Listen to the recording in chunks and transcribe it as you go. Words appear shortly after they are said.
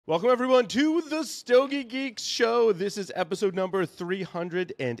Welcome, everyone, to the Stogie Geeks show. This is episode number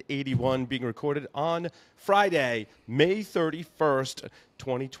 381, being recorded on Friday, May 31st,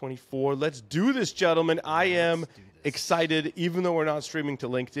 2024. Let's do this, gentlemen. I am excited, even though we're not streaming to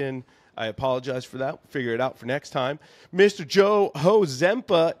LinkedIn. I apologize for that. We'll figure it out for next time. Mr. Joe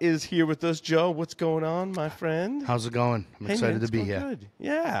Hozempa is here with us. Joe, what's going on, my friend? How's it going? I'm excited to be here. Good.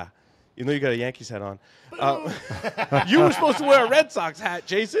 Yeah. You know you got a Yankees hat on. You were supposed to wear a Red Sox hat,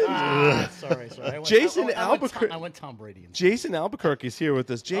 Jason. Sorry. I went Tom Brady. Jason Albuquerque is here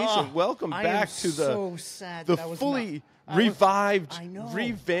with us. Jason, welcome back to the fully revived,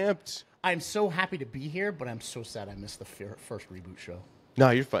 revamped. I'm so happy to be here, but I'm so sad I missed the first reboot show. No,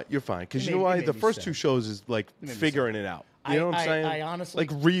 you're fine. You're fine. Because you know why? The first two shows is like figuring it out. You know what I'm saying? I honestly...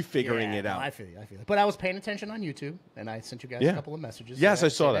 Like refiguring it out. I feel you. But I was paying attention on YouTube, and I sent you guys a couple of messages. Yes, I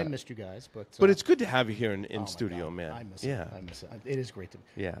saw that. I missed you guys. But it's good to have you here in studio, man. I miss it. I miss it. It is great to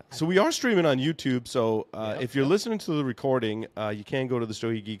be. Yeah. So we are streaming on YouTube. So if you're listening to the recording, you can go to the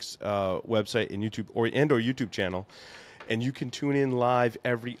Stogie Geeks website and YouTube or YouTube channel. And you can tune in live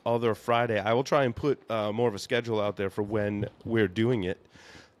every other Friday. I will try and put more of a schedule out there for when we're doing it.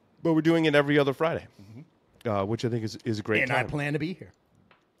 But we're doing it every other Friday, which I think is a great time. And I plan to be here.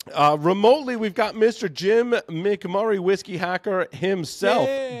 Remotely, we've got Mr. Jim McMurray, Whiskey Hacker himself.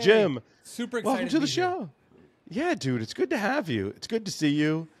 Yay! Jim, super excited welcome to the show. Here. Yeah, dude, it's good to have you. It's good to see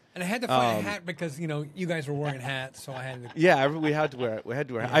you. And I had to find a hat because you guys were wearing hats, so I had to. Yeah, we had to wear it.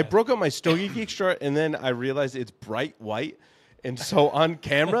 Yeah. I broke up my Stogie Geek shirt, and then I realized it's bright white, and so on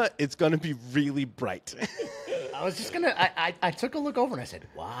camera, it's going to be really bright. I was just gonna. I took a look over and I said,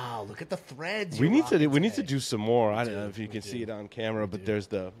 "Wow, look at the threads." We need to do some more. I don't know if you can see it on camera, but there we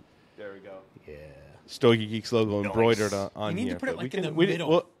go. Yeah. Stogie Geeks logo embroidered on here. You need to put it like in the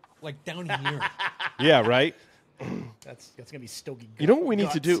middle, like down here. Yeah, right. That's gonna be Stogie. You know what we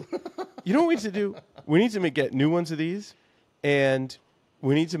need to do? You know what we need to do? We need to get new ones of these, and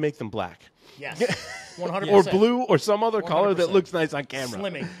we need to make them black. Yes, 100%. Or blue, or some other 100%. color that looks nice on camera.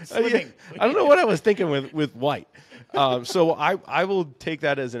 Slimming. I don't know what I was thinking with white. So I will take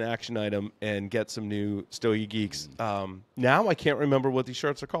that as an action item and get some new Stogie Geeks. Now I can't remember what these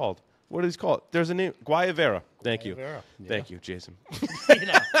shirts are called. What are these called? There's a name. Thank you. Yeah. Thank you, Jason.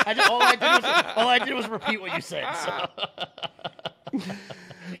 All I did was repeat what you said. So. you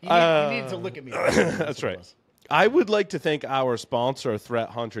need to look at me. That's right. I would like to thank our sponsor,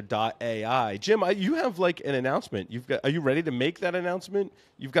 ThreatHunter.ai. Jim, you have like an announcement. Are you ready to make that announcement?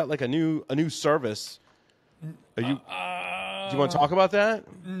 You've got like a new service. Are you? Do you want to talk about that?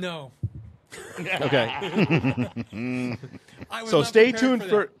 No. Okay. So stay tuned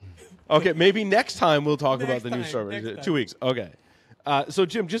for. Okay, maybe next time we'll talk about the new service. 2 weeks. Okay. So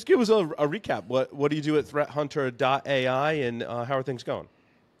Jim, just give us a recap. What do you do at ThreatHunter.ai, and how are things going?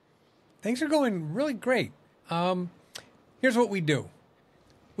 Things are going really great. Here's what we do.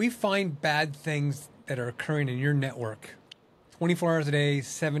 We find bad things that are occurring in your network 24 hours a day,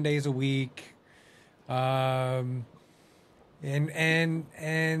 7 days a week. And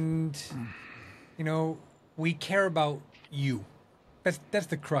we care about you. That's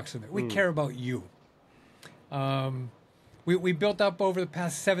the crux of it. We care about you. We built up over the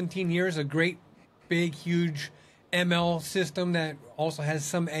past 17 years a great, big, huge ML system that also has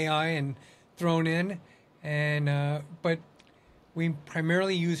some AI and thrown in. But we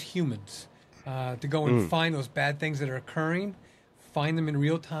primarily use humans to go and find those bad things that are occurring, find them in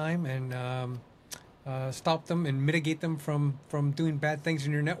real time, and stop them and mitigate them from doing bad things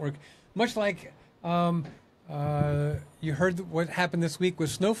in your network. Much like you heard what happened this week with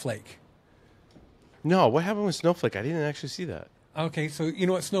Snowflake. No, what happened with Snowflake? I didn't actually see that. Okay, so you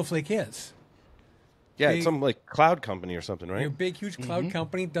know what Snowflake is? Yeah, it's some like cloud company or something, right? A big, huge cloud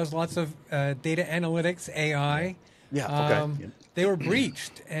company, does lots of data analytics, AI. Yeah, okay. They were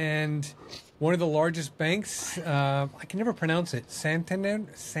breached, and one of the largest banks, I can never pronounce it, Santander.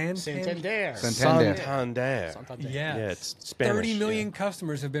 Yeah, it's Spanish. 30 million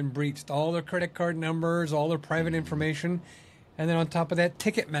customers have been breached. All their credit card numbers, all their private information. And then on top of that,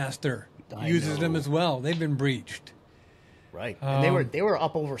 Ticketmaster uses them as well. They've been breached. Right, and they were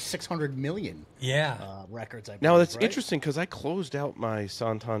up over 600 million. Records. I believe, now that's interesting because I closed out my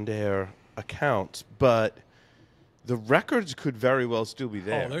Santander account, but the records could very well still be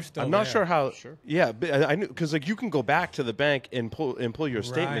there. Oh, they're still. I'm not there. sure how. Sure. Yeah, but I knew because like you can go back to the bank and pull your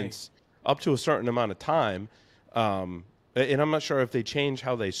statements up to a certain amount of time, and I'm not sure if they change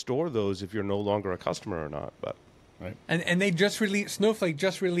how they store those if you're no longer a customer or not, but. Right. And they just released, Snowflake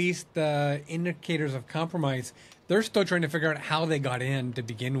just released the indicators of compromise. They're still trying to figure out how they got in to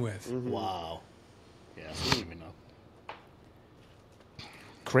begin with. Wow. Yeah, I don't even know.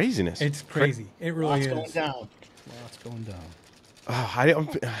 craziness. It's crazy. It really is. Going down. Lots going down.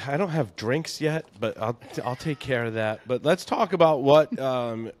 I don't have drinks yet, but I'll take care of that. But let's talk about what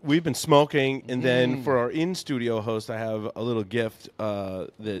we've been smoking, and then for our in-studio host, I have a little gift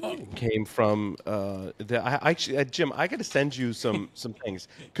that came from. Jim, I got to send you some things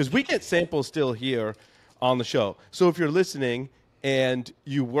because we get samples still here on the show. So if you're listening and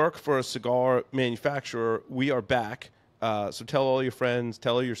you work for a cigar manufacturer, we are back. So tell all your friends,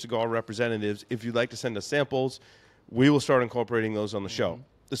 tell all your cigar representatives if you'd like to send us samples. We will start incorporating those on the show,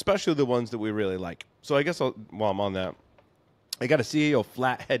 especially the ones that we really like. So I guess while I'm on that, I got a CAO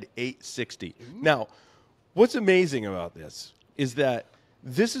Flathead 860. Now, what's amazing about this is that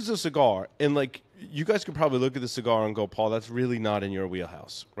this is a cigar, and like you guys could probably look at the cigar and go, Paul, that's really not in your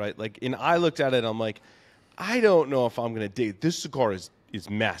wheelhouse, right? Like, and I looked at it, I'm like, I don't know if I'm going to dig. This cigar is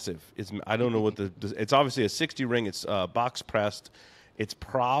massive. I don't know what it's obviously a 60 ring. It's box pressed. It's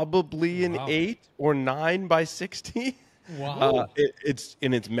probably an 8 or 9 by 60. Wow.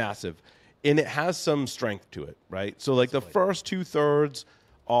 It's massive. And it has some strength to it, right? So like the first 2/3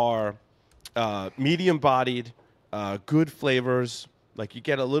 are medium bodied, good flavors. Like you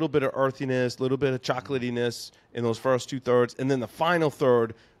get a little bit of earthiness, a little bit of chocolatiness in those first 2/3. And then the final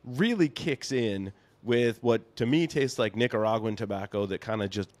third really kicks in with what to me tastes like Nicaraguan tobacco that kind of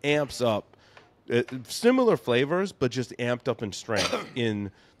just amps up. Similar flavors, but just amped up in strength in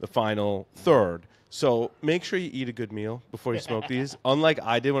the final third. So make sure you eat a good meal before you smoke these. Unlike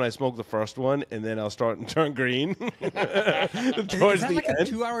I did when I smoked the first one, and then I'll start to turn green. Towards Is that like the a end.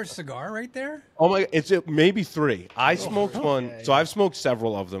 2-hour cigar right there? Oh my! It's maybe 3. I smoked one, so I've smoked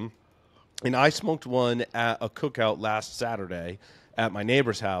several of them, and I smoked one at a cookout last Saturday at my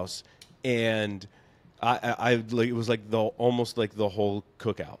neighbor's house, and I like it was like almost like the whole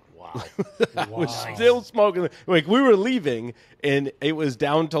cookout. Wow. I was still smoking. Like we were leaving, and it was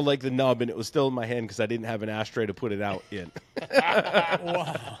down to like the nub, and it was still in my hand because I didn't have an ashtray to put it out in.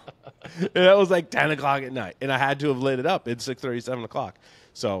 Wow. And that was like 10 o'clock at night, and I had to have lit it up at 6:30, 7 o'clock.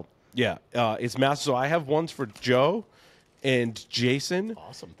 So yeah, it's massive. So I have ones for Joe and Jason.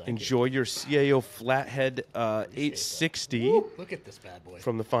 Awesome. Enjoy your CAO Flathead 860. Woo, look at this bad boy.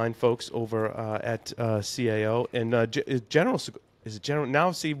 From the fine folks over at CAO and General. Is it general?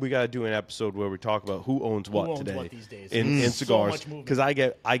 Now, see, we got to do an episode where we talk about who owns what today what these days. in cigars, So because I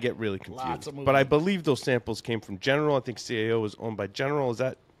get really confused. But I believe those samples came from General. I think CAO was owned by General. Is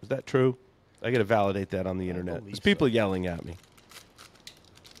that true? I got to validate that on the internet. There's people yelling at me.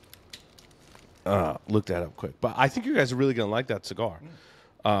 Look that up quick. But I think you guys are really going to like that cigar.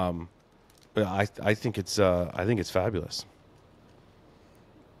 But I think it's fabulous.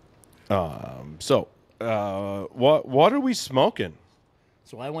 What are we smoking?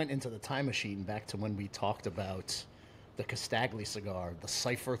 So I went into the time machine back to when we talked about the Castagli cigar, the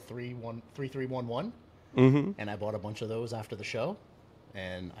Cypher 3311, and I bought a bunch of those after the show,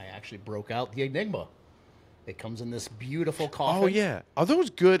 and I actually broke out the Enigma. It comes in this beautiful coffin. Oh, yeah. Are those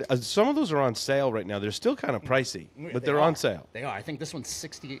good? Some of those are on sale right now. They're still kind of pricey, but they're on sale. They are. I think this one's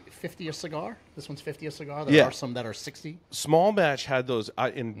 50 a cigar. This one's 50 a cigar. There are some that are 60. Small Batch had those,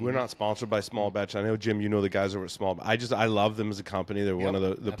 and we're not sponsored by Small Batch. I know, Jim, you know the guys over at Small Batch. I love them as a company. They're one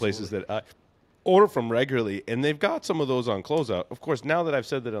of the places that I order from regularly, and they've got some of those on closeout. Of course, now that I've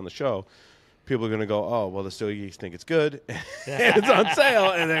said that on the show, people are going to go, oh, well, the Stogie Geeks think it's good, and it's on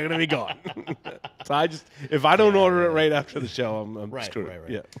sale, and they're going to be gone. So if I don't order it right after the show, I'm screwed. Right.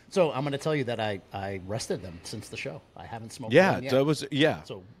 Yeah. So I'm going to tell you that I rested them since the show. I haven't smoked Yeah, one yet. so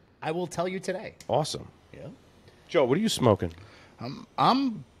So I will tell you today. Awesome. Yeah. Joe, what are you smoking?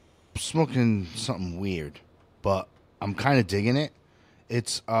 I'm smoking something weird, but I'm kind of digging it.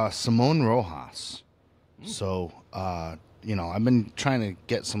 It's Simone Rojas. So, I've been trying to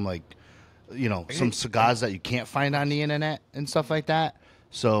get some some cigars that you can't find on the internet and stuff like that.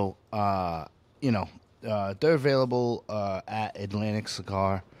 So, they're available at Atlantic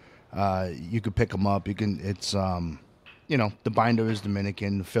Cigar. You could pick them up. It's the binder is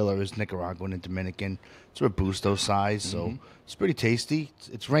Dominican, the filler is Nicaraguan and Dominican. It's Robusto size, so it's pretty tasty.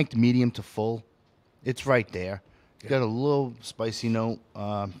 It's ranked medium to full. It's right there. It's got a little spicy note.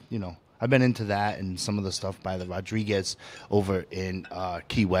 I've been into that and some of the stuff by the Rodriguez over in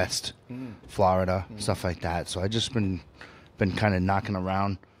Key West, Florida, stuff like that. So I just been kind of knocking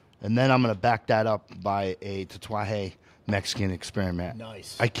around, and then I'm gonna back that up by a Tatuaje Mexican experiment.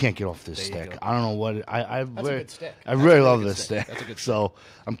 Nice. I can't get off this stick. I don't know what That's a good stick. I really love this stick. That's a good stick. So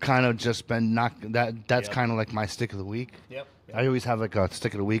I'm kind of just been knocking that. That's kind of like my stick of the week. Yep. I always have like a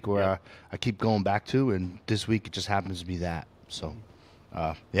stick of the week where I keep going back to, and this week it just happens to be that. So.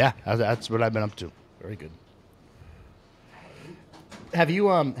 That's what I've been up to. Very good. Have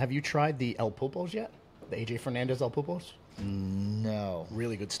you tried the El Pulpos yet? The AJ Fernandez El Pulpos? No.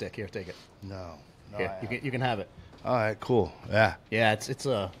 Really good stick. Here, take it. No. Here, you can have it. All right, cool. Yeah. Yeah, it's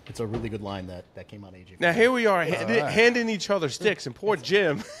a really good line that came out of AJ. Now here we are handing each other sticks, and poor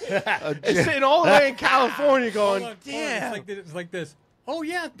Jim is sitting all the way in California going, Hold on, damn. it's like this. Oh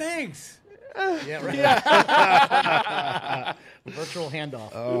yeah, thanks. Yeah, right. Yeah. Virtual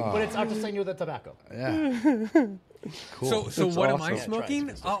handoff. But it's artesanal de tobacco. Yeah. Cool. So what am I Yeah, try it. smoking?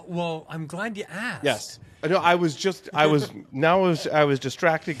 It's good Well, I'm glad you asked. Yes. No, I was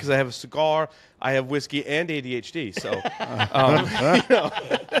distracted because I have a cigar, I have whiskey, and ADHD. So,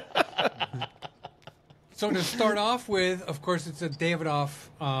 So to start off with, of course, it's a Davidoff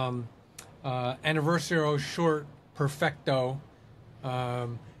Anniversario Short Perfecto.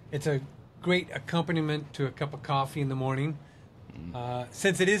 It's a great accompaniment to a cup of coffee in the morning.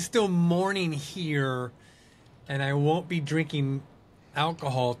 Since it is still morning here, and I won't be drinking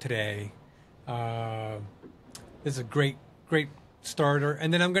alcohol today, this is a great starter.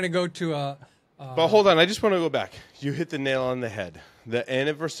 And then I'm going to go to but hold on, I just want to go back. You hit the nail on the head. The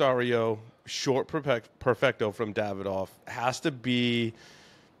Anniversario Short Perfecto from Davidoff has to be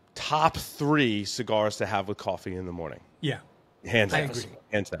top 3 cigars to have with coffee in the morning. yeah. Hands I down. agree.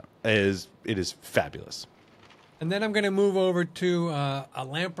 Hands down. It is fabulous. And then I'm going to move over to a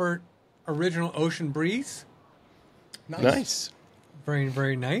Lampert Original Ocean Breeze. Nice. Very,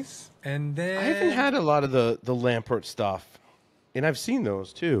 very nice. And then I haven't had a lot of the Lampert stuff, and I've seen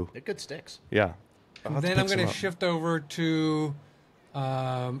those too. They're good sticks. Yeah. And then I'm going to shift over to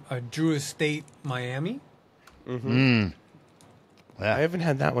a Drew Estate Miami. Yeah. I haven't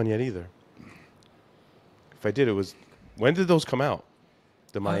had that one yet either. If I did, it was... When did those come out?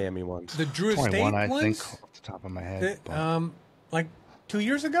 The Miami ones. The Drew Estate 21, I ones? think, off the top of my head. but- Like 2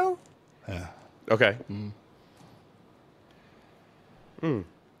 years ago? yeah. Okay.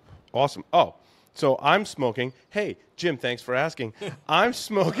 Awesome. Oh, so I'm smoking. Hey, Jim, thanks for asking. I'm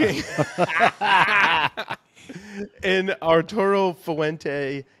smoking an Arturo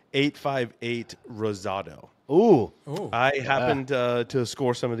Fuente 858 Rosado. Ooh. Oh. I happened to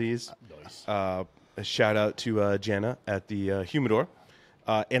score some of these. Nice. A shout out to Jana at the Humidor.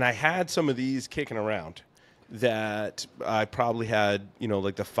 And I had some of these kicking around that I probably had,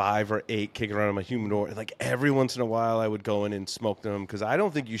 like the 5 or 8 kicking around in my Humidor. And like every once in a while I would go in and smoke them because I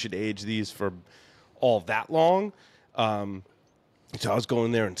don't think you should age these for all that long. So I was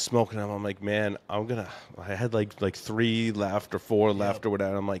going there and smoking them. I'm like, man, I had like 3 left or 4 left or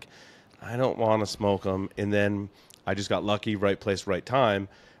whatever. I'm like, I don't want to smoke them. And then I just got lucky, right place, right time.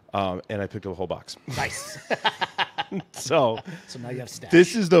 And I picked up a whole box. Nice. So Now you have stash.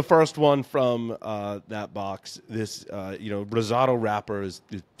 this is the first one from that box. This, Rosado wrapper is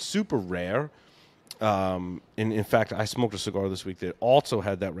super rare. In fact, I smoked a cigar this week that also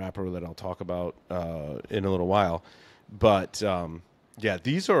had that wrapper that I'll talk about in a little while. But yeah,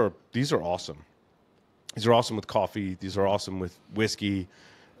 these are awesome. These are awesome with coffee. These are awesome with whiskey.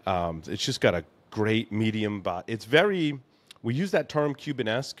 It's just got a great medium body. It's very. We use that term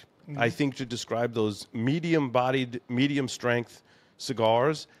Cubanesque, I think, to describe those medium-bodied, medium-strength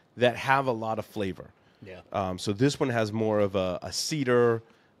cigars that have a lot of flavor. Yeah. So this one has more of a cedar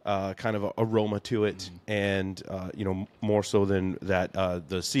kind of a aroma to it, and more so than that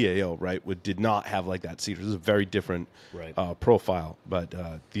the CAO, right, did not have like that cedar. This is a very different profile, but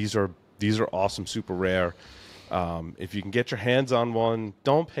these are awesome, super rare. If you can get your hands on one,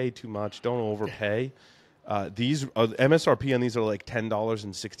 don't pay too much, don't overpay. These MSRP on these are like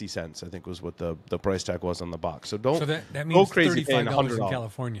 $10.60, I think was what the price tag was on the box. So don't that go means crazy paying $35 in $100.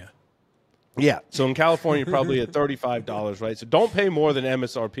 California. Yeah, so in California probably at $35, right? So don't pay more than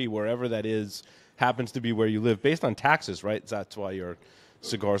MSRP wherever that is, happens to be where you live, based on taxes, right? That's why your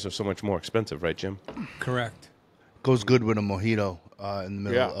cigars are so much more expensive, right, Jim? Correct. Goes good with a mojito in the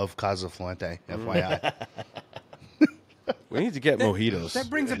middle of Casa Fuente, FYI. We need to get mojitos. That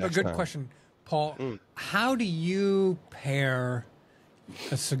brings up a next good time. question, Paul. How do you pair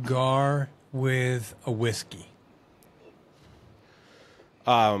a cigar with a whiskey?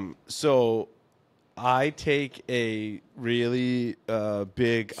 So I take a really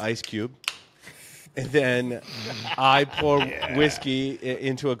big ice cube, and then I pour whiskey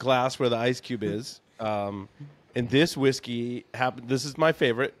into a glass where the ice cube is. And this whiskey, this is my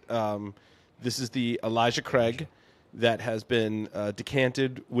favorite. This is the Elijah Craig that has been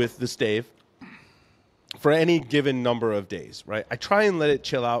decanted with the stave for any given number of days, right? I try and let it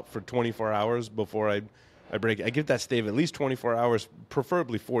chill out for 24 hours before I break it. I give that stave at least 24 hours,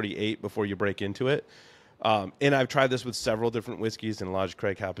 preferably 48 before you break into it. And I've tried this with several different whiskeys, and Elijah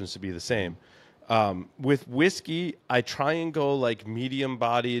Craig happens to be the same. With whiskey, I try and go like medium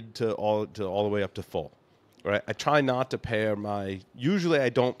bodied to all the way up to full. Right? I try not to pair usually I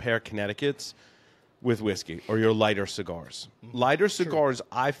don't pair Connecticut's with whiskey or your lighter cigars. Lighter cigars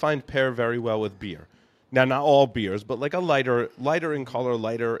I find pair very well with beer. Now, not all beers, but like a lighter in color,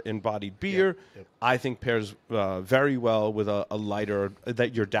 lighter in bodied beer, I think pairs very well with a lighter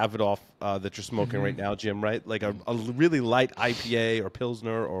that your Davidoff that you're smoking right now, Jim. Right, like a really light IPA or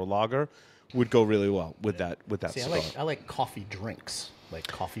Pilsner or lager would go really well with that See, cigar. I like coffee drinks, like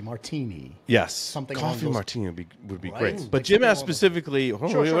coffee martini. Yes, Something coffee along those- martini would be Right? great. Like But Jim something asked along those- specifically. Sure,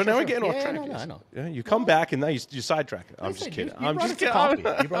 sure, now we're sure. getting off Yeah, track. I know. Yeah, you come back and now you sidetrack it. I'm just said kidding. you I'm brought just us kidding.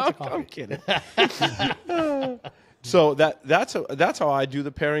 to coffee. You brought us to I'm coffee. kidding. So that's how I do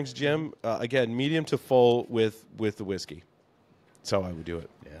the pairings, Jim. Again, medium to full with the whiskey. That's how I would do it.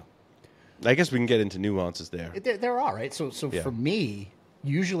 Yeah. I guess we can get into nuances there. There are, right? So Yeah. for me,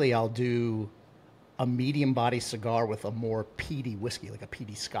 usually I'll do a medium body cigar with a more peaty whiskey, like a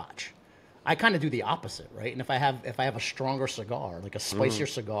peaty scotch. I kind of do the opposite, right? And if I have a stronger cigar, like a spicier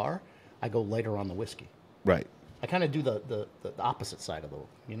cigar, I go lighter on the whiskey. Right. I kind of do the opposite side of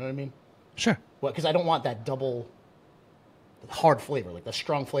you know what I mean? Sure. Well, because I don't want that double hard flavor, like the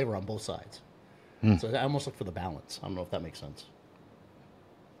strong flavor on both sides. So I almost look for the balance. I don't know if that makes sense.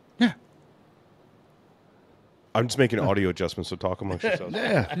 Yeah. I'm just making audio adjustments, so talk amongst yourselves.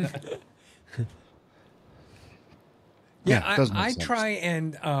 Yeah. Yeah, it does make I sense. try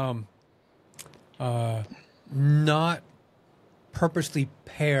and not purposely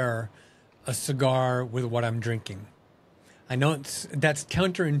pair a cigar with what I'm drinking. I know that's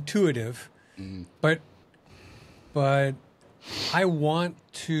counterintuitive, but I want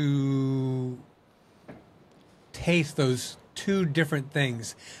to taste those two different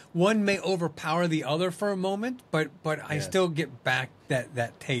things. One may overpower the other for a moment, but I still get back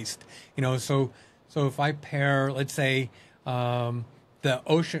that taste. You know, so if I pair, let's say, an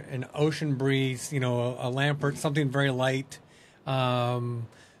ocean breeze, you know, a Lampert, something very light,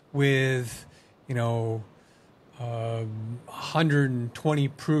 with, you know, 120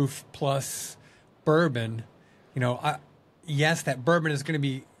 proof plus bourbon, you know, yes, that bourbon is going to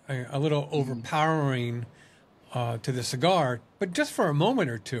be a little overpowering to the cigar, but just for a moment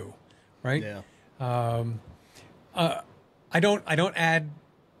or two, right? Yeah. I don't add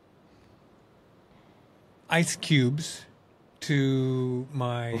ice cubes to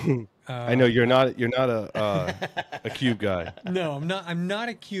my. I know you're not a cube guy. No, I'm not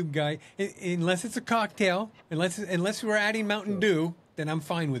a cube guy unless it's a cocktail. Unless we're adding Mountain Dew, then I'm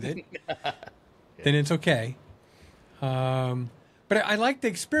fine with it. Then it's okay. But I like the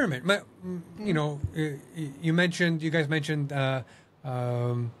experiment. You know, you guys mentioned a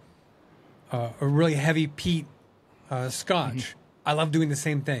really heavy peat scotch. I love doing the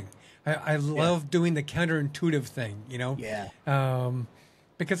same thing. I love doing the counterintuitive thing. You know. Yeah.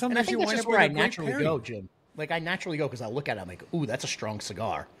 Because And I sometimes think you that's wind just up where with I a great naturally pairing. go, Jim. Like I naturally go because I look at it, I'm like, ooh, that's a strong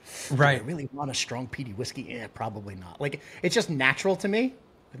cigar. Right. Do I really want a strong peaty whiskey? Yeah, probably not. Like it's just natural to me,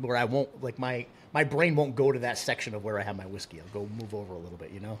 where I won't like my brain won't go to that section of where I have my whiskey. I'll go move over a little bit,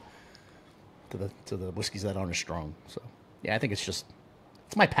 you know, to the whiskeys that aren't as strong. So yeah, I think it's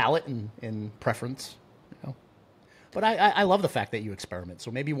my palate and preference, you know. But I love the fact that you experiment. So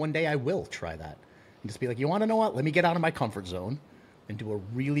maybe one day I will try that and just be like, you want to know what? Let me get out of my comfort zone and do a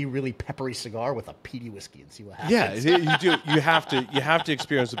really, really peppery cigar with a peaty whiskey and see what happens. Yeah, you do. You have to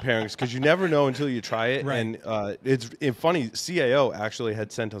experience the pairings because you never know until you try it. Right. And it's funny. CAO actually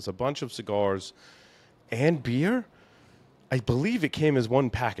had sent us a bunch of cigars and beer. I believe it came as one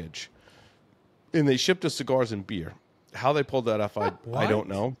package, and they shipped us cigars and beer. How they pulled that off, I don't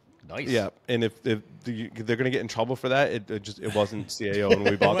know. Nice. Yeah, and if they're going to get in trouble for that, it wasn't CAO when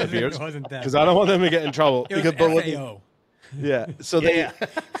we bought the beers. It wasn't that. Because I don't want them to get in trouble. It was Because- but what they- FAO. yeah. So Yeah.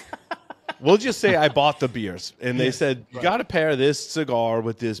 we'll just say I bought the beers, and they said you got to pair this cigar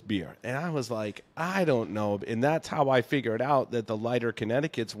with this beer, and I was like, I don't know, and that's how I figured out that the lighter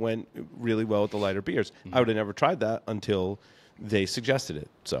Connecticut's went really well with the lighter beers. I would have never tried that until they suggested it.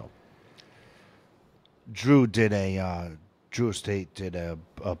 So Drew Estate did a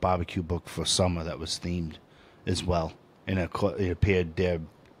barbecue book for summer that was themed as well, and it appeared there,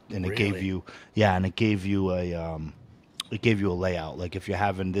 and it gave Really? it gave you a layout. Like if you're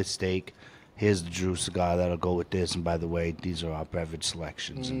having this steak, here's the Drew cigar that'll go with this, and by the way, these are our beverage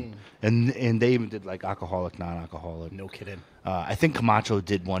selections, and they even did like alcoholic, non-alcoholic. No kidding. I think Camacho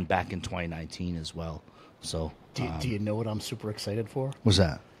did one back in 2019 as well. So Do you know what I'm super excited for? what's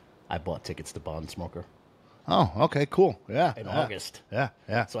that? I bought tickets to Bond Smoker. Oh, okay, cool. Yeah. in yeah. August. Yeah,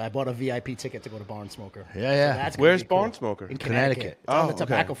 yeah. So I bought a VIP ticket to go to Barn Smoker. Yeah, yeah. So that's gonna Where's be cool. Barn Smoker? In Connecticut. It's on Oh, the okay.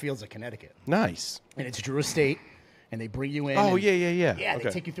 tobacco fields of Connecticut. Nice. And it's Drew Estate, and they bring you in. Oh, and- yeah. Yeah, Okay. they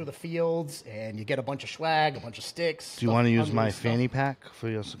take you through the fields, and you get a bunch of swag, a bunch of sticks. Do you want to use my unreleased stuff. fanny pack for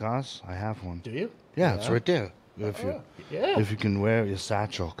your cigars? I have one. Do you? Yeah, it's right there. If you Yeah. if you can wear your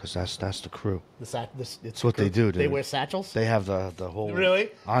satchel, because that's the crew. It's what they do, They dude. wear satchels. They have the whole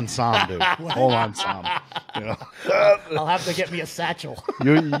Really? ensemble, dude. Whole ensemble. You know, I'll have to get me a satchel.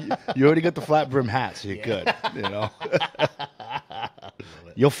 you already got the flat brim hat, so you're good. You know,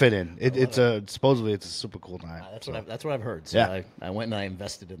 you'll fit in. It's supposedly it's a super cool time. That's what I've heard. So Yeah. I went and I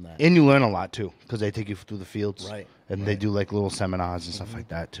invested in that. And you learn a lot too, because they take you through the fields, Right, And they do like little seminars and stuff like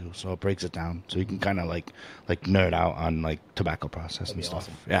that too. So it breaks it down, so you can kind of like nerd out on like tobacco process and be stuff.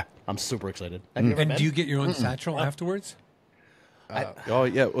 awesome. Yeah. I'm super excited. Have you ever And been? do you get your own satchel afterwards? Oh,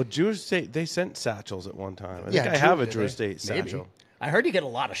 yeah. Well, Drew Estate, they sent satchels at one time. I think Yeah, I have a Drew- Drew Estate Maybe. satchel. I heard you get a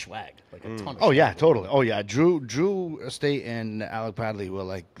lot of swag, like a ton of Oh swag. yeah, totally. Oh yeah, Drew Estate and Alec Bradley were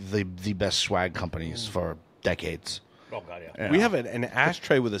like the best swag companies for decades. Oh god, yeah. We have an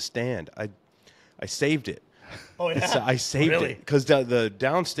ashtray with a stand. I saved it. Oh yeah. I saved Really? it because the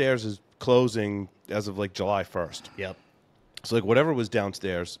downstairs is closing as of like July 1st. Yep. So like whatever was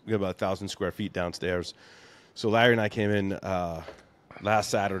downstairs, we have about 1,000 square feet downstairs. So Larry and I came in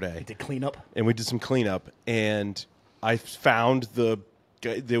last Saturday To clean up. and we did some cleanup, and I found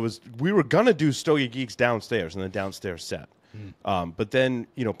we were gonna do Stogie Geeks downstairs in the downstairs set. But then,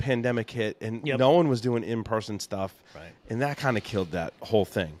 pandemic hit and Yep. no one was doing in-person stuff. Right. And that kind of killed that whole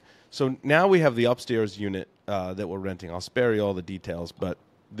thing. So now we have the upstairs unit that we're renting. I'll spare you all the details, but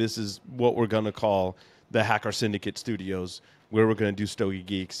this is what we're going to call the Hacker Syndicate Studios, where we're going to do Stogie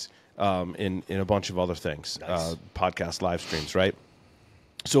Geeks in a bunch of other things, Nice. podcast live streams, right?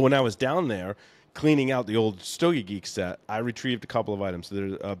 So when I was down there cleaning out the old Stogie Geek set, I retrieved a couple of items.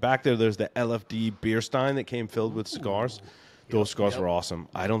 So back there's the LFD beer stein that came filled with cigars. Those cigars were awesome.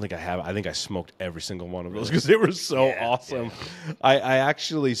 I don't think I have. I think I smoked every single one of those because they were so awesome. I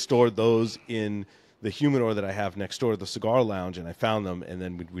actually stored those in the humidor that I have next door to the cigar lounge, and I found them, and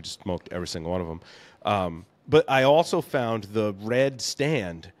then we just smoked every single one of them. But I also found the red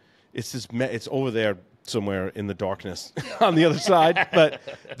stand. It's over there somewhere in the darkness on the other side. But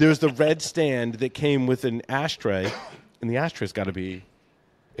there's the red stand that came with an ashtray, and the ashtray's got to be.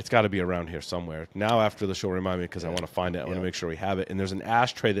 It's got to be around here somewhere. Now after the show, remind me because I want to find it. I want to make sure we have it. And there's an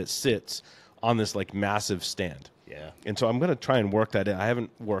ashtray that sits on this like massive stand. Yeah. And so I'm going to try and work that in. I haven't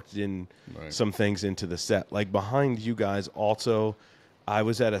worked in some things into the set. Like behind you guys also, I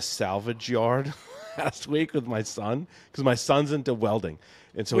was at a salvage yard last week with my son because my son's into welding.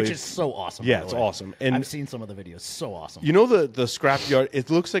 And so Which is so awesome. Yeah, by the it's way. awesome. And I've seen some of the videos. So awesome. you know the scrap yard? It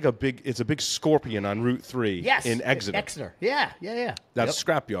looks like a big scorpion on Route 3 yes. in Exeter. Exeter. Yeah. That's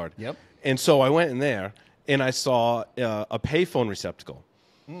scrapyard. Yep. And so I went in there and I saw a payphone receptacle,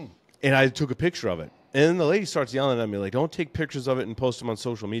 and I took a picture of it. And then the lady starts yelling at me like, "Don't take pictures of it and post them on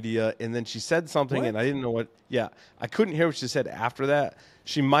social media." And then she said something, and I didn't know what. Yeah, I couldn't hear what she said after that.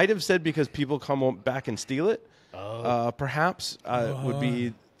 She might have said because people come back and steal it. Perhaps would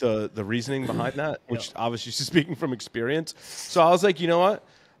be the reasoning behind that, which obviously she's speaking from experience. So I was like, you know what?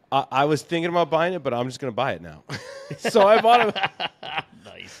 I was thinking about buying it, but I'm just going to buy it now. So I bought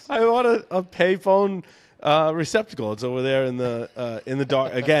Nice. I bought a payphone receptacle. It's over there in the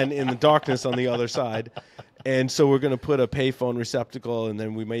dark again in the darkness on the other side. And so we're going to put a payphone receptacle, and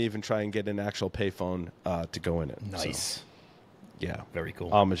then we may even try and get an actual payphone to go in it. Nice. So, yeah. Very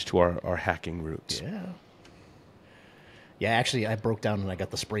cool. Homage to our hacking roots. Yeah. Yeah, actually, I broke down and I got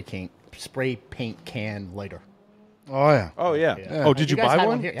the spray paint can lighter. Oh yeah. Oh, yeah. Yeah. Oh, did you You guys buy have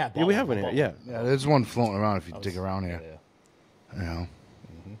one? one here? Yeah, I bought we one. have one I here. bought Yeah. Yeah, there's one floating around if you dig around here. Yeah. You know.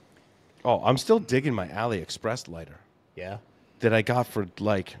 Oh, I'm still digging my AliExpress lighter Yeah. that I got for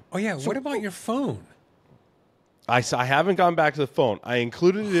like. Oh yeah. What about your phone? I haven't gone back to the phone. I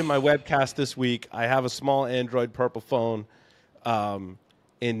included it in my webcast this week. I have a small Android purple phone.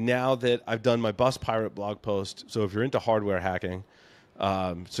 And now that I've done my Bus Pirate blog post, so if you're into hardware hacking,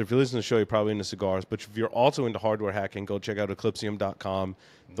 so if you listen to the show, you're probably into cigars. But if you're also into hardware hacking, go check out eclipsium.com.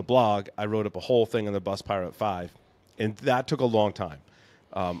 The blog, I wrote up a whole thing on the Bus Pirate 5. And that took a long time.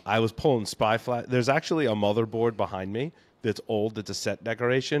 I was pulling spy flash. There's actually a motherboard behind me that's old, that's a set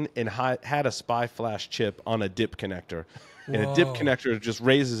decoration, and had a spy flash chip on a dip connector. And a dip Whoa. connector just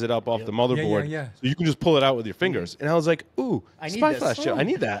raises it up off the motherboard. yeah. So you can just pull it out with your fingers. And I was like, ooh, I need spy this. flash chip. I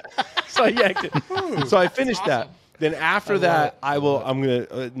need that. So I yanked it. So I finished that. Then after that, I'm going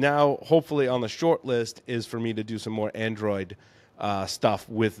to, now hopefully on the short list is for me to do some more Android stuff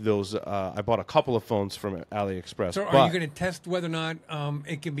with those. I bought a couple of phones from AliExpress. So, are but you going to test whether or not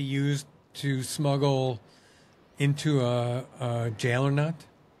it can be used to smuggle into a jail or not?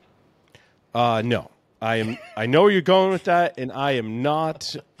 No. I know where you're going with that, and I am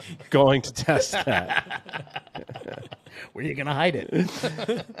not going to test that. Where are you going to hide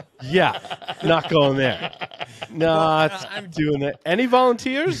it? Yeah, not going there. Not doing that. Any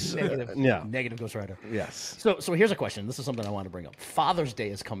volunteers? Negative. No. Negative Ghost Rider. Yes. So here's a question. This is something I want to bring up. Father's Day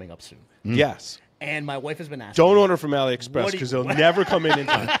is coming up soon. Yes. And my wife has been asking. Don't me, order from AliExpress because they'll never come in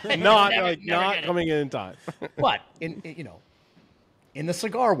time. Not coming in time. But in the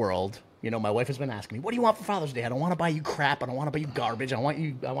cigar world, my wife has been asking me, "What do you want for Father's Day? I don't want to buy you crap. I don't want to buy you garbage. I want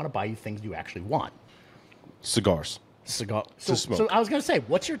to buy you things you actually want." Cigars. Cigar. To smoke. So I was going to say,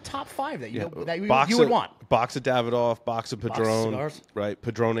 what's your top 5 that you would want? Box of Davidoff, box of Padron, cigars? right?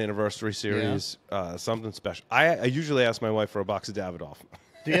 Padron Anniversary Series, something special. I usually ask my wife for a box of Davidoff.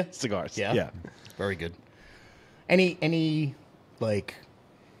 Do you? Cigars. Yeah. Yeah. Very good. Any like,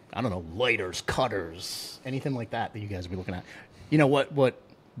 I don't know, lighters, cutters, anything like that you guys would be looking at? You know what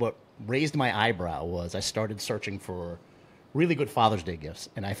raised my eyebrow was I started searching for really good Father's Day gifts,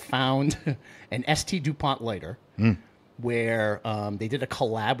 and I found an ST DuPont lighter where they did a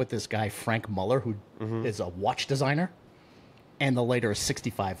collab with this guy Frank Muller, who is a watch designer, and the lighter is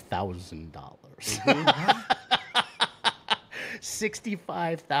 $65,000.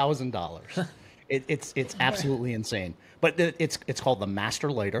 $65,000. It's absolutely insane. But it's called the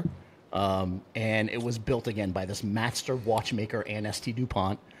Master Lighter, and it was built again by this master watchmaker and ST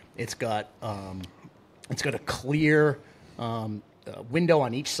DuPont. It's got a clear window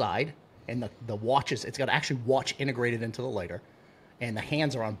on each side, and the watches. It's got actually watch integrated into the lighter, and the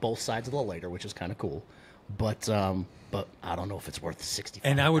hands are on both sides of the lighter, which is kind of cool. But I don't know if it's worth $65,000.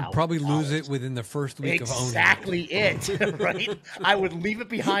 And I would probably lose it within the first week of owning it. Exactly it, right? I would leave it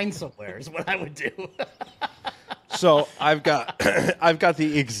behind somewhere is what I would do. So I've got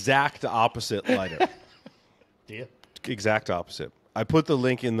the exact opposite lighter. Do you? Exact opposite. I put the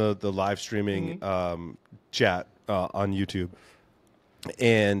link in the live streaming chat on YouTube,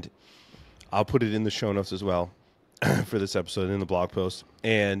 and I'll put it in the show notes as well for this episode in the blog post.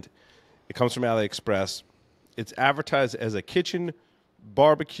 And it comes from AliExpress. It's advertised as a kitchen,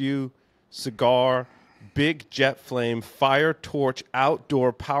 barbecue, cigar, big jet flame, fire torch,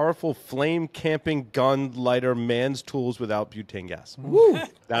 outdoor, powerful flame camping gun lighter, man's tools without butane gas. Woo!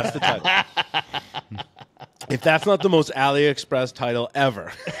 That's the title. If that's not the most AliExpress title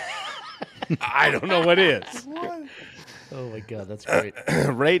ever, I don't know what is. What? Oh my God, that's great.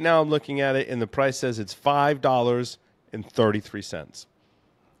 Right now I'm looking at it, and the price says it's $5.33.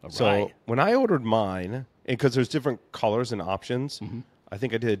 So when I ordered mine, because there's different colors and options, I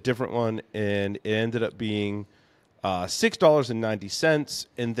think I did a different one, and it ended up being $6.90,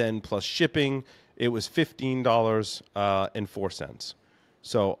 and then plus shipping, it was $15.04.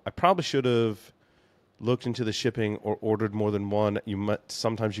 So I probably should have looked into the shipping or ordered more than one.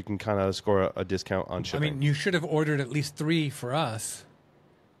 Sometimes you can kind of score a discount on shipping. I mean, you should have ordered at least 3 for us.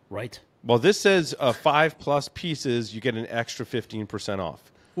 Right. Well, this says 5+ pieces, you get an extra 15%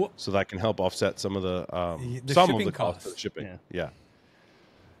 off. Well, so that can help offset some of the shipping cost costs. of shipping. Yeah.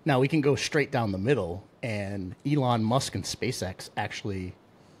 Now we can go straight down the middle, and Elon Musk and SpaceX actually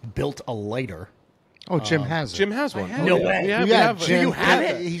built a lighter. Oh, Jim has it. Jim has one. No way. Yeah, Do Jim. you have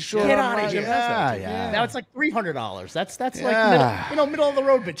it? He's sure. Get out of here. Yeah. Now it's like $300. That's like middle of the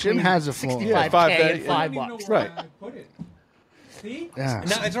road between Jim has a phone. $65K and Yeah, I don't even know $5. where Right. I put it. See? Yeah.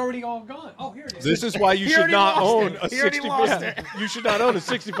 Now it's already all gone. Oh, here it is. This is why you He should already not lost own it. a He already lost it. You should not own a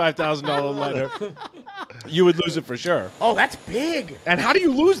 $65,000 lighter. You would lose it for sure. Oh, that's big. And how do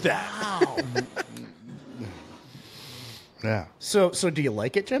you lose that? Wow. Yeah. So do you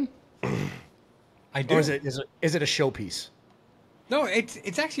like it, Jim? I do. Or is it a showpiece? No,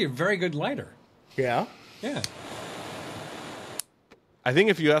 it's actually a very good lighter. Yeah. Yeah. I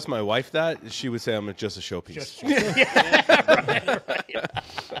think if you asked my wife that, she would say I'm just a showpiece. Right.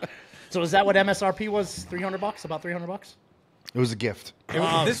 So is that what MSRP was? $300? About $300? It was a gift.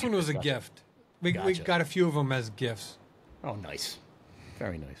 This one was a gift. We got a few of them as gifts. Oh, nice.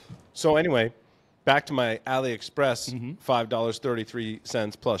 Very nice. So anyway, back to my AliExpress,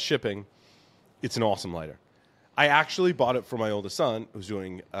 $5.33 plus shipping. It's an awesome lighter. I actually bought it for my oldest son, who's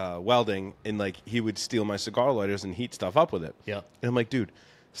doing welding, and he would steal my cigar lighters and heat stuff up with it. Yeah. And I'm like, dude,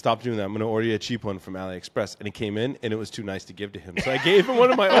 stop doing that. I'm going to order you a cheap one from AliExpress. And he came in, and it was too nice to give to him. So I gave him one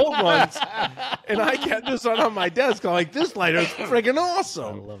of my old ones, and I kept this one on my desk. I'm like, this lighter is friggin'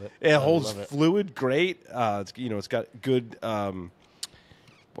 awesome. I love it. It holds fluid great. It's got good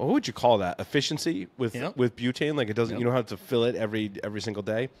what would you call that? Efficiency with Yep. with butane. Like it doesn't. You don't have to fill it every single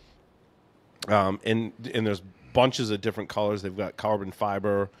day. And there's bunches of different colors. They've got carbon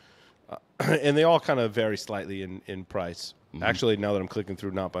fiber, and they all kind of vary slightly in price. Actually, now that I'm clicking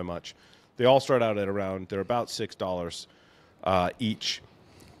through, not by much. They all start out at around. They're about $6 each,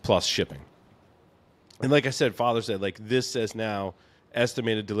 plus shipping. And like I said, Father's Day, like this says now,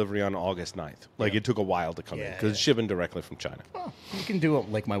 estimated delivery on August 9th. Like it took a while to come in because it's shipping directly from China. Oh, you can do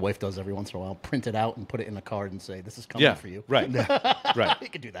it like my wife does every once in a while. Print it out and put it in a card and say, "This is coming for you." Right. Right. You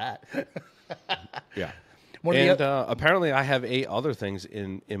can do that. Yeah. One of And the apparently I have 8 other things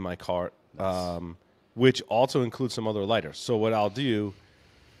in my cart, which also includes some other lighters. So what I'll do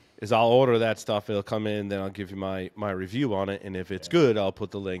is I'll order that stuff. It'll come in, then I'll give you my review on it. And if it's good, I'll put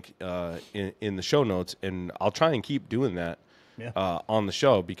the link in the show notes. And I'll try and keep doing that on the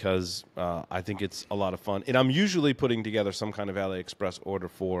show because I think it's a lot of fun. And I'm usually putting together some kind of AliExpress order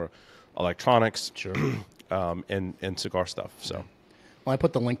for electronics and cigar stuff. So. Well, I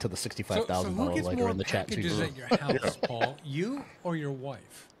put the link to the So $65,000 who gets lighter more in the chat packages too. at your house, Paul? You or your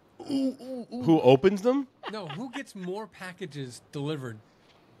wife? Who opens them? No, who gets more packages delivered?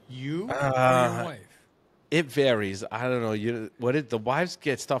 You or your wife? It varies. I don't know. The wives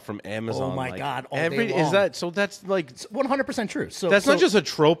get stuff from Amazon. Oh my like, God! All day is long. that so? That's like 100% true. So that's not just a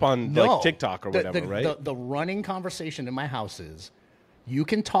trope on no, like TikTok or whatever, right? The running conversation in my house is, you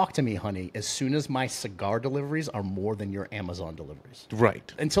can talk to me, honey, as soon as my cigar deliveries are more than your Amazon deliveries.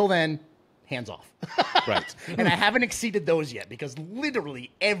 Right. Until then, hands off. Right. And I haven't exceeded those yet because literally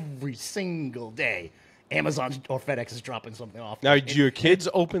every single day, Amazon or FedEx is dropping something off. Now, do your kids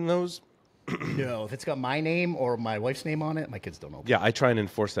open those? No, if it's got my name or my wife's name on it, my kids don't open. Yeah, I try and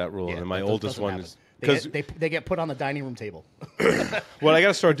enforce that rule, Yeah, and my that oldest doesn't one happen. is They because they get put on the dining room table. what I got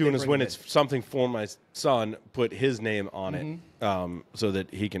to start doing is bring when them it's something for my son, put his name on it, so that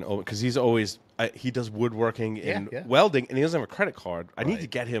he can open. Because he's always he does woodworking and welding, and he doesn't have a credit card. I need to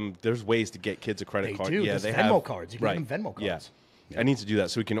get him. There's ways to get kids a credit They card. do. Yeah, There's they Venmo have cards. You can give them Venmo cards. Yeah. I need to do that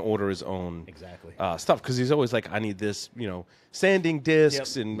so he can order his own stuff because he's always like, I need this, sanding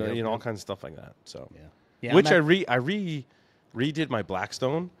discs and all kinds of stuff like that. So, which I redid my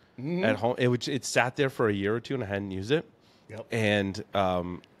Blackstone at home. It sat there for a year or two and I hadn't used it. Yep. And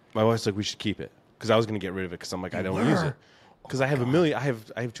my wife's like, we should keep it because I was going to get rid of it because I'm like, I don't use it because I have a million. I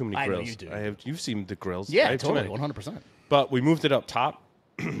have too many grills. I know you do. You've seen the grills. I Yeah, have too totally, many. 100%. But we moved it up top,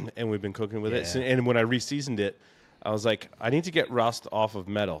 and we've been cooking with it. Yeah. And when I reseasoned it, I was like, I need to get rust off of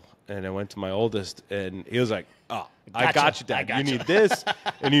metal. And I went to my oldest, and he was like, oh, I got you, Dad. You need this,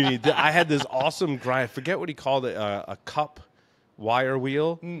 and you need that. I had this awesome grind. I forget what he called it, a cup wire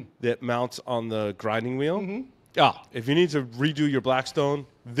wheel that mounts on the grinding wheel. If you need to redo your Blackstone,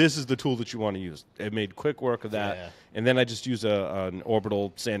 this is the tool that you want to use. It made quick work of that. Yeah. And then I just use an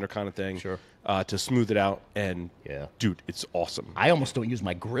orbital sander kind of thing to smooth it out. And, dude, it's awesome. I almost don't use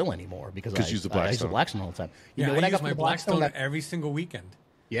my grill anymore because I use the Blackstone all the time. You know what I got use for my the Blackstone every single weekend.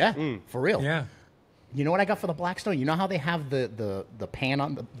 Yeah, for real. Yeah. You know what I got for the Blackstone? You know how they have the pan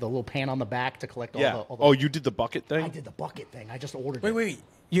on the little pan on the back to collect all the Oh, you did the bucket thing? I did the bucket thing. I just ordered Wait.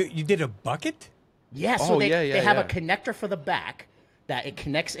 You did a bucket? Yeah, so they have yeah. a connector for the back that it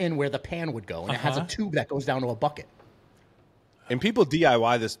connects in where the pan would go, and it has a tube that goes down to a bucket. And people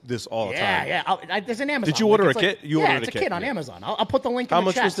DIY this all the time. Yeah. There's an Amazon. Did you order a kit? It's a kit on Amazon. I'll put the link in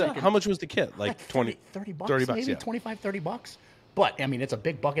the chat. How much was the kit? Like 30 bucks, 30 bucks, maybe yeah. 25, 30 bucks. But I mean, it's a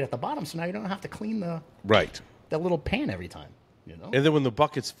big bucket at the bottom, so now you don't have to clean the little pan every time. You know. And then when the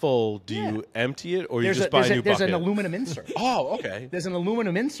bucket's full, do you empty it or you just buy a new bucket? There's an aluminum insert. Oh, okay. There's an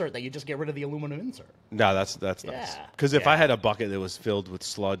aluminum insert that you just get rid of the aluminum insert. No, that's nice. Because if I had a bucket that was filled with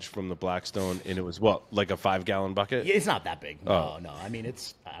sludge from the Blackstone and it was like a 5-gallon bucket? Yeah, it's not that big. No. I mean,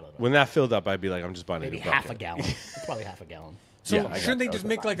 I don't know. When that filled up, I'd be like, I'm just buying maybe a new bucket. half a gallon. It's probably half a gallon. So shouldn't they just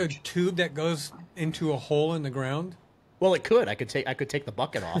make like a tube that goes into a hole in the ground? Well, it could. I could take the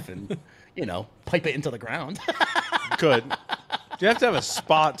bucket off and pipe it into the ground. Could. You have to have a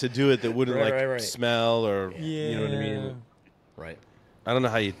spot to do it that wouldn't smell or you know what I mean. Right. I don't know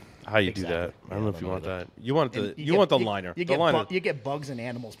how you do that. I don't know if you want that. You want the liner. You get bugs and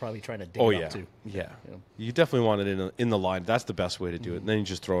animals probably trying to dig it up too. Yeah. You definitely want it in the line. That's the best way to do it. And then you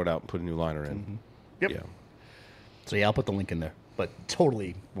just throw it out and put a new liner in. Yep. Yeah. So I'll put the link in there. But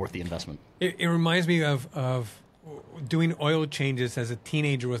totally worth the investment. It reminds me of doing oil changes as a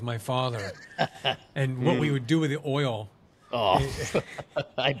teenager with my father, and what we would do with the oil. Oh,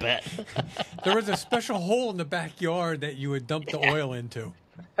 I bet. There was a special hole in the backyard that you would dump the oil into.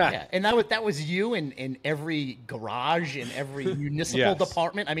 Yeah, and that was you in every garage, in every municipal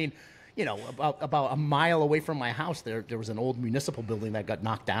department. I mean, you know, about a mile away from my house, there was an old municipal building that got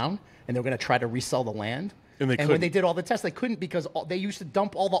knocked down, and they were going to try to resell the land. And when they did all the tests, they couldn't because they used to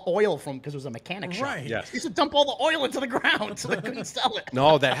dump all the oil because it was a mechanic shop. Right. Yes. They used to dump all the oil into the ground, so they couldn't sell it.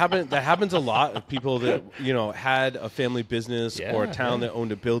 No, that happens a lot of people that, you know, had a family business or a town that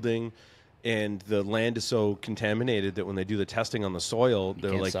owned a building, and the land is so contaminated that when they do the testing on the soil,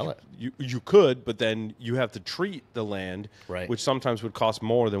 they're can't like, sell it. You could, but then you have to treat the land, Right. which sometimes would cost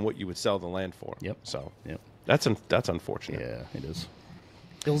more than what you would sell the land for. Yep. So Yep. that's unfortunate. Yeah, it is.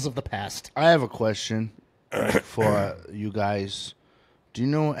 Ills of the past. I have a question for you guys. Do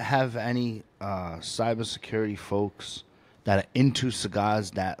you have any cybersecurity folks that are into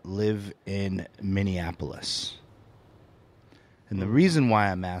cigars that live in Minneapolis? And the reason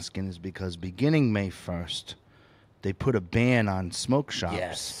why I'm asking is because beginning May 1st, they put a ban on smoke shops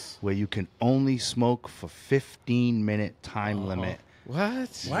Yes. where you can only smoke for 15-minute time limit.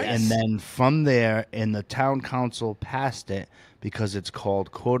 What? And then from there, and the town council passed it because it's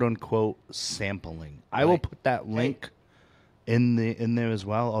called "quote unquote" sampling. I will put that link in there as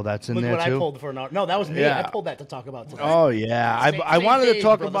well. Oh, that's in Look there what too. I pulled for no, that was me. Yeah. I pulled that to talk about today. Oh yeah, I Same wanted to page,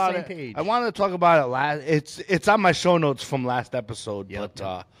 talk brother, about same it. page. I wanted to talk about it last. It's on my show notes from last episode,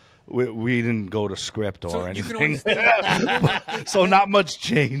 but we didn't go to script or So you can anything. only So not much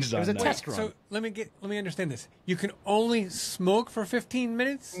changed. was on a that. test run. So let me understand this. You can only smoke for 15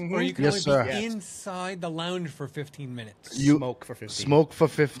 minutes, or you can Yes, only sir. be Yes. inside the lounge for 15 minutes. You Smoke for 15. Smoke for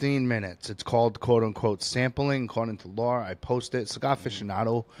 15 minutes. It's called "quote unquote" sampling, according to law. I posted it. Cigar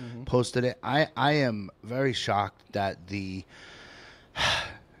Aficionado posted it. I am very shocked that the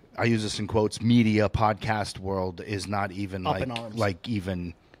I use this in quotes media podcast world is not even Up in arms.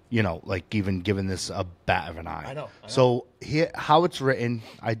 even giving this a bat of an eye. I know. So here, how it's written,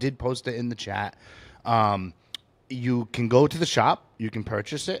 I did post it in the chat. You can go to the shop. You can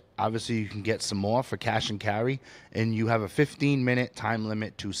purchase it. Obviously, you can get some more for cash and carry. And you have a 15-minute time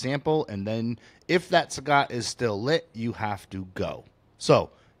limit to sample. And then if that cigar is still lit, you have to go. So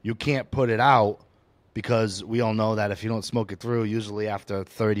you can't put it out because we all know that if you don't smoke it through, usually after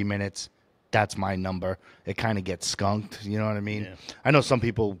 30 minutes, that's my number. It kind of gets skunked. You know what I mean? Yeah. I know some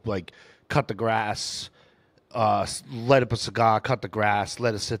people like cut the grass, light up a cigar, cut the grass,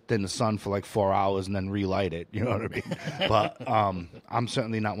 let it sit in the sun for like 4 hours, and then relight it. You know what I mean? But I'm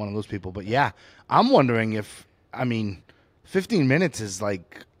certainly not one of those people. But yeah, I'm wondering if 15 minutes is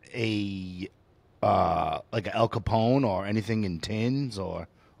like a like an El Capone or anything in tins or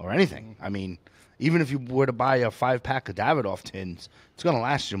anything. I mean, even if you were to buy a 5-pack of Davidoff tins, it's going to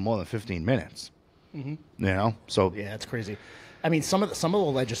last you more than 15 minutes. You know, so Yeah, it's crazy. I mean, some of the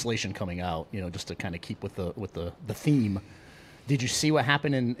legislation coming out, you know, just to kind of keep with the theme. Did you see what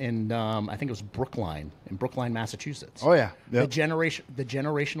happened in I think it was Brookline, Massachusetts? Oh yeah, The yep.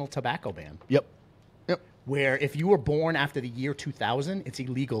 generational tobacco ban, Yep. where if you were born after the year 2000, it's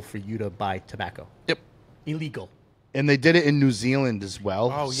illegal for you to buy tobacco. Yep. Illegal. And they did it in New Zealand as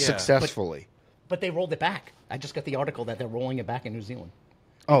well, Oh, yeah. successfully. But they rolled it back. I just got the article that they're rolling it back in New Zealand.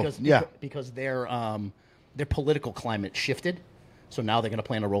 Oh, yeah. Because their political climate shifted, so now they're going to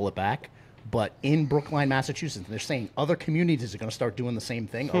plan to roll it back. But in Brookline, Massachusetts, they're saying other communities are going to start doing the same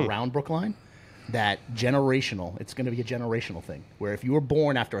thing around Brookline. That it's going to be a generational thing, where if you were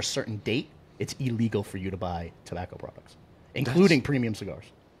born after a certain date, it's illegal for you to buy tobacco products, including premium cigars.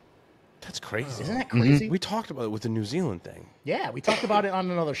 That's crazy. Isn't that crazy? We talked about it with the New Zealand thing. Yeah, we talked about it on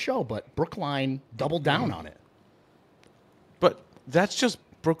another show, but Brookline doubled down on it. But that's just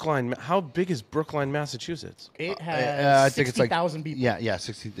Brookline. How big is Brookline, Massachusetts? It I has think it's like 60,000 people. Yeah,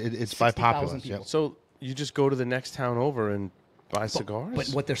 60. It's by 60,000 populace. people. Yep. So you just go to the next town over and buy cigars? But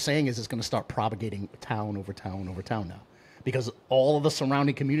what they're saying is it's going to start propagating town over town over town now. Because all of the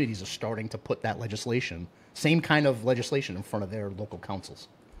surrounding communities are starting to put that legislation, same kind of legislation, in front of their local councils.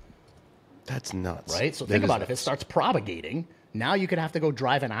 That's nuts. Right? So That think is about it. If it nuts. starts propagating, now you could have to go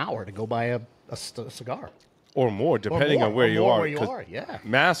drive an hour to go buy a cigar. Or more, depending more, on where or you more are. where you 'cause are, yeah.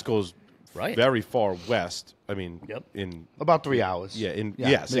 Mass goes Right. very far west. I mean, Yep. in About 3 hours. yeah, in Yeah,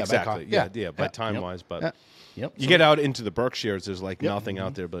 yes, yeah, by exactly. car. Yeah, by time wise. But Yeah. Yep. you get out into the Berkshires, there's like nothing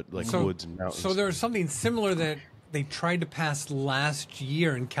out there but like woods and mountains. So there's something similar that they tried to pass last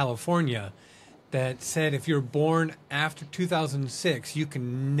year in California that said if you're born after 2006, you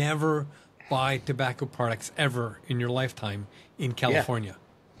can never buy tobacco products ever in your lifetime in California.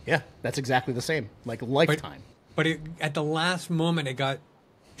 Yeah, that's exactly the same. Like But, lifetime. but at the last moment, it got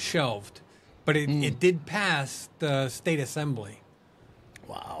shelved. But it did pass the state assembly.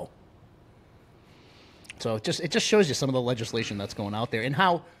 Wow. So it just shows you some of the legislation that's going out there and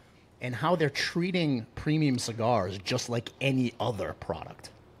how they're treating premium cigars just like any other product.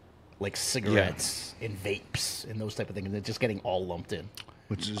 like cigarettes and vapes and those type of things, and they're just getting all lumped in.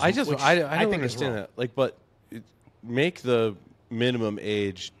 Which is I don't think is understand wrong. that. Like, but make the minimum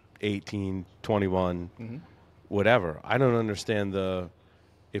age 18, 21, whatever. I don't understand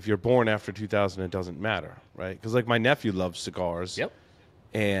if you're born after 2000, it doesn't matter, right? Because like my nephew loves cigars. Yep.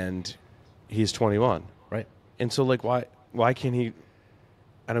 And he's 21. Right. And so like why can't he?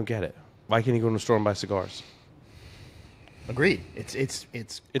 I don't get it. Why can't he go to the store and buy cigars? Agreed. It's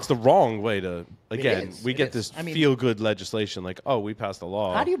It's the wrong way to. Again, is. we It get is. this I mean- feel-good legislation like, oh, we passed a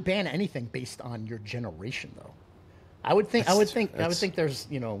law. How do you ban anything based on your generation, though? I would think there's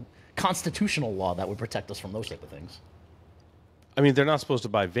constitutional law that would protect us from those type of things. I mean, they're not supposed to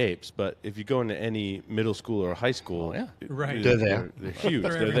buy vapes, but if you go into any middle school or high school, Oh, yeah. Right. They're there. They're huge.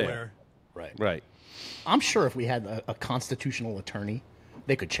 They're They're everywhere. Right. there. Right. I'm sure if we had a constitutional attorney,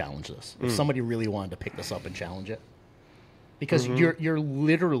 they could challenge this. If somebody really wanted to pick this up and challenge it, because you're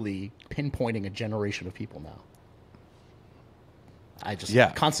literally pinpointing a generation of people now.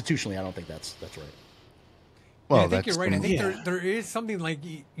 Constitutionally, I don't think that's right. Well, I think you're right. I think Yeah. there is something like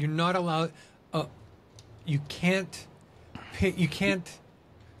you're not allowed. You can't. You can't.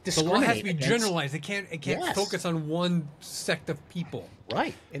 The law has to be Discriminate against- generalized. It can't Yes. focus on one sect of people.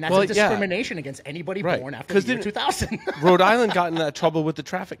 Right, and that's Well, a yeah. discrimination against anybody Right. born after 'Cause the year then- 2000. Rhode Island got in that trouble with the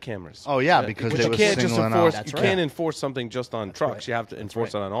traffic cameras. Oh yeah, because But they you were can't just singling enforce. out. That's You right. can't enforce something just on trucks. right. You have to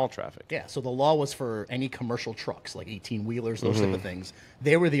enforce it on all traffic. Yeah, so the law was for any commercial trucks, like 18-wheelers, those type of things.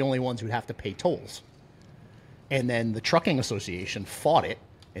 They were the only ones who'd have to pay tolls. And then the Trucking Association fought it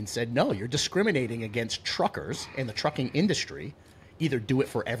and said, no, you're discriminating against truckers and the trucking industry. Either do it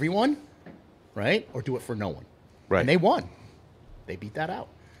for everyone, right, or do it for no one. Right. And they won. They beat that out.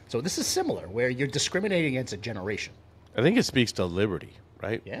 So this is similar, where you're discriminating against a generation. I think it speaks to liberty,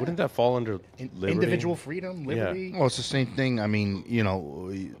 right? Yeah. Wouldn't that fall under liberty? Individual freedom, liberty. Well, it's the same thing. I mean,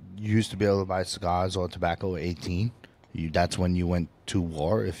 you used to be able to buy cigars or tobacco at 18. That's when you went to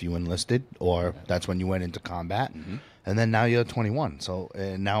war if you enlisted, or that's when you went into combat. And then now you're 21. So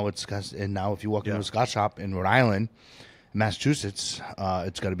now if you walk into a cigar shop in Rhode Island, Massachusetts,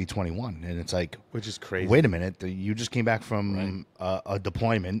 it's got to be 21, and it's like, Which is crazy. Wait a minute, you just came back from a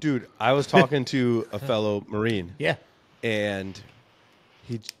deployment, Dude, I was talking to a fellow Marine. Yeah. And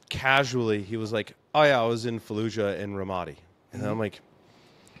he was like, oh yeah, I was in Fallujah and Ramadi. And I'm like,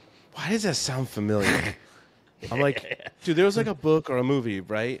 why does that sound familiar? I'm like, dude, there was like a book or a movie,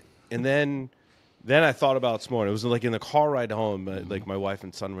 right? And then I thought about it this morning. It was like in the car ride home, like my wife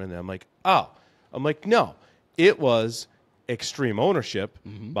and son were in there. I'm like, no, it was Extreme Ownership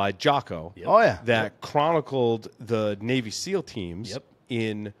by Jocko. Oh, yeah. That chronicled the Navy SEAL teams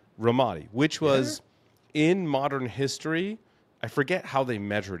in Ramadi, which was in modern history. I forget how they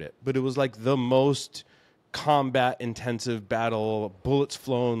measured it, but it was like the most combat intensive battle, bullets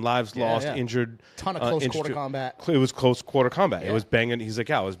flown, lives lost, injured. Ton of close quarter combat. It was close quarter combat. Yeah. It was banging. He's like,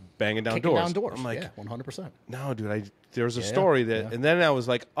 I was banging down Kicking doors. down doors. I'm like, yeah, 100%. no, dude, there's a story that, and then I was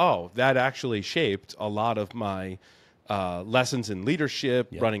like, oh, that actually shaped a lot of my lessons in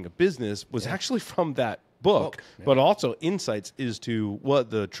leadership, running a business, was actually from that book, but also insights as to what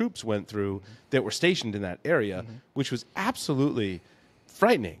the troops went through that were stationed in that area, which was absolutely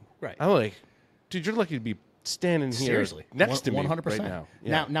frightening. Right. I'm like, dude, you're lucky to be standing here Seriously. next to me 100%. right now.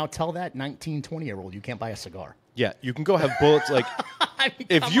 Yeah. Now tell that 19, 20-year-old you can't buy a cigar. Yeah, you can go have bullets like I mean,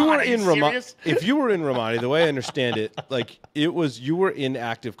 if come you on, were are you in serious? if you were in Ramadi, the way I understand it, like you were in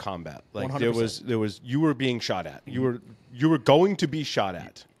active combat. Like 100%. there was you were being shot at. You were going to be shot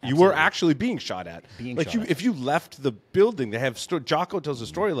at. You were actually being shot at. If you left the building, they have Jocko tells a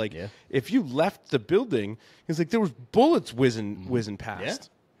story like if you left the building, he's like there was bullets whizzing past. Yeah.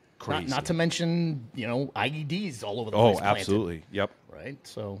 Crazy. Not to mention, IEDs all over the place. Oh, planted, absolutely. Yep. right?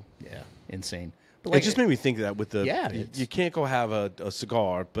 So, yeah, insane. But It just made me think of that with the it's- you can't go have a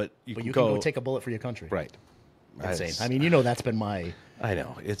cigar, but you can can go go take a bullet for your country. right. Insane. It's- I mean, that's been my I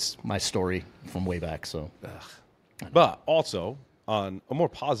know it's story from way back. So, But also, on a more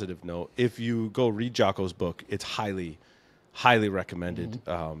positive note, if you go read Jocko's book, it's highly, highly recommended.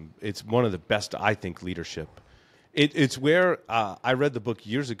 It's one of the best, I think, leadership. It's where I read the book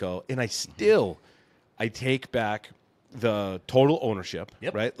years ago, and I take back the total ownership,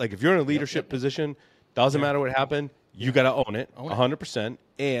 right? Like if you're in a leadership position, doesn't matter what happened, you got to own it 100%.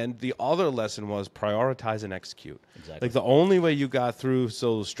 And the other lesson was prioritize and execute. Exactly. Like the only way you got through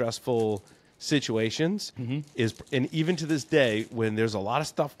so stressful situations is, and even to this day, when there's a lot of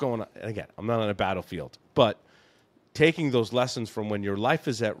stuff going on, and again, I'm not on a battlefield, but taking those lessons from when your life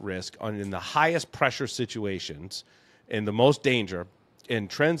is at risk in the highest pressure situations and the most danger, and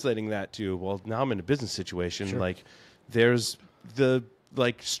translating that to, well, now I'm in a business situation, like there's the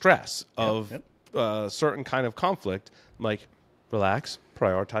like stress of certain kind of conflict, I'm like, relax,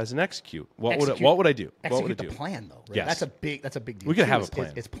 prioritize, and execute. What would I do? What would I do? The plan, though. Right? Yes. That's a big deal. We gotta too, have a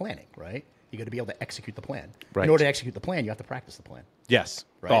plan. It's planning, right? You got to be able to execute the plan. Right. In order to execute the plan, you have to practice the plan. Yes.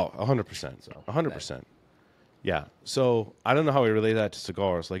 Right? Oh, 100%. 100%. Yeah. So I don't know how we relate that to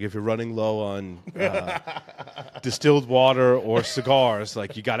cigars. Like if you're running low on distilled water or cigars,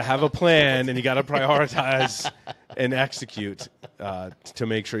 like you got to have a plan and you got to prioritize and execute to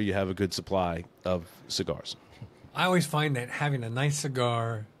make sure you have a good supply of cigars. I always find that having a nice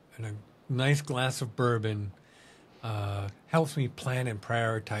cigar and a nice glass of bourbon helps me plan and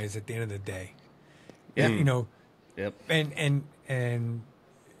prioritize at the end of the day. Yeah. You know, Yep. and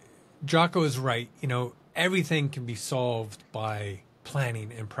Jocko is right. You know, everything can be solved by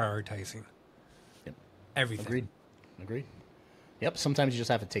planning and prioritizing. Yep. Everything. Agreed. Yep. Sometimes you just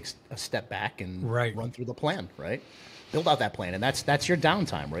have to take a step back and Right. run through the plan, right? Build out that plan, and that's your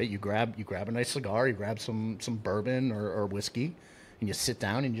downtime, right? You grab a nice cigar, you grab some bourbon or whiskey, and you sit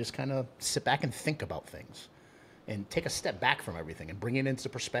down and you just kind of sit back and think about things, and take a step back from everything and bring it into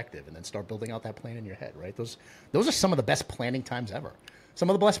perspective, and then start building out that plan in your head, right? Those are some of the best planning times ever. Some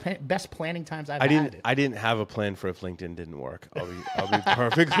of the best planning times I've had. I didn't have a plan for if LinkedIn didn't work. I'll be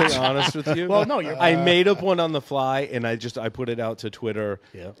perfectly honest with you. Well, no, I made up one on the fly, and I put it out to Twitter,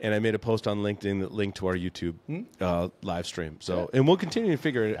 Yeah. and I made a post on LinkedIn that linked to our YouTube live stream. So, and we'll continue to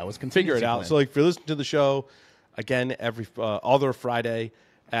figure it out. plan. So, like, if you're listening to the show, again, every other Friday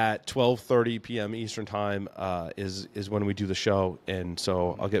at 12:30 p.m. Eastern time is when we do the show, and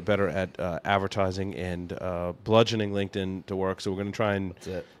so I'll get better at advertising and bludgeoning LinkedIn to work. So we're going to try and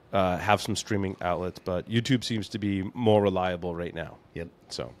have some streaming outlets, but YouTube seems to be more reliable right now. Yep.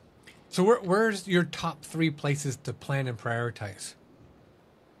 So where's your top 3 places to plan and prioritize?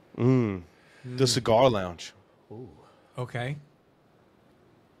 the cigar lounge, Okay.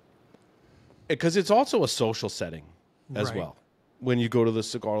 because it's also a social setting as Right. well when you go to the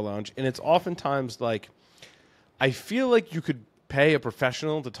cigar lounge, and it's oftentimes like, I feel like you could pay a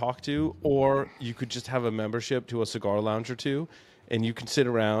professional to talk to, or you could just have a membership to a cigar lounge or two, and you can sit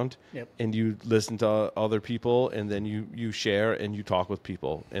around and you listen to other people, and then you share and you talk with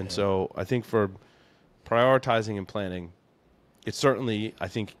people. And so I think for prioritizing and planning, it certainly, I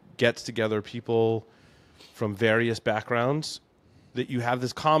think, gets together people from various backgrounds that you have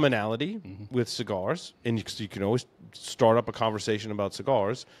this commonality with cigars, and you can always start up a conversation about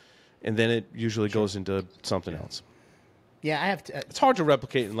cigars, and then it usually goes into something else. Yeah, I have to. It's hard to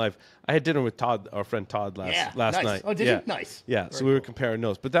replicate in life. I had dinner with Todd, our friend Todd, last nice. night. Oh, did you? Nice. Yeah, so we were comparing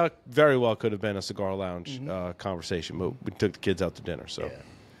notes, but that very well could have been a cigar lounge conversation. But we took the kids out to dinner, so.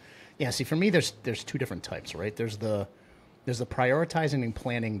 Yeah, see, for me, there's 2 different types, right? There's the prioritizing and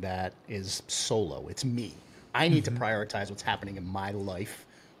planning that is solo. It's me. I need to prioritize what's happening in my life,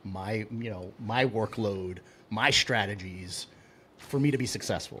 my workload, my strategies for me to be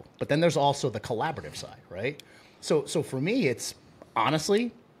successful. But then there's also the collaborative side, right? So for me, it's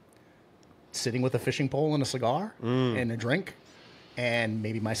honestly sitting with a fishing pole and a cigar and a drink, and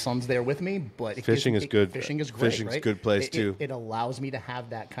maybe my son's there with me. But Fishing is good. Fishing is great. Fishing's right? a good place too. It allows me to have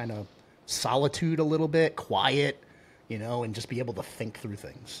that kind of solitude a little bit, quiet, and just be able to think through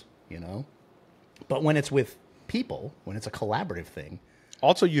things, But when it's with people, when it's a collaborative thing.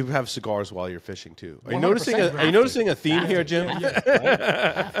 Also, you have cigars while you're fishing too. Are you 100%. noticing a theme here, Jim?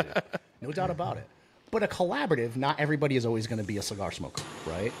 No doubt about it. But a collaborative, not everybody is always going to be a cigar smoker,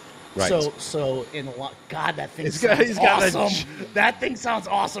 right? Right. So in a lot, God, that thing He's sounds got awesome. That thing sounds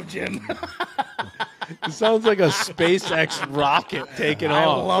awesome, Jim. It sounds like a SpaceX rocket taking I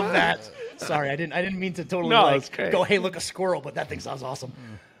off. love that. Sorry, I didn't mean to totally it's great. go, hey, look, a squirrel, but that thing sounds awesome.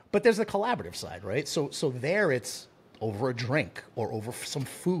 But there's the collaborative side, right? So there it's over a drink or over some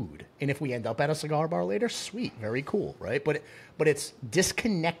food. And if we end up at a cigar bar later, sweet, very cool, right? But it's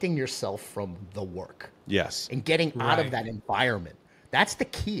disconnecting yourself from the work. Yes. And getting out of Right. that environment. That's the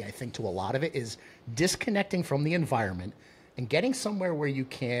key, I think, to a lot of it, is disconnecting from the environment and getting somewhere where you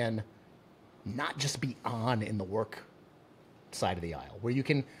can not just be on in the work side of the aisle, where you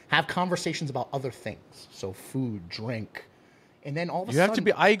can have conversations about other things. So food, drink, and then all of a You sudden... have to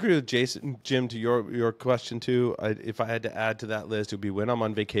be. I agree with Jim, to your question too. If I had to add to that list, it would be when I'm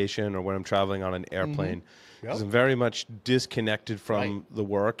on vacation or when I'm traveling on an airplane. Because I'm very much disconnected from the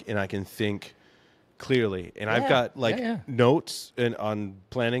work, and I can think clearly. And I've got notes and on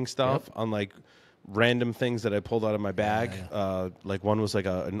planning stuff on like random things that I pulled out of my bag. Like one was like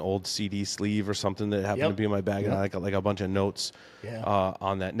an old CD sleeve or something that happened to be in my bag, and I got like a bunch of notes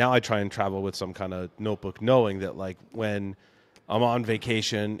on that. Now I try and travel with some kind of notebook, knowing that like when I'm on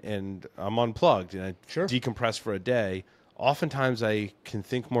vacation and I'm unplugged and I decompress for a day, oftentimes I can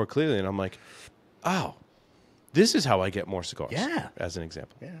think more clearly, and I'm like, oh, this is how I get more cigars. Yeah. As an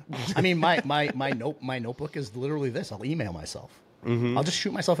example. Yeah. I mean, my notebook is literally this. I'll email myself. I'll just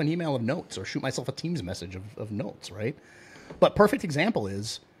shoot myself an email of notes or shoot myself a Teams message of notes, right? But perfect example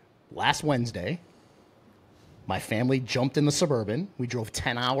is last Wednesday, my family jumped in the Suburban. We drove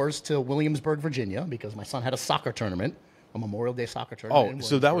 10 hours to Williamsburg, Virginia, because my son had a soccer tournament, a Memorial Day soccer tournament. Oh,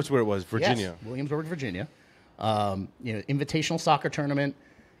 so that was where it was, Virginia. Yes, Williamsburg, Virginia. Invitational soccer tournament.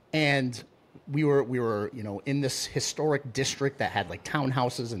 And we were in this historic district that had like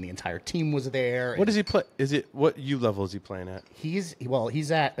townhouses, and the entire team was there. What does he play? What U level is he playing at? He's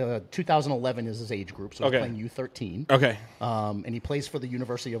at 2011 is his age group, so Okay. he's playing U13. Okay. And he plays for the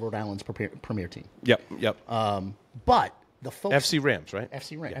University of Rhode Island's premier team. Yep. But the folks FC Rams, right?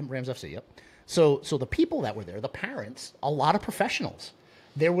 FC Rams FC, yep. So the people that were there, the parents, a lot of professionals.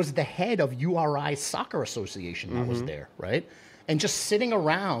 There was the head of URI Soccer Association that was there, right? And just sitting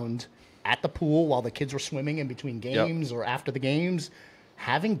around at the pool while the kids were swimming in between games or after the games,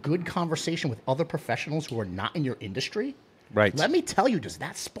 having good conversation with other professionals who are not in your industry. Right. Let me tell you, does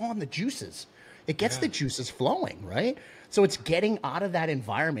that spawn the juices? It gets the juices flowing, right? So it's getting out of that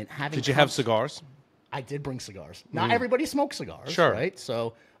environment. Did you have cigars? I did bring cigars. Not everybody smokes cigars, Sure. right?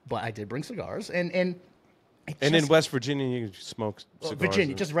 So, but I did bring cigars, and And in West Virginia, you smoke cigars.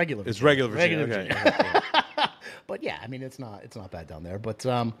 Virginia, just regular. It's Virginia. regular Virginia. Okay. But yeah, I mean, it's not bad down there. But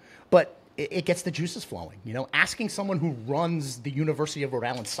it gets the juices flowing. Asking someone who runs the University of Rhode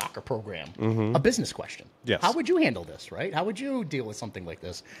Island soccer program a business question. Yes. How would you handle this, right? How would you deal with something like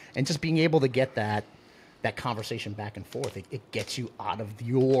this? And just being able to get that conversation back and forth, it gets you out of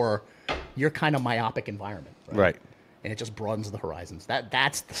your kind of myopic environment, Right. And it just broadens the horizons.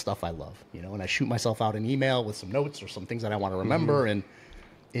 That's the stuff I love, And I shoot myself out an email with some notes or some things that I want to remember, and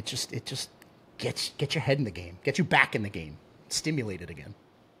it just gets your head in the game, gets you back in the game, stimulate it again.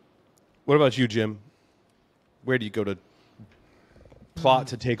 What about you, Jim? Where do you go to plot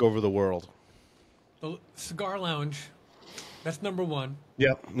to take over the world? The cigar lounge. That's number one.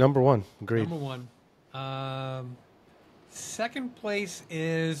 Yep. Number one. Agreed. Number one. Second place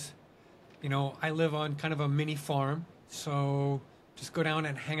is, I live on kind of a mini farm, so just go down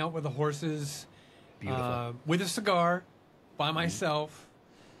and hang out with the horses, with a cigar, by myself,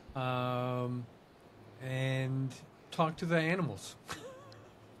 and talk to the animals.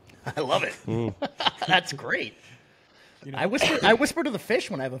 I love it. That's great. I whisper to the fish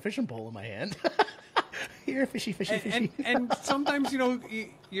when I have a fishing pole in my hand. Here, fishy, fishy, fishy. And sometimes, your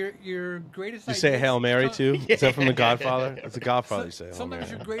greatest You ideas... say Hail Mary, too? Is that from The Godfather? It's The Godfather you say Hail Sometimes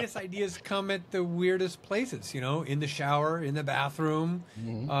Mary. your greatest ideas come at the weirdest places, in the shower, in the bathroom,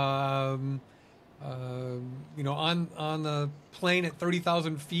 on the plane at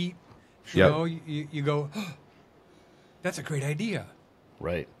 30,000 feet. You go, oh, that's a great idea.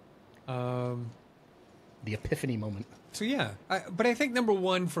 Right. The epiphany moment. So yeah, but I think number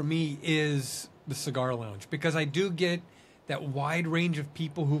one for me is the cigar lounge, because I do get that wide range of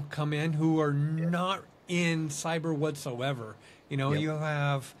people who come in who are not in cyber whatsoever. You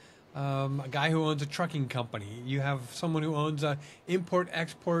have a guy who owns a trucking company. You have someone who owns a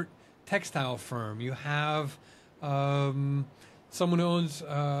import-export textile firm. You have someone who owns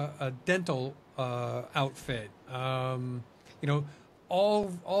a dental outfit.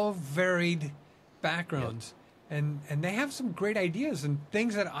 All varied backgrounds. And they have some great ideas and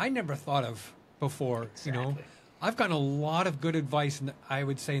things that I never thought of before. Exactly. I've gotten a lot of good advice, I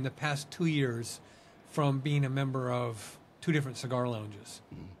would say, in the past 2 years from being a member of 2 different cigar lounges.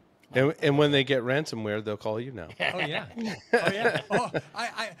 And when they get ransomware, they'll call you now. Oh yeah, oh yeah. Oh,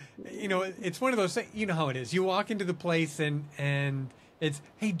 it's one of those things. You know how it is. You walk into the place and it's,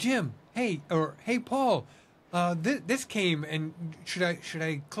 hey Jim, hey Paul. This came, and should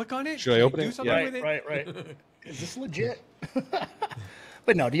I click on it? Should I open do it? something Yeah. with it? Right. Is this legit?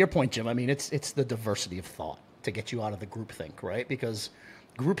 But no, to your point, Jim, I mean, it's the diversity of thought to get you out of the groupthink, right? Because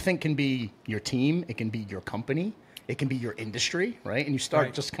groupthink can be your team, it can be your company, it can be your industry, right? And you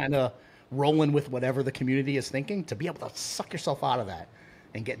start just kind of rolling with whatever the community is thinking. To be able to suck yourself out of that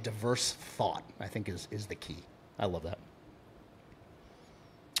and get diverse thought, I think is the key. I love that.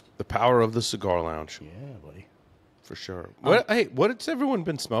 The power of the cigar lounge. Yeah, buddy. For sure. What has everyone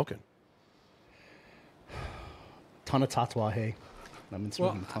been smoking? Ton of Tatuaje. I've been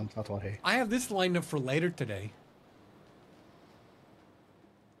smoking a ton of Tatuaje. I have this lined up for later today.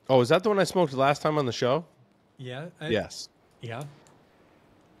 Oh, is that the one I smoked last time on the show? Yeah. Yes. Yeah.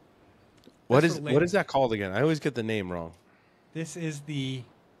 What That's for later. is that called again? I always get the name wrong. This is the.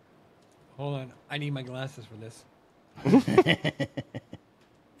 Hold on, I need my glasses for this.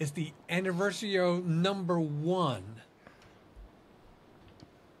 It's the Anniversario number 1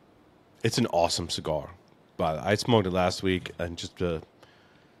 It's an awesome cigar. But I smoked it last week, and just to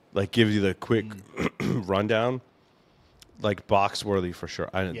like give you the quick rundown, like box worthy for sure.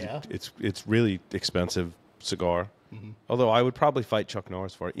 Yeah. It's really expensive cigar. Although I would probably fight Chuck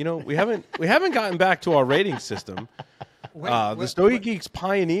Norris for it. You know, we haven't gotten back to our rating system. The Stogie Geeks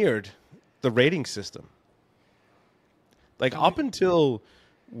pioneered the rating system. Like up until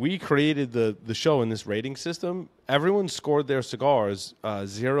we created the show in this rating system, everyone scored their cigars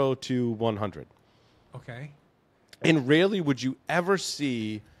 0 to 100. Okay. And rarely would you ever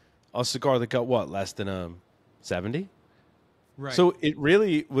see a cigar that got less than a 70. Right. So it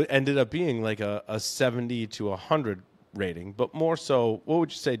really ended up being like a 70 to 100 rating, but more so, what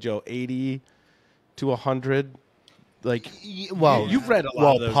would you say, Joe? 80 to 100? Like, Well, you've read a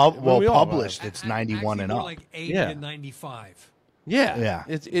lot of those. Published, it's 91 Actually, and more up. like 80 Yeah. to 95. Yeah.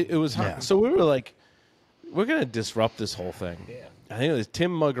 It was hard. Yeah. So we were like, we're going to disrupt this whole thing. Yeah. I think it was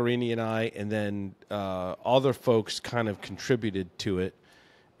Tim Muggerini and I, and then other folks kind of contributed to it.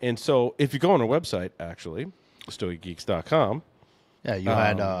 And so if you go on our website, actually, StogieGeeks.com. Yeah, you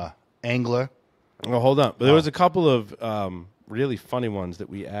had Angler. Well, hold on. But there was a couple of really funny ones that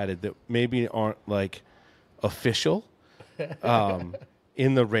we added that maybe aren't like official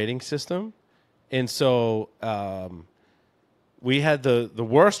in the rating system. And so we had the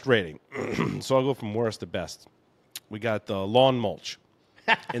worst rating. So I'll go from worst to best. We got the lawn mulch.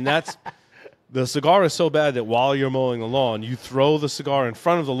 And that's the cigar is so bad that while you're mowing the lawn, you throw the cigar in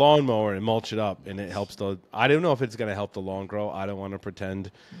front of the lawnmower and mulch it up, and it helps I don't know if it's going to help the lawn grow. I don't want to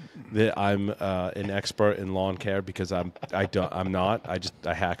pretend that I'm an expert in lawn care because I'm not.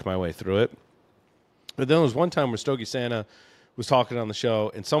 I hack my way through it. But then there was one time where Stogie Santa was talking on the show,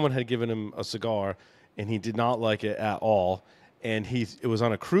 and someone had given him a cigar, and he did not like it at all. And it was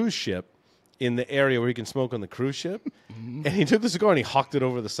on a cruise ship in the area where you can smoke on the cruise ship. And he took the cigar and he hucked it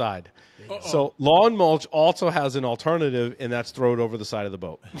over the side. So lawn mulch also has an alternative, and that's throw it over the side of the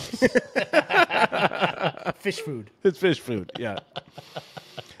boat. Fish food. It's fish food, yeah.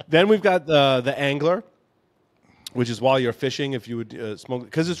 Then we've got the angler, which is while you're fishing, if you would smoke,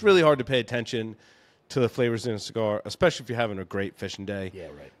 because it's really hard to pay attention to the flavors in a cigar, especially if you're having a great fishing day. Yeah,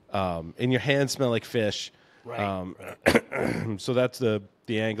 right. And your hands smell like fish. Right. So that's the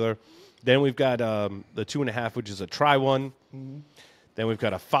angler. Then we've got the 2.5, which is a try one. Then we've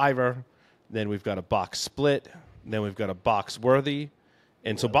got a 5er. Then we've got a box split. Then we've got a box worthy.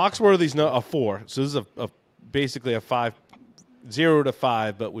 And so box worthy is not a 4. So this is basically a 5, 0 to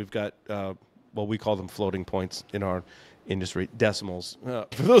 5, but we've got, we call them floating points in our industry, decimals.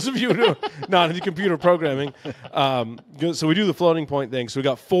 For those of you who are not into computer programming. So we do the floating point thing. So we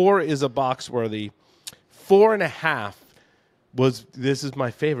got 4 is a box worthy. 4.5 this is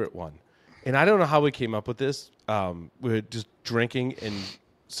my favorite one. And I don't know how we came up with this. We were just drinking, and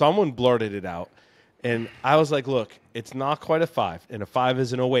someone blurted it out. And I was like, look, it's not quite a 5. And a 5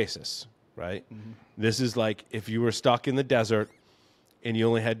 is an oasis, right? Mm-hmm. This is like if you were stuck in the desert and you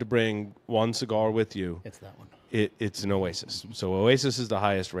only had to bring one cigar with you. It's that one. It's an oasis. So oasis is the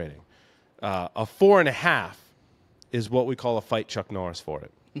highest rating. A 4.5 is what we call a fight Chuck Norris for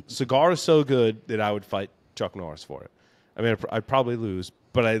it. Cigar is so good that I would fight Chuck Norris for it. I mean, I'd probably lose,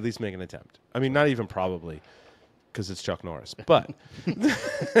 but I'd at least make an attempt. I mean, not even probably, because it's Chuck Norris. But,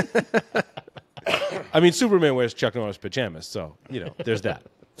 I mean, Superman wears Chuck Norris pajamas, so, there's that.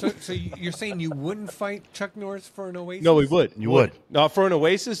 So you're saying you wouldn't fight Chuck Norris for an Oasis? No, we would. You would. No, for an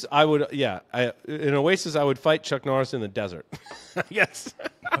Oasis, I would, in Oasis, I would fight Chuck Norris in the desert. Yes.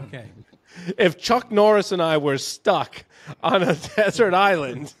 Okay. If Chuck Norris and I were stuck on a desert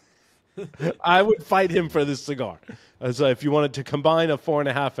island, I would fight him for this cigar. So if you wanted to combine a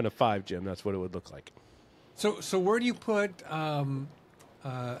 4.5 and a 5, Jim, that's what it would look like. So where do you put an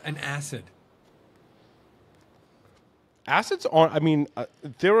acid? Acids aren't. I mean,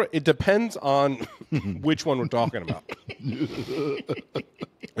 it depends on which one we're talking about. I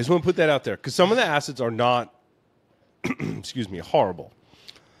just want to put that out there because some of the acids are not, excuse me, horrible.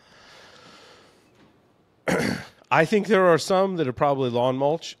 I think there are some that are probably lawn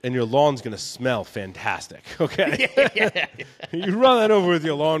mulch, and your lawn's going to smell fantastic. Okay, you run that over with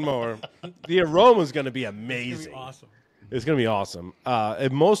your lawnmower, the aroma is going to be amazing. Awesome. It's going to be awesome.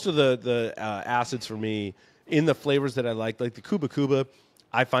 And most of the acids for me in the flavors that I like the Cuba Cuba,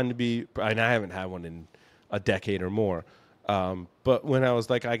 I find to be, and I haven't had one in a decade or more. But when I was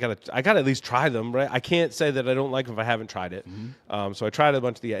like, I gotta at least try them, right? I can't say that I don't like them if I haven't tried it. Mm-hmm. So I tried a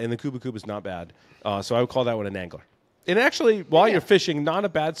bunch of and the Cuba Cuba is not bad. So I would call that one an angler. And actually, while you're fishing, not a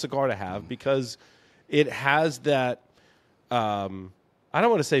bad cigar to have because it has that. I don't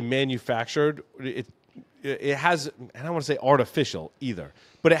want to say manufactured. it has, and I don't want to say artificial either,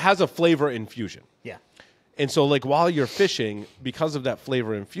 but it has a flavor infusion. Yeah. And so, like, while you're fishing, because of that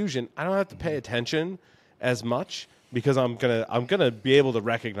flavor infusion, I don't have to pay attention as much because I'm gonna be able to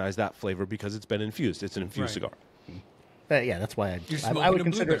recognize that flavor because it's been infused. It's an infused cigar. Yeah, that's why You're I smoking would a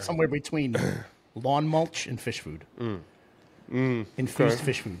consider it blueberry. somewhere between lawn mulch and fish food. Infused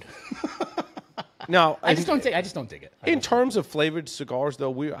fish food. Now, I just don't dig it. in terms of flavored cigars,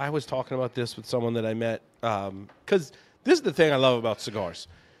 though, I was talking about this with someone that I met because this is the thing I love about cigars.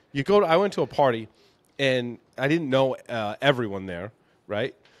 I went to a party, and I didn't know everyone there,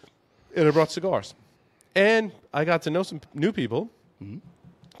 right? And I brought cigars, and I got to know some new people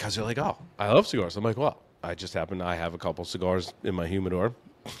because they're like, "Oh, I love cigars." I'm like, "Well, I have a couple cigars in my humidor."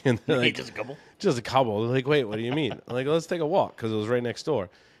 And they're like, just a couple. Just a couple. They're like, "Wait, what do you mean?" I'm like, "Let's take a walk," because it was right next door.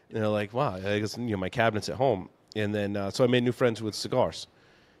 And they're like, "Wow, I guess my cabinet's at home." And then so I made new friends with cigars,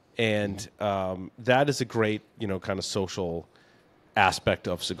 and that is a great kind of social aspect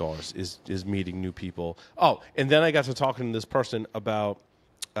of cigars is meeting new people. Oh, and then I got to talking to this person about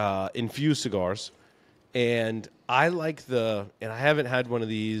infused cigars, and I like and I haven't had one of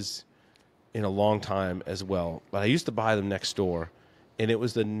these in a long time as well, but I used to buy them next door, and it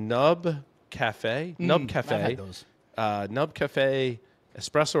was the Nub Cafe. I've had those. Nub Cafe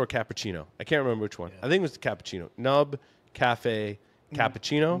espresso or cappuccino. I can't remember which one. I think it was the cappuccino. Nub Cafe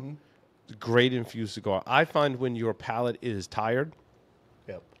cappuccino. Great infused cigar. I find when your palate is tired,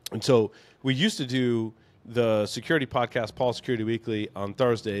 Yep. and so we used to do the security podcast, Paul Security Weekly, on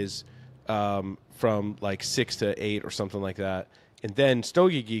Thursdays from like 6 to 8 or something like that. And then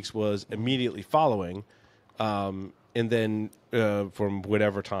Stogie Geeks was immediately following, and then from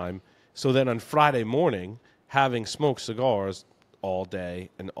whatever time. So then on Friday morning, having smoked cigars all day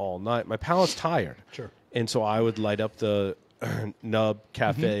and all night, my palate's tired. Sure. And so I would light up the Nub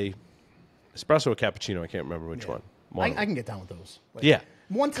Cafe espresso or cappuccino. I can't remember which one. I can get down with those. Like, Yeah.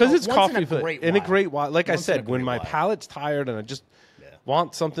 Because it's coffee in a great while. Like I Once in a said, when great my while. palate's tired and I just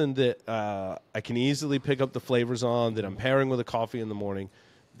want something that I can easily pick up the flavors on, that I'm pairing with a coffee in the morning,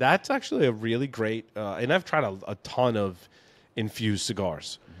 that's actually a really great. And I've tried a ton of infused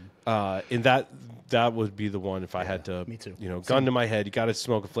cigars, and that would be the one if I had to. Me too. Gun to my head, you got to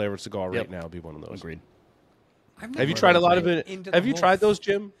smoke a flavored cigar right now. It'd be one of those. Agreed. Have you tried a lot of it? Have you tried those,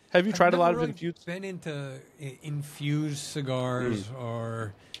 Jim? Have you tried a lot of infused? Been into infused cigars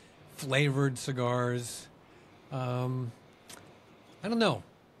or flavored cigars. I don't know.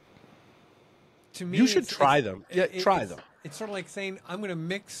 To me, You should try them. Yeah, try them. It's sort of like saying I'm going to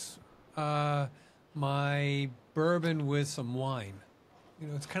mix my bourbon with some wine.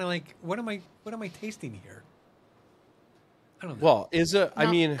 It's kind of like what am I tasting here? I don't know. Well, I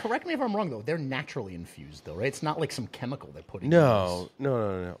Now, mean, correct me if I'm wrong though. They're naturally infused though, right? It's not like some chemical they're putting. no.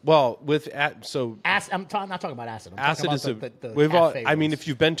 Well, not talking about acid. I'm acid talking is about the we've all. cafe I mean, ones. if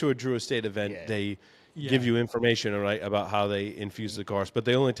you've been to a Drew Estate event, Yeah. they give you information, right, about how they infuse the cigars, but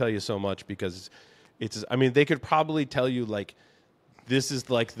they only tell you so much because it's. I mean, they could probably tell you like this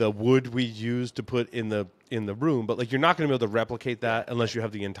is like the wood we use to put in the room, but like you're not going to be able to replicate that unless you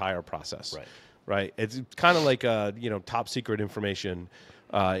have the entire process. Right. It's kind of like top secret information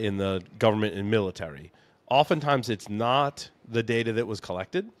in the government and military. Oftentimes, it's not the data that was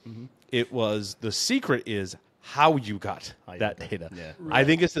collected. It was the secret is how you got that data. Yeah. I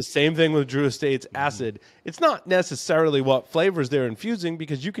think it's the same thing with Drew Estate's acid. It's not necessarily what flavors they're infusing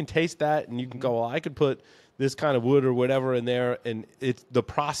because you can taste that and you can go, well, I could put this kind of wood or whatever in there, and the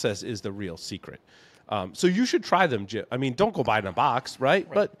process is the real secret. So you should try them, Jim. I mean, don't go buy it in a box, right?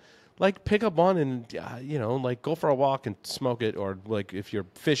 But like pick up one and like go for a walk and smoke it, or like if you're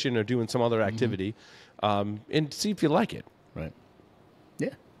fishing or doing some other activity, and see if you like it. Right. Yeah.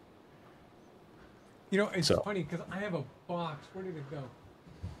 It's funny because I have a box. Where did it go?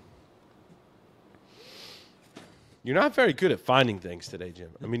 You're not very good at finding things today, Jim.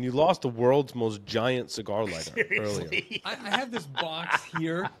 I mean, you lost the world's most giant cigar lighter earlier. I have this box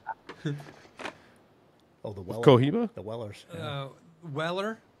here. Oh, the Weller. Cohiba? The Wellers.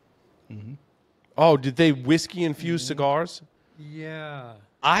 Weller. Oh, did they whiskey infused cigars? Yeah.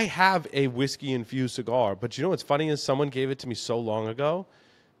 I have a whiskey infused cigar, but you know what's funny is someone gave it to me so long ago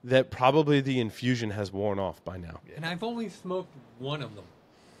that probably the infusion has worn off by now. And I've only smoked one of them.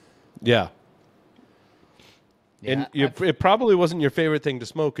 Yeah. Yeah, And it probably wasn't your favorite thing to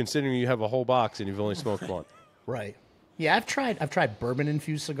smoke, considering you have a whole box and you've only smoked one. Right. Yeah, I've tried bourbon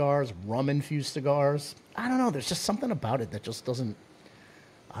infused cigars, rum infused cigars. I don't know. There's just something about it that just doesn't.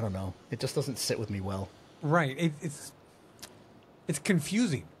 I don't know. It just doesn't sit with me well. Right. It's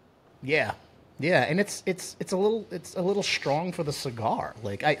confusing. Yeah. Yeah, and it's a little strong for the cigar.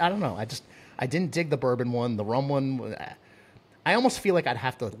 Like I don't know. I didn't dig the bourbon one. The rum one, I almost feel like I'd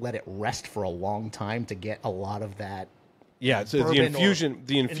have to let it rest for a long time to get a lot of that. Yeah, so the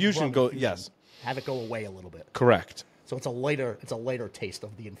infusion goes. Yes, have it go away a little bit. Correct. So it's a lighter taste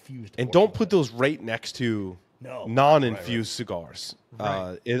of the infused. And don't put those right next to non-infused cigars.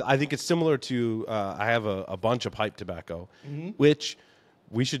 Right. I think it's similar to I have a bunch of pipe tobacco, which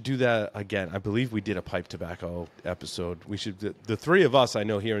we should do that again. I believe we did a pipe tobacco episode. We should. The three of us I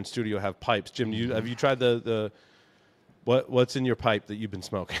know here in studio have pipes. Jim, have you tried the what's in your pipe that you've been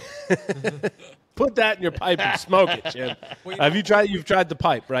smoking? Put that in your pipe and smoke it, Jim. Have you tried? You've tried the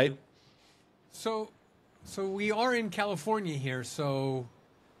pipe, right? So we are in California here, so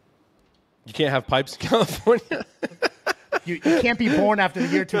you can't have pipes in California. You can't be born after the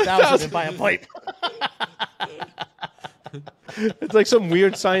year 2000 and buy a pipe. It's like some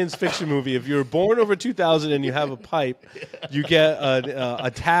weird science fiction movie. If you're born over 2000 and you have a pipe, you get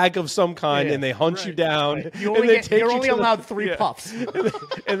a tag of some kind, and they hunt you down. Right. You're only allowed 3 puffs.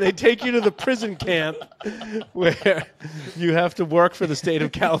 And they take you to the prison camp where you have to work for the state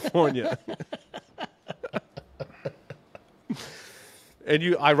of California.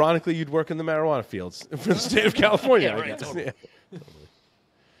 And ironically, you'd work in the marijuana fields for the state of California. I guess. Totally. Yeah.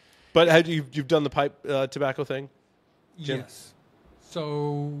 But you've done the pipe tobacco thing? Jim? Yes.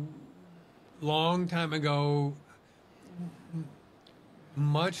 So, long time ago,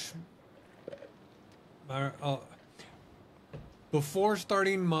 before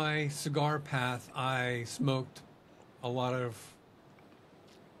starting my cigar path, I smoked a lot of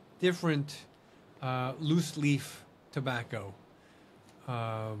different loose leaf tobacco.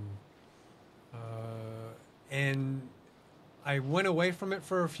 And I went away from it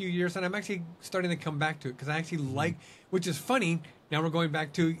for a few years, and I'm actually starting to come back to it because I actually like, which is funny. Now we're going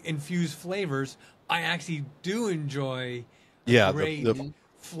back to infused flavors. I actually do enjoy great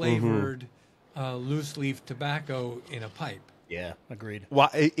flavored loose leaf tobacco in a pipe. Yeah, agreed.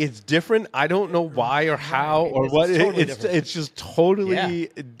 Why it's different? I don't know why or how or what. It's just totally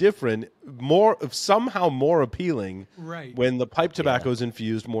different. Somehow more appealing. Right. When the pipe tobacco is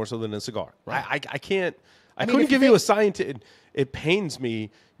infused more so than a cigar. Right. I can't. I couldn't give you a scientific. It pains me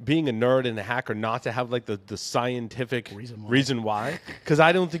being a nerd and a hacker not to have like the scientific reason why. Because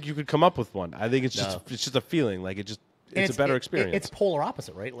I don't think you could come up with one. I think it's just a feeling. Like it's a better experience. It's polar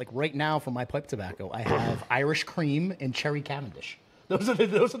opposite, right? Like right now for my pipe tobacco, I have Irish cream and cherry Cavendish. Those are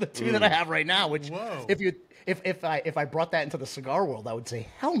the two that I have right now. Which if I brought that into the cigar world, I would say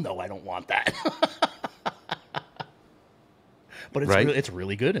hell no, I don't want that. But it's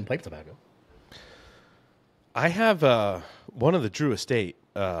really good in pipe tobacco. I have one of the Drew Estate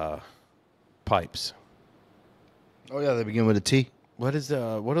pipes. Oh yeah, they begin with a T. What are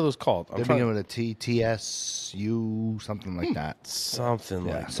those called? They begin with a T, TSU, something like that. Something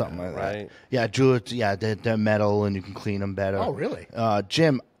like that, right? Yeah, Drew. Yeah, they're metal, and you can clean them better. Oh, really?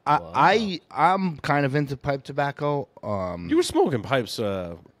 Jim, I'm kind of into pipe tobacco. You were smoking pipes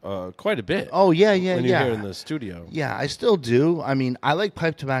quite a bit. Oh yeah. When you're here in the studio. Yeah, I still do. I mean, I like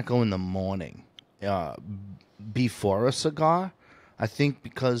pipe tobacco in the morning, before a cigar. I think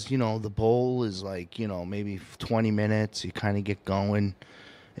because, the bowl is like, maybe 20 minutes, you kind of get going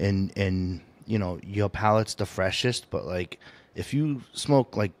and your palate's the freshest. But like if you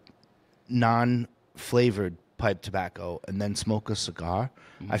smoke like non-flavored pipe tobacco and then smoke a cigar,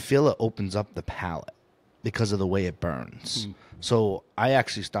 I feel it opens up the palate because of the way it burns. So I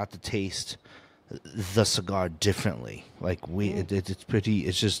actually start to taste the cigar differently. Like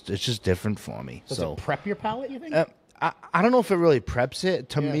it's just different for me. Does it prep your palate, you think? I don't know if it really preps it.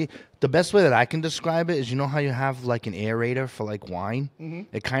 To me, the best way that I can describe it is, how you have like an aerator for like wine?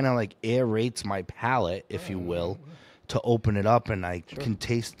 It kind of like aerates my palate, if you will, to open it up, and I can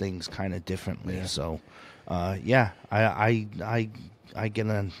taste things kind of differently. Yeah. So, I get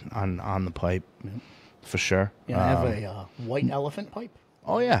on the pipe for sure. Yeah, I have a white elephant pipe.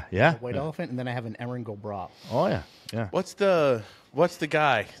 Oh yeah. A white elephant, and then I have an Eringo Bra. Oh yeah. What's the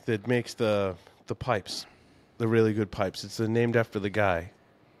guy that makes the pipes? The really good pipes. It's named after the guy.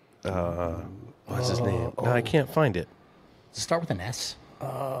 What's his name? No, I can't find it. Does it start with an S?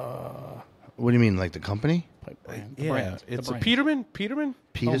 What do you mean, like the company? Pipe brand. It's a Peterman. Peterson.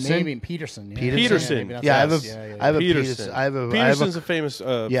 Maybe Peterson. Yeah. Peterson. Yeah, I have a Peterson. Peterson's a famous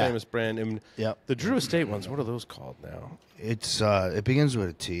famous brand. And yep. The Drew Estate ones. What are those called now? It begins with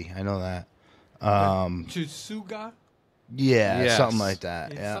a T. I know that. Chisuga? Yeah, something like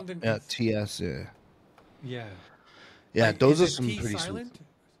that. Yeah, TS. Yeah. Yeah, Like, those are is it some T pretty silent?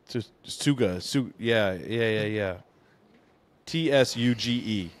 Suga. Yeah.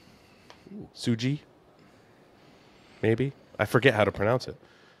 TSUGE. Stogie. Maybe I forget how to pronounce it,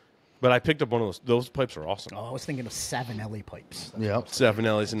 but I picked up one of those. Those pipes are awesome. Oh, I was thinking of Savinelli pipes. Yep.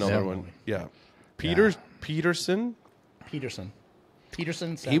 Savinelli's another one. Yeah, Peterson. Peterson.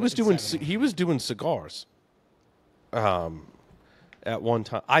 He was doing cigars. At one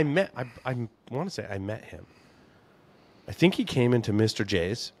time, I want to say I met him. I think he came into Mr.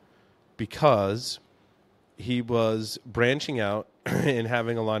 J's because he was branching out and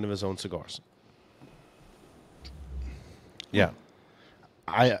having a line of his own cigars. Yeah.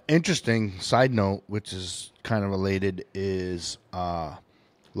 Interesting side note, which is kind of related, is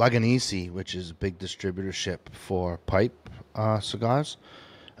Laganisi, which is a big distributorship for pipe cigars.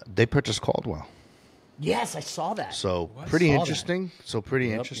 They purchased Caldwell. Yes, I saw that. So pretty interesting.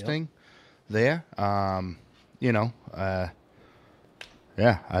 There.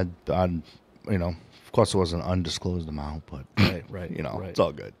 Yeah, I'd of course it was an undisclosed amount, but right. It's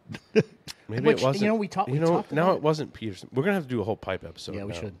all good. Maybe Which, it wasn't. we talked about now it. it wasn't Peterson. We're gonna have to do a whole pipe episode. Yeah,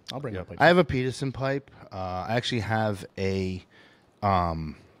 we now. should. I'll bring up. I have a Peterson pipe. I actually have a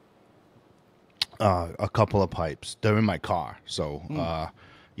couple of pipes. They're in my car, so I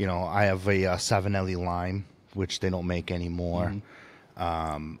have a Savinelli Lime, which they don't make anymore.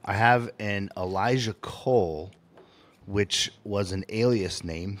 I have an Elijah Cole, which was an alias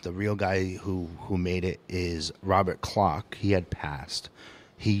name. The real guy who made it is Robert Clark. He had passed.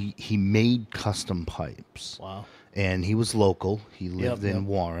 He made custom pipes. Wow. And he was local. He lived in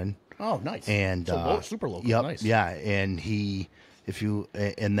Warren. Oh, nice. And super local. Yep, Nice. yeah, and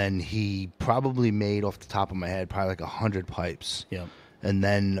then he probably made, off the top of my head, probably like 100 pipes. Yeah. And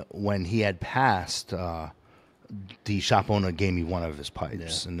then when he had passed, the shop owner gave me one of his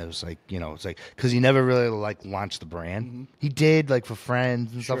pipes, and it was like, it's like, because he never really launched the brand. He did for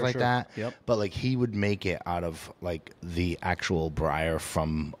friends and stuff like that. Yep. But he would make it out of the actual briar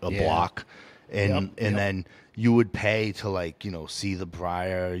from a block, and then you would pay to see the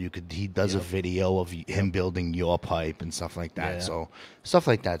briar. He does a video of him building your pipe and stuff like that. Yeah. So stuff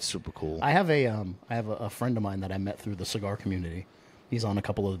like that's super cool. I have a friend of mine that I met through the cigar community. He's on a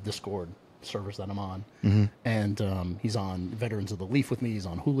couple of Discord servers that I'm on, and he's on Veterans of the Leaf with me. He's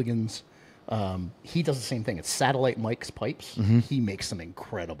on Hooligans. He does the same thing. It's Satellite Mike's pipes. He makes some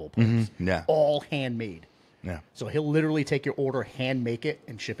incredible pipes. Yeah. All handmade. Yeah. So he'll literally take your order, hand make it,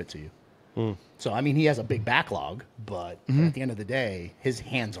 and ship it to you. So he has a big backlog, but at the end of the day, his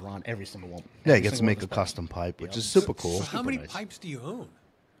hands are on every single one. Yeah, he gets to make a custom pipe, which is super cool. So how many nice. pipes do you own?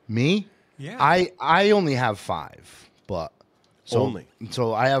 Me? Yeah. I only have 5, but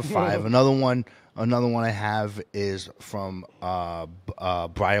so I have 5. Another one I have is from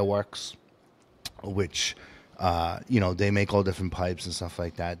Briarworks, which they make all different pipes and stuff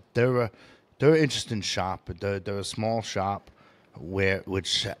like that. They're an interesting shop. They're a small shop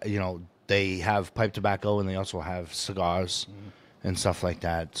which they have pipe tobacco, and they also have cigars and stuff like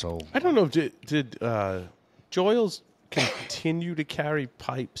that. So I don't know. Did Joyles continue to carry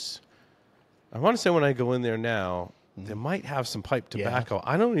pipes? I want to say when I go in there now, they might have some pipe tobacco.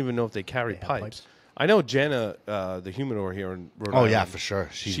 I don't even know if they carry pipes. I know Jenna, the Humidor here in Rhode Island. Oh yeah, for sure.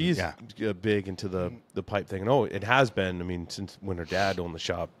 She's big into the pipe thing. And it has been. I mean, since when her dad owned the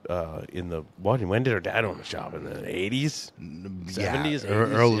shop when did her dad own the shop? In the 80s, 70s,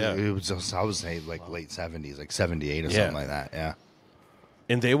 early. It was I would say late 70s, like 78 or something like that. Yeah.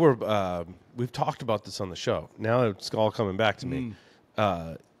 And they were. We've talked about this on the show. Now it's all coming back to me.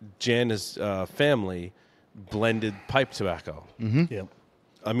 Jana's family blended pipe tobacco. Yep.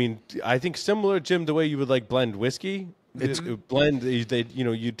 I mean, I think similar, Jim, the way you would blend whiskey. Blend.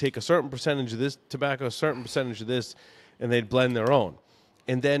 You'd take a certain percentage of this tobacco, a certain percentage of this, and they'd blend their own.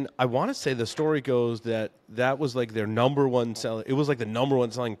 And then I want to say the story goes that was their number one selling. It was the number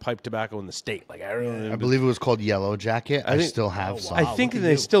one selling pipe tobacco in the state. I believe it was called Yellow Jacket. I still have some. I think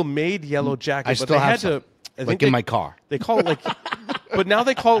they still made Yellow Jacket. I still have some. In my car. They call it but now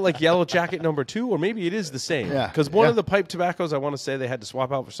they call it Yellow Jacket number 2, or maybe it is the same. Yeah. Because one of the pipe tobaccos, I want to say they had to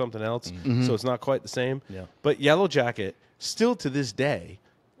swap out for something else, so it's not quite the same. Yeah. But Yellow Jacket, still to this day,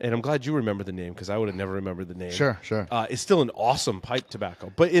 and I'm glad you remember the name because I would have never remembered the name. Sure. It's still an awesome pipe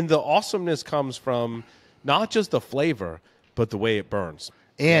tobacco. But the awesomeness comes from not just the flavor, but the way it burns.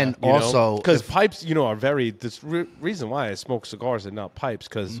 And also, because pipes, are very. This reason why I smoke cigars and not pipes,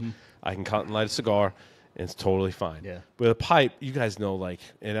 because I can cut and light a cigar, and it's totally fine. Yeah. But a pipe, you guys know, and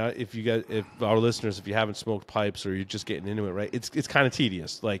if our listeners, if you haven't smoked pipes or you're just getting into it, right? It's kind of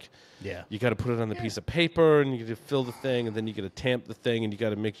tedious. You got to put it on the piece of paper, and you got to fill the thing, and then you got to tamp the thing, and you got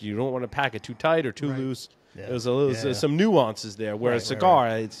to make. You don't want to pack it too tight or too loose. Yeah. There's some nuances there. Where a cigar,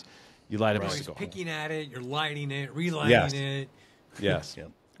 it's you light up a You're always cigar. picking at it, you're lighting it, relighting it. Yes.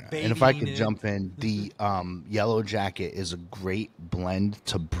 Yep. And if I could Baby jump in, the Yellow Jacket is a great blend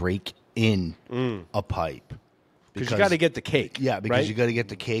to break in a pipe. Because you got to get the cake. Yeah, because right? you got to get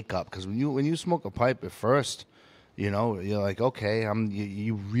the cake up. Because when you smoke a pipe at first, you're like, okay,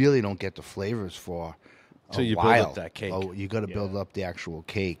 you really don't get the flavors for So a you while. build up that cake. Oh, you got to build up the actual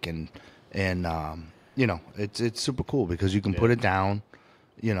cake, and it's super cool because you can put it down.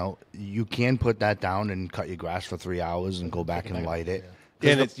 You can put that down and cut your grass for 3 hours and go back and light it.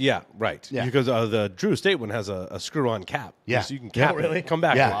 And it's right. Yeah. Because the Drew Estate one has a screw-on cap. Yeah. So you can cap really? it, come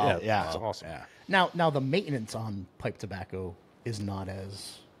back. Yeah, with it. yeah. It's awesome. Yeah. Now the maintenance on pipe tobacco is not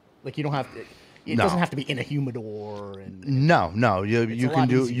as like you don't have to. It No. doesn't have to be in a humidor and. No, you a can lot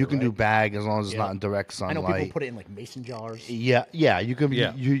do easier, you can do right? bag as long as it's Yeah. not in direct I know sunlight. people put it in like mason jars. Yeah, you can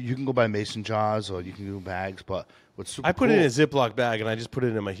Yeah. you can go buy mason jars or you can do bags, but what's super I put cool, it in a Ziploc bag, and I just put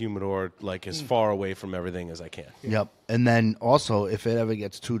it in my humidor, like as far away from everything as I can. Yep. And then also if it ever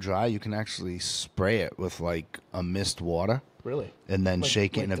gets too dry, you can actually spray it with like a mist water Really? and then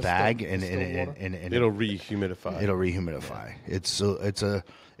shake it in a bag and It'll rehumidify. it'll rehumidify.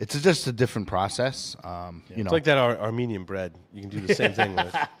 It's just a different process. It's like that Armenian bread. You can do the same thing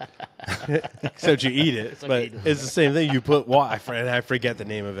with. Except you eat it, but it's the same thing. You put I forget the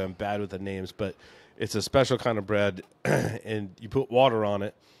name of it. I'm bad with the names, but it's a special kind of bread, and you put water on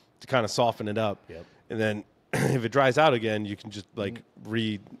it to kind of soften it up. Yep. And then if it dries out again, you can just like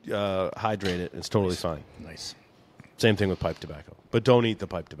hydrate it. It's totally fine. Nice. Same thing with pipe tobacco, but don't eat the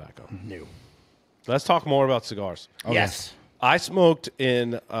pipe tobacco. New. Let's talk more about cigars. Yes. I smoked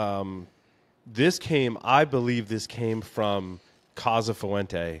in. I believe this came from Casa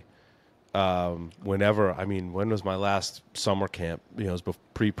Fuente. When was my last summer camp? It was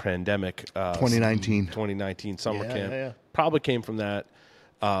pre-pandemic. 2019. 2019 summer Yeah, camp. yeah. Probably came from that.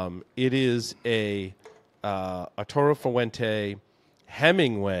 It is a Toro Fuente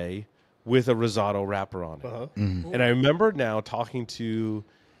Hemingway with a Rosado wrapper on it. And I remember now talking to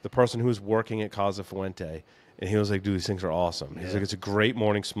the person who was working at Casa Fuente, and he was like, dude, these things are awesome. He's like, it's a great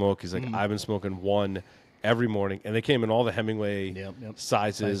morning smoke. He's like, I've been smoking one every morning. And they came in all the Hemingway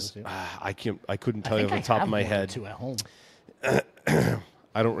sizes. I couldn't tell you off the top of my head. Two at home. I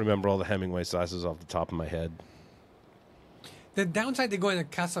don't remember all the Hemingway sizes off the top of my head. The downside to going to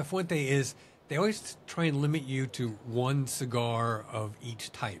Casa Fuente is they always try and limit you to one cigar of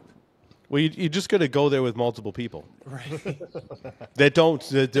each type. Well, you just got to go there with multiple people Right. that don't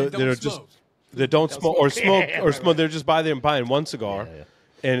smoke. smoke or smoke. They're just by there and buying one cigar.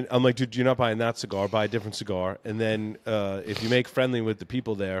 And I'm like, dude, you're not buying that cigar. Buy a different cigar. And then if you make friendly with the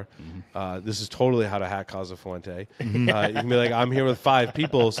people there, this is totally how to hack Casa Fuente. You can be like, I'm here with 5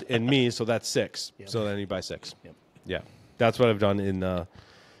 people and me, so that's 6. So then you buy 6. Yeah, that's what I've done in the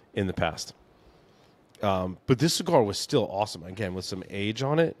past. But this cigar was still awesome. Again, with some age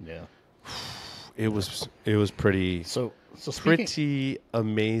on it. Yeah. It was pretty. So speaking, Pretty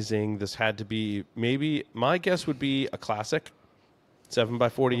amazing. This had to be maybe my guess would be a classic,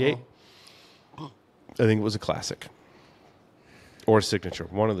 7x48. I think it was a classic or a signature,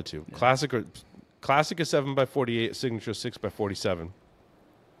 one of the two. Yeah. Classic is 7x48, signature 6x47.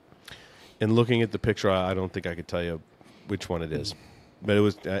 And looking at the picture, I don't think I could tell you which one it is, but it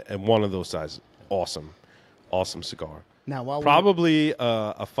was one of those sizes. Awesome cigar. now while Probably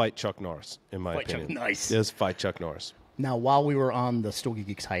a fight Chuck Norris, in my Fight Chuck- opinion. nice. Yes, fight Chuck Norris. Now, while we were on the Stogie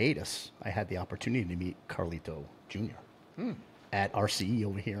Geeks hiatus, I had the opportunity to meet Carlito Jr. At RCE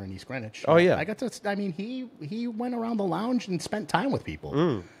over here in East Greenwich. Oh, yeah. I got to. I mean, he went around the lounge and spent time with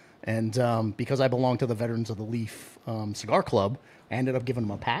people. And because I belong to the Veterans of the Leaf Cigar Club, I ended up giving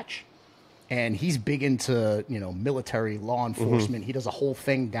him a patch. And he's big into military law enforcement. He does a whole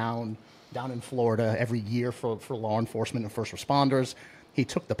thing down in Florida every year for law enforcement and first responders. He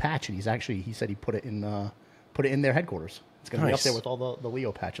took the patch and he said he put it in their headquarters. It's going to be up Nice. there with all the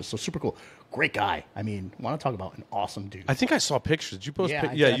Leo patches. So super cool. Great guy. I mean, want to talk about an awesome dude. I think I saw pictures. Did you post?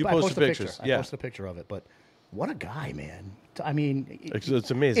 I You posted posted a pictures. picture. Yeah, I posted a picture of it. But what a guy, man. I mean, it's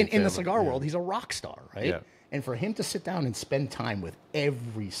amazing. in the family. cigar world, he's a rock star, right? Yeah. And for him to sit down and spend time with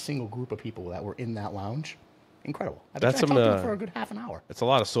every single group of people that were in that lounge, incredible. I That's talked some, to him for a good half an hour. It's a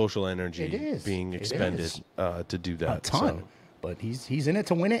lot of social energy It is. being It expended is. to do that. A ton. So. But he's in it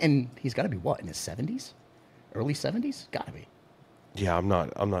to win it, and he's got to be in his 70s, early 70s, got to be. Yeah, I'm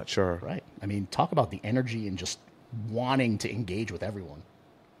not sure. Right. I mean, talk about the energy and just wanting to engage with everyone.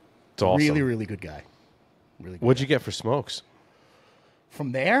 It's awesome. Really, really good guy. Really good. What'd you get for smokes?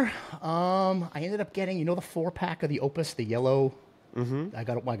 From there, I ended up getting, the 4-pack of the Opus, the yellow. Mm-hmm. I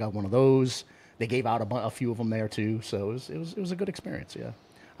got one of those. They gave out a few of them there too, so it was a good experience. Yeah,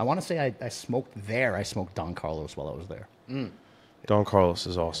 I want to say I smoked there. I smoked Don Carlos while I was there. Don Carlos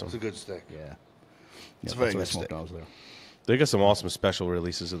is awesome. It's a good stick. Yeah. It's a Yeah, very that's what I good smoked stick. when I was there. They got some awesome special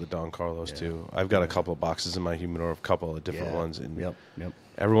releases of the Don Carlos, too. I've got a couple of boxes in my humidor of a couple of different ones. And Yep.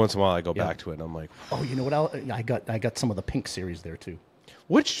 every once in a while I go Yep. back to it, and I'm like, Oh, you know what? I got some of the pink series there too.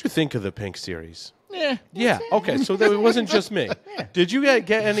 what did you think of the Pink series? Yeah. Yeah, okay, so it wasn't just me. Did you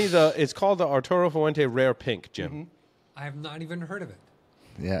get any of the, it's called the Arturo Fuente Rare Pink, Jim. I have not even heard of it.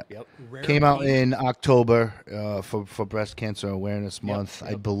 Yeah. Yep. Rare Came out pink. in October for Breast Cancer Awareness Month,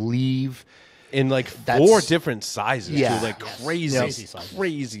 I believe. In like That's- 4 different sizes, Yeah. too, like Yes. crazy, Crazy sizes.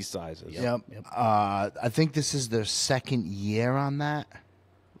 crazy sizes. Yep. I think this is their second year on that.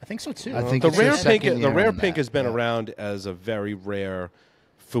 I think so too. I think The it's their rare pink, second the year rare on pink that. has been Yeah. around as a very rare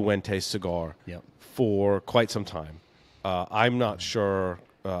Fuente cigar Yep. for quite some time. I'm not sure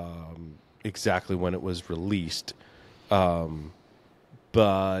exactly when it was released,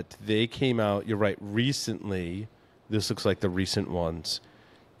 but they came out. You're right. Recently, this looks like the recent ones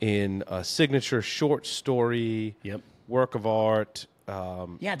in a signature short story, Yep. work of art.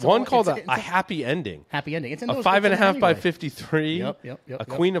 Yeah, it's one a- called it's a- a Happy Ending. Happy ending. It's in A those, 5.5 by anyway. 53. Yep. A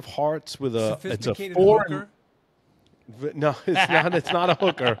Queen of Hearts with a it's a Sophisticated 4. hooker. No, it's not. It's not a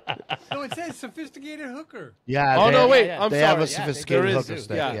hooker. No, it says sophisticated hooker. Yeah. Oh they- no! Wait, yeah. I'm They sorry. have a Yeah, sophisticated there is- hooker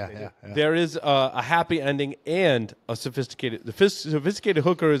stick. yeah, Yeah. There is a happy ending and a sophisticated. The sophisticated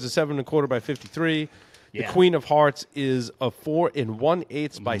hooker is a 7.25 by 53. The Yeah. Queen of Hearts is a 4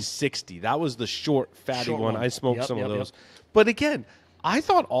 1/8 by 60. That was the short, fatty Short one. one. I smoked Yep, some yep, of yep. those. But again, I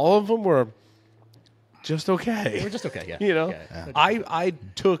thought all of them were just okay. They were just okay. Yeah. You know, Yeah. I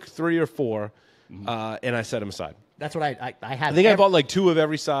took 3 or 4, and I set them aside. That's what I had. I think I bought like 2 of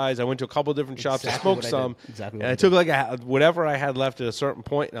every size. I went to a couple different shops. I Exactly smoked what I some. did. Exactly And what I I took like whatever I had left at a certain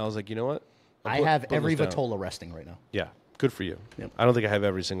point, and I was like, you know what? I put- have put every those down. Vitola resting right now. Yeah, good for you. Yep. I don't think I have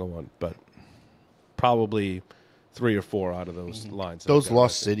every single one, but probably 3 or 4 out of those lines. that Those I've got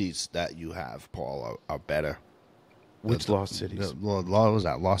lost left. cities that you have, Paul, are better. Which lost cities? What was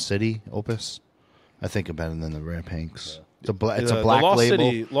that? Lost City Opus? I think are better than the Rare Pinks. It's a The black Lost label.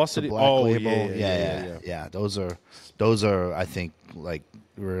 City- Lost It's a City- black oh, label. yeah. Those are I think like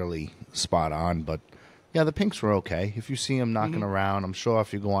really spot on. But yeah, the pinks were okay. If you see them knocking around, I'm sure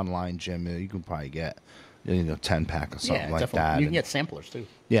if you go online, Jim, you can probably get 10-pack or something Yeah, like definitely. that. You can And- get samplers too.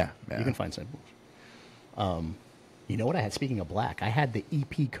 yeah. You can find samplers. You know what I had? Speaking of black, I had the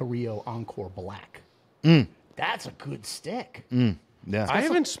EP Carrillo Encore Black. That's a good stick. yeah. I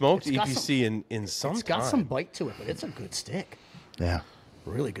haven't smoked it's got EPC in some It's time. got some bite to it, but it's a good stick. yeah.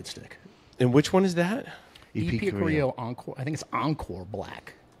 Really good stick. And which one is that? EP Carrillo. Carrillo Encore. I think it's Encore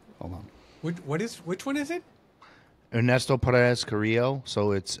Black. Hold on. Which one is it? Ernesto Perez Carrillo.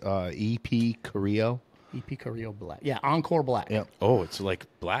 So it's EP Carrillo. EP Carrillo Black. Yeah, Encore Black. Yep. Oh, it's like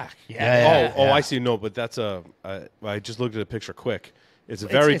black. Yeah. Oh, yeah. I see. No, but that's I just looked at a picture quick. It's a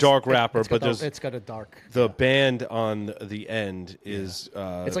very dark wrapper, but it's got a dark. the band on the end is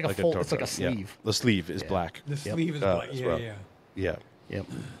It's like a full- dark it's like a wrap. Yeah. sleeve. The sleeve is black. The sleeve is black. as Yeah, well. yeah. Yeah. Yep.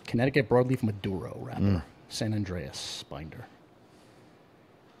 Connecticut Broadleaf Maduro wrapper. San Andreas binder.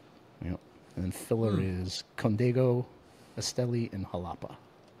 Yep. And then filler is Condego, Esteli, and Jalapa.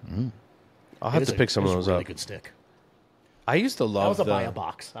 I'll have to pick some of those really up. good stick. I used to I love was buy a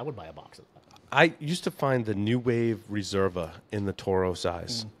box. I would buy a box of that. I used to find the New Wave Reserva in the Toro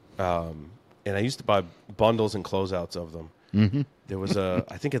size, and I used to buy bundles and closeouts of them. Mm-hmm. There was I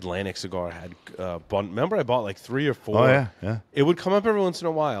think Atlantic Cigar had remember I bought like 3 or 4. Oh, yeah. It would come up every once in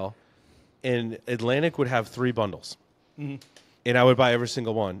a while, and Atlantic would have 3 bundles, and I would buy every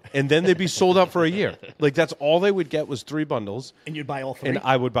single one, and then they'd be sold out for a year. Like that's all they would get was 3 bundles, And you'd buy all 3? and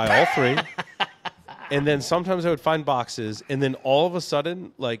I would buy all 3. And then sometimes I would find boxes, and then all of a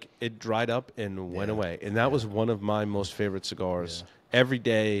sudden, like it dried up and went away. And that was one of my most favorite cigars. Every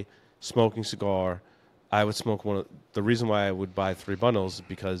day, smoking cigar, I would smoke one. The reason why I would buy 3 bundles is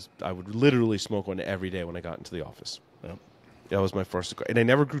because I would literally smoke one every day when I got into the office. Yep. That was my first cigar, and I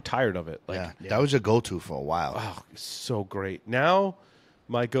never grew tired of it. Like, Yeah. That was your go-to for a while. oh, it's so great. Now,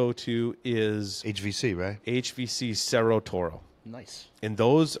 my go-to is HVC, right? HVC Cerro Toro. Nice. And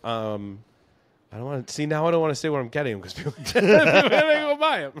those, I don't want to see now. I don't want to say where I'm getting them because people are gonna go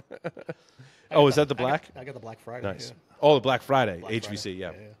buy them. Oh, is that the black? I got the Black Friday. Nice. Yeah. Oh, the Black Friday Black HVC.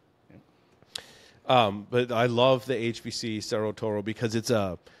 Friday. Yeah. But I love the HVC Cerro Toro because it's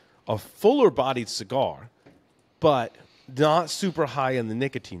a fuller bodied cigar, but not super high in the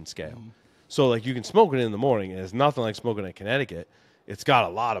nicotine scale. So like you can smoke it in the morning, and it's nothing like smoking in Connecticut. It's got a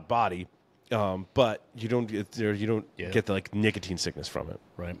lot of body, but you don't get the like nicotine sickness from it.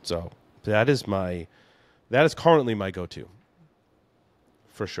 Right. So that is currently my go-to,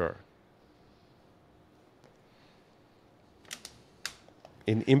 for sure.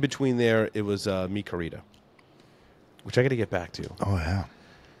 And in between there, it was Mi Carita, which I got to get back to. Oh yeah.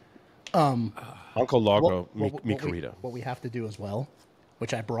 Uncle Largo, What Mi Carita. what we have to do as well,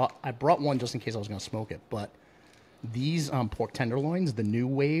 which I brought one just in case I was going to smoke it, but these pork tenderloins, the new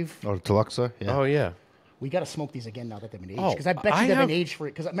wave, Oh, the Toluxa. Yeah. Oh, yeah. we got to smoke these again now that they've been aged. Oh, Because I bet I you they've have- been aged for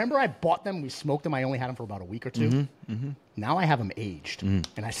it. Because remember I bought them, we smoked them, I only had them for about a week or two. Now I have them aged, and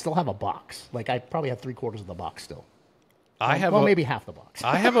I still have a box. Like I probably have 3/4 of the box still. I have well, a, maybe half the box.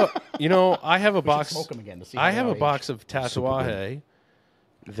 I have a, I have a box. smoke 'em again to see I how have a they box age. of Tatuaje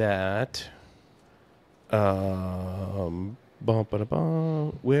that,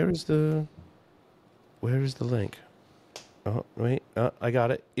 where is the link? Oh, wait, I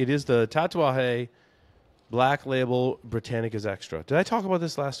got it. It is the Tatuaje Black Label Britannica's Extra. Did I talk about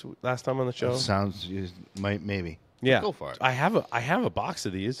this last time on the show? Sounds maybe. Yeah. Go for it. I have a box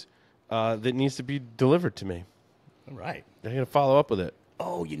of these that needs to be delivered to me. All right. I'm gonna follow up with it.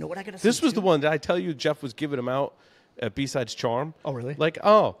 Oh, you know what I got to say? This was the too? one that I tell you Jeff was giving them out at B-Sides Charm. Oh, really? Like,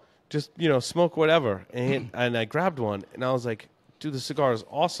 just, smoke whatever. And I grabbed one, and I was like, dude, the cigar is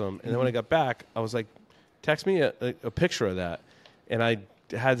awesome. And then when I got back, I was like, text me a picture of that. And I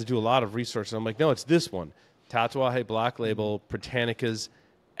had to do a lot of research. And I'm like, no, it's this one. Tatuaje Black Label Britannica's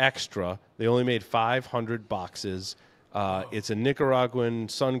Extra. They only made 500 boxes. It's a Nicaraguan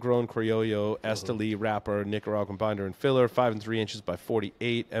sun-grown Criollo Esteli wrapper, Nicaraguan binder and filler, 5 3 inches by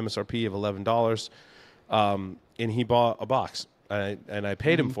 48, MSRP of $11. And he bought a box, and I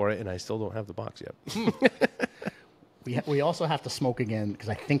paid him for it, and I still don't have the box yet. We also have to smoke again because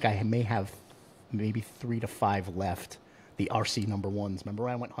I think I may have maybe 3 to 5 left. The RC number ones. Remember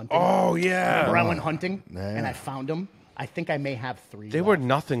I went hunting? Oh, yeah. Remember I went hunting and Yeah. I found them? I think I may have 3. They were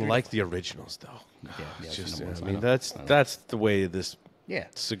nothing like the originals, though. Yeah, It's the just, number ones, I I mean, know. that's the way this Yeah.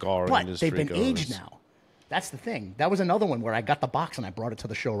 cigar But industry they've been goes. aged now. That's the thing. That was another one where I got the box and I brought it to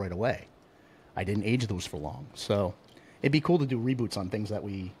the show right away. I didn't age those for long. So it'd be cool to do reboots on things that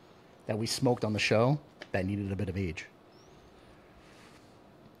we smoked on the show that needed a bit of age.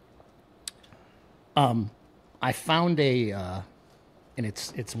 I found and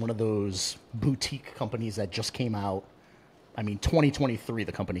it's one of those boutique companies that just came out. I mean, 2023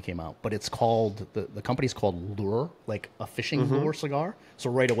 the company came out, but it's called the company's called Lure, like a fishing lure cigar.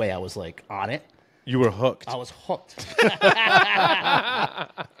 So right away I was like on it. You were hooked. I was hooked.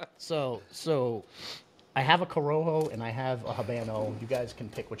 So I have a Corojo and I have a Habano. You guys can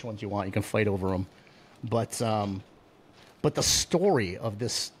pick which ones you want. You can fight over them. But the story of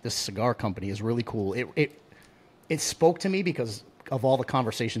this cigar company is really cool. It spoke to me because of all the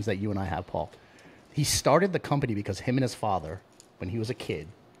conversations that you and I have, Paul. He started the company because him and his father, when he was a kid,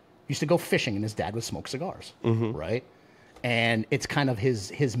 used to go fishing and his dad would smoke cigars, right? And it's kind of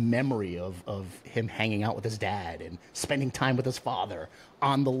his memory of him hanging out with his dad and spending time with his father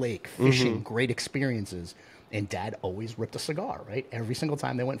on the lake, fishing, great experiences. And Dad always ripped a cigar, right? Every single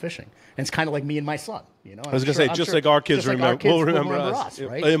time they went fishing. And it's kind of like me and my son, you know? I was going to say, just like our kids will remember us.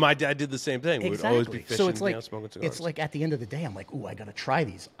 right? And my dad did the same thing. We would always be fishing, So it's like, smoking cigars. it's like at the end of the day, I'm like, ooh, I got to try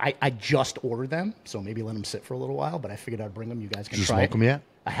these. I just ordered them, so maybe let them sit for a little while, but I figured I'd bring them. You guys can Did you try smoke them yet?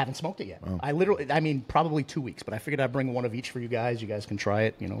 I haven't smoked it yet. I mean, probably 2 weeks, but I figured I'd bring one of each for you guys. You guys can try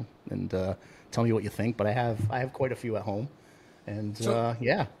it, and tell me what you think. But I have quite a few at home. And,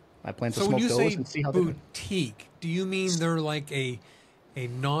 yeah, I plan to So smoke when you those say and see how they do. boutique, do you mean they're like a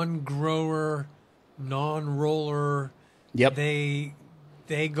non-grower, non-roller? Yep. They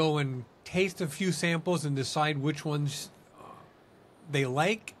go and taste a few samples and decide which ones they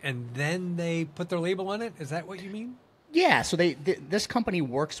like, and then they put their label on it. Is that what you mean? Yeah, so this company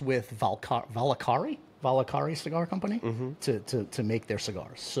works with Valakari Cigar Company to make their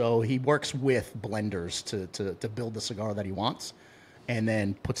cigars. So he works with blenders to build the cigar that he wants, and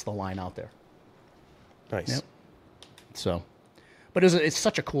then puts the line out there. Nice. Yep. So, but it's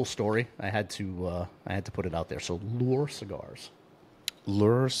such a cool story. I had to put it out there. So Lure Cigars.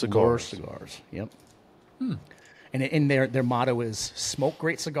 Lure cigars. Lure Cigars. Yep. And their motto is smoke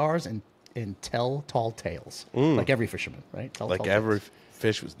great cigars and tell tall tales. Like every fisherman, right? Tell Like tall every tales.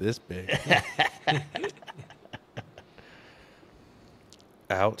 fish was this big.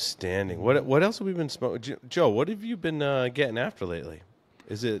 Outstanding. What else have we been smoking? Joe, what have you been getting after lately?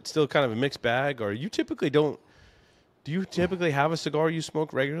 Is it still kind of a mixed bag, or you typically don't? Do you typically have a cigar you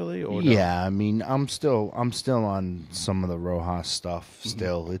smoke regularly, or no? Yeah, I mean, I'm still on some of the Rojas stuff.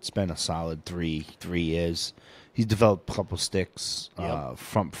 Still, it's been a solid three years. He's developed a couple sticks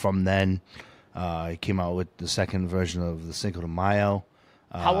from then. He came out with the second version of the Cinco de Mayo.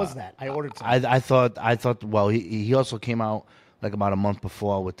 How was that? I ordered some. I thought. Well, he also came out like about a month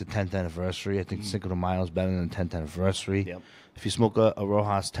before with the 10th anniversary. I think Cinco de Mayo is better than the 10th anniversary. Yep. If you smoke a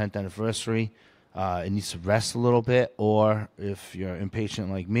Rojas 10th anniversary, it needs to rest a little bit, or if you're impatient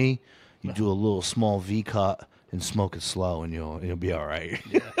like me, you do a little small V cut and smoke it slow, and you'll be all right.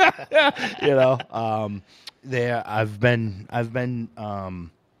 There I've been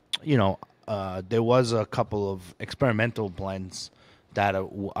there was a couple of experimental blends that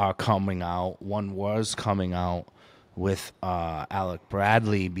are coming out. One was coming out with Alec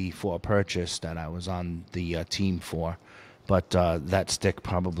Bradley before purchase that I was on the team for, but that stick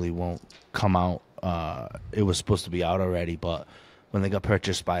probably won't come out. It was supposed to be out already, but when they got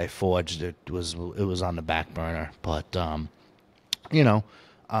purchased by Forged, it was on the back burner. But I'm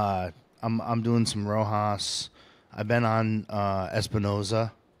doing some Rojas. I've been on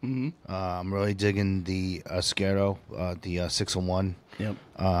Espinosa. I'm really digging the Asquero, the 601. Yep.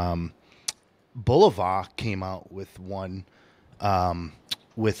 Boulevard came out with one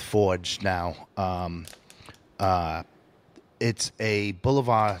with Forge now. It's a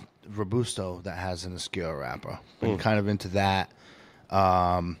Boulevard Robusto that has an Asquero wrapper. Been kind of into that.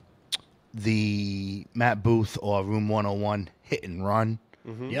 The Matt Booth or Room 101 Hit and Run.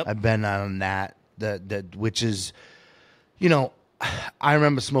 Yep. I've been on that which is, I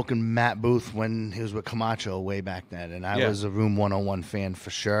remember smoking Matt Booth when he was with Camacho way back then, and I was a Room 101 fan for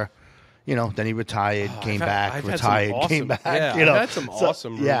sure. Then he retired, came back, retired, came back. Yeah, I've had some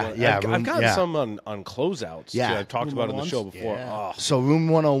awesome Room I've gotten some on closeouts. Yeah. I've talked about it on the show before. Yeah. So Room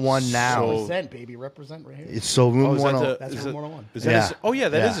 101 now. Represent, baby, represent right here. It's so Room 101. That's Room 101. Is that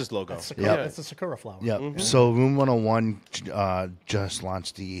is his logo. That's Sakura, It's the Sakura flower. Yep. So Room 101 just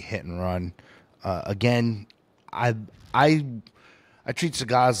launched the Hit and Run. Again, I treat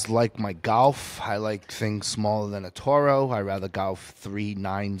cigars like my golf. I like things smaller than a Toro. I rather golf 3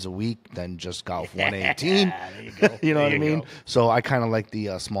 9s a week than just golf 118. There you go. You know what I mean? So I kind of like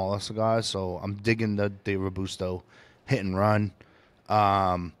the smaller cigars. So I'm digging the Robusto Hit and Run.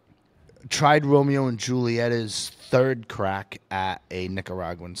 Tried Romeo and Julieta's third crack at a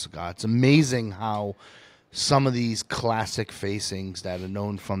Nicaraguan cigar. It's amazing how some of these classic facings that are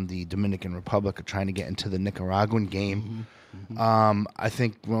known from the Dominican Republic are trying to get into the Nicaraguan game. I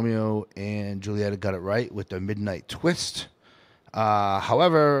think Romeo and Julieta got it right with their Midnight Twist.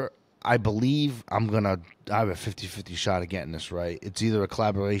 However, I believe I have a 50-50 shot of getting this right. It's either a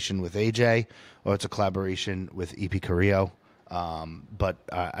collaboration with AJ or it's a collaboration with EP Carrillo. But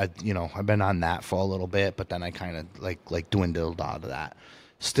I've been on that for a little bit, but then I kind of like dwindled out of that.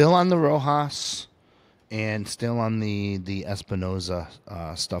 Still on the Rojas and still on the Espinosa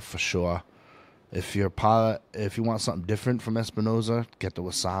stuff for sure. If you want something different from Espinosa, get the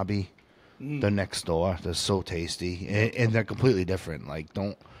Wasabi. They're next door. They're so tasty, and they're completely different.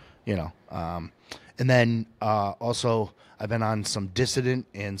 And then also I've been on some Dissident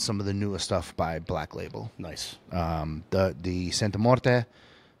and some of the newer stuff by Black Label. Nice. The Santa Morte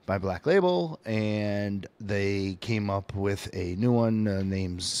by Black Label, and they came up with a new one.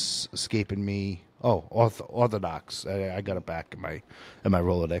 Name's escaping me. Oh, Orthodox. I got it back in my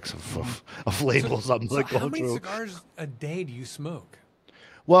Rolodex of labels. I'm like going how many through. cigars a day do you smoke?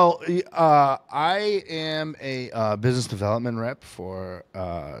 Well, I am a business development rep for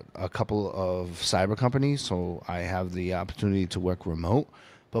a couple of cyber companies, so I have the opportunity to work remote.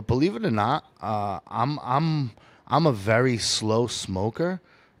 But believe it or not, I'm a very slow smoker,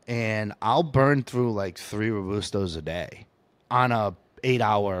 and I'll burn through like 3 Robustos a day on a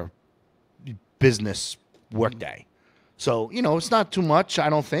 8-hour business workday. So, it's not too much,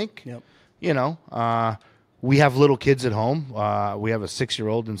 I don't think. Yep. We have little kids at home. We have a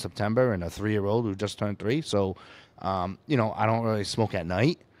 6-year-old in September and a 3-year-old who just turned 3. So, I don't really smoke at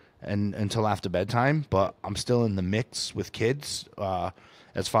night until after bedtime, but I'm still in the mix with kids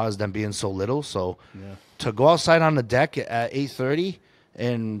as far as them being so little. So to go outside on the deck at 8:30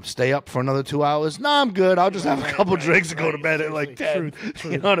 and stay up for another 2 hours, I'm good. I'll just have a couple drinks and go to bed at like 10. Truth.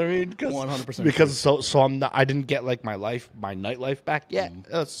 You know what I mean? 100%. Because so I'm not. I didn't get like my nightlife back yet.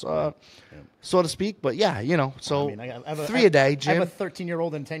 So to speak. But yeah, So I have 3 a day, Jim. I have a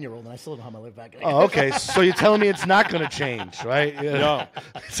 13-year-old and 10-year-old, and I still don't have my life back. Oh, okay. So you're telling me it's not going to change, right? No.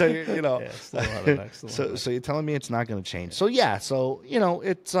 So Still don't have it back. So you're telling me it's not going to change. So yeah. So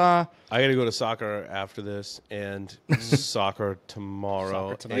it's. I got to go to soccer after this and soccer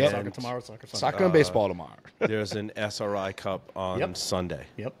tomorrow. Soccer tonight, and soccer tomorrow, soccer Sunday. Soccer and baseball tomorrow. There's an SRI Cup on Sunday.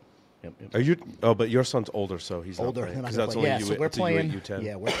 Yep. Are you? Oh, but your son's older, so he's Older. not playing. Not Because gonna that's play. only So we're playing. U10.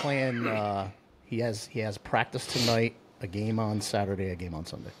 Yeah, we're playing. He has practice tonight, a game on Saturday, a game on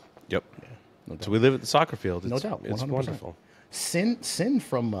Sunday. Yep. No doubt. So we live at the soccer field. It's, No doubt. It's 100%. wonderful. Sin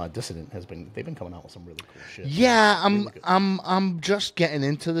from Dissident they've been coming out with some really cool shit. Yeah, Really good. I'm just getting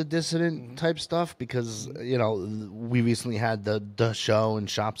into the dissident type stuff because we recently had the show and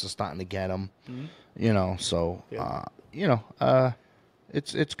shops are starting to get them. So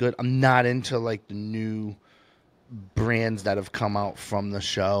it's good. I'm not into like the new brands that have come out from the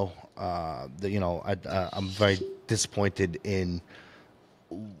show. I'm very disappointed in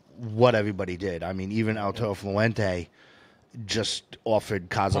what everybody did. I mean, even Alto Fluente just offered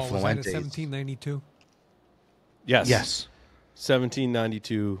Casa Paul, was that a Fluentes. 1792? Yes. Yes.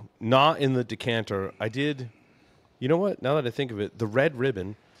 1792. Not in the decanter. I did. You know what? Now that I think of it, the red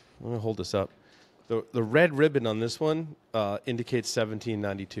ribbon. I'm going to hold this up. The red ribbon on this one indicates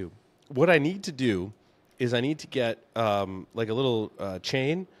 1792. What I need to do is I need to get like a little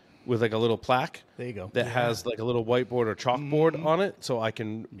chain with like a little plaque. There you go. That has like a little whiteboard or chalkboard on it, so I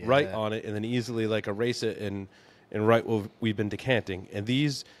can write on it and then easily like erase it and write what we've been decanting. And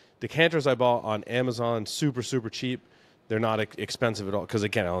these decanters I bought on Amazon, super, super cheap. They're not expensive at all because,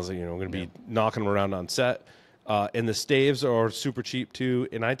 again, I was I'm going to be knocking them around on set. And the staves are super cheap too.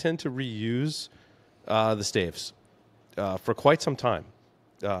 And I tend to reuse the staves for quite some time.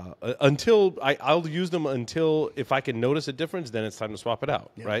 Until I'll use them until if I can notice a difference, then it's time to swap it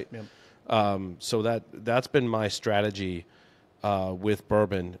out, right? Yep. So that's been my strategy with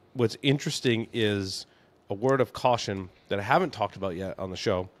bourbon. What's interesting is a word of caution that I haven't talked about yet on the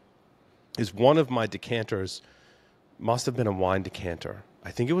show is one of my decanters must have been a wine decanter.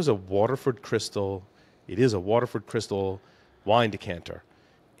 I think it was a Waterford Crystal. It is a Waterford Crystal wine decanter.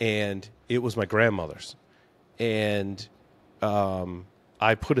 And it was my grandmother's. And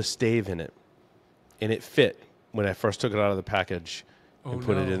I put a stave in it. And it fit when I first took it out of the package and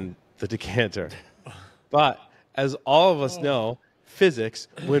put it in the decanter. But as all of us know, physics,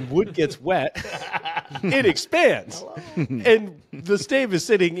 when wood gets wet, it expands. And the stave is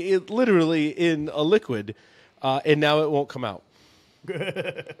sitting literally in a liquid, and now it won't come out.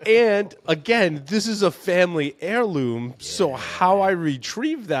 And again, this is a family heirloom, so how I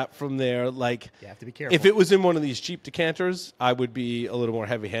retrieve that from there, like, You have to be careful. if it was in one of these cheap decanters, I would be a little more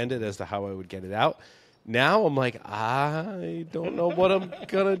heavy-handed as to how I would get it out. Now I'm like, I don't know what I'm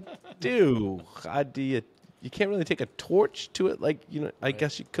gonna do. You can't really take a torch to it, like I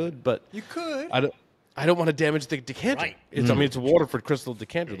guess you could, but You could. I don't want to damage the decanter. Right. It's a Waterford Crystal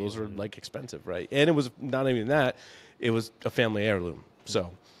decanter. Those are like expensive, right? And it was not even that; it was a family heirloom.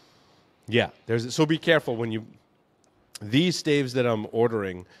 So, yeah, so be careful when these staves that I'm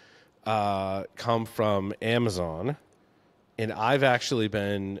ordering come from Amazon, and I've actually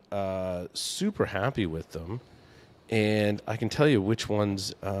been super happy with them, and I can tell you which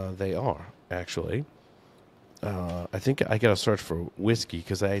ones they are actually. I think I got to search for whiskey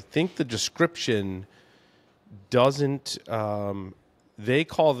because I think the description doesn't. They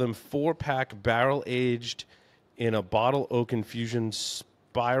call them 4-pack barrel aged in a bottle oak infusion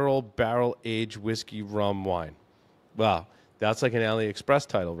spiral barrel aged whiskey rum wine. Wow, that's like an AliExpress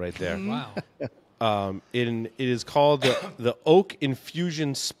title right there. Wow. It is called the Oak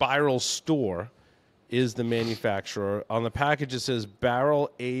Infusion Spiral Store. Is the manufacturer. On the package it says barrel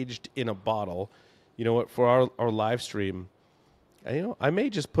aged in a bottle. You know what? For our live stream, I may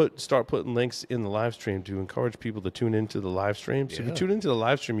just start putting links in the live stream to encourage people to tune into the live stream. So if you tune into the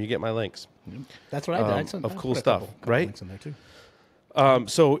live stream, you get my links. That's what I did. Of cool stuff, right? Links in there too.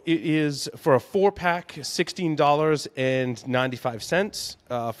 So it is for a 4-pack,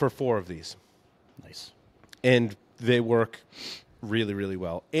 $16.95 for 4 of these. Nice. And they work really, really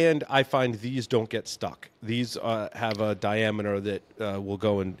well. And I find these don't get stuck. These have a diameter that will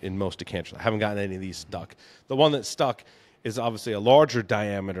go in most decanters. I haven't gotten any of these stuck. The one that's stuck is obviously a larger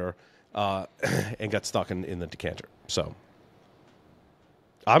diameter and got stuck in the decanter. So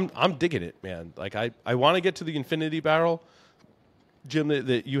I'm digging it, man. Like I want to get to the infinity barrel, Jim,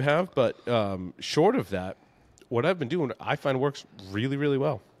 that you have, but short of that, what I've been doing, I find works really, really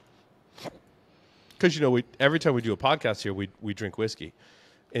well. Because, every time we do a podcast here, we drink whiskey.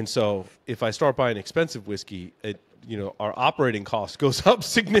 And so if I start buying expensive whiskey, our operating cost goes up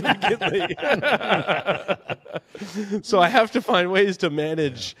significantly. So I have to find ways to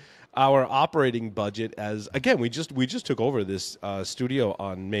manage our operating budget as, again, we just took over this studio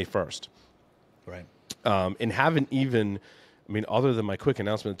on May 1st. Right. And haven't even, other than my quick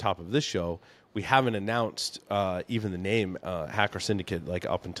announcement at the top of this show, we haven't announced even the name Hacker Syndicate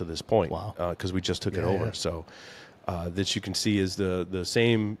up until this point. Wow. Because we just took it over. Yeah. So that you can see is the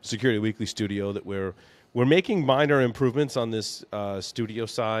same Security Weekly studio that we're making minor improvements on this studio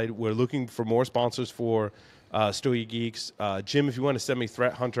side. We're looking for more sponsors for Stogie Geeks. Jim, if you want to send me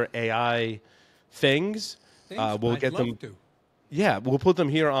Threat Hunter AI things, we'll I'd get love them. to. Yeah, we'll put them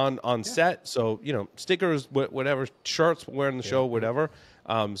here on set. So, stickers, whatever, shirts, wearing the show, whatever.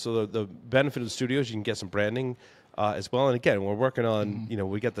 So the benefit of the studio is you can get some branding as well. And again, we're working on,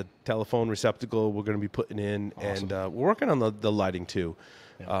 we got the telephone receptacle we're going to be putting in. Awesome. And we're working on the lighting too.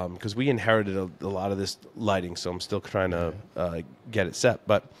 Because we inherited a lot of this lighting. So I'm still trying to get it set.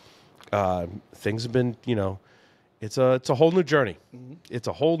 But things have been, it's a whole new journey. It's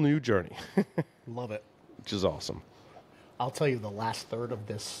a whole new journey. Love it. Which is awesome. I'll tell you, the last third of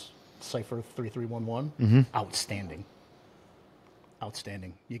this Cypher 3311, outstanding.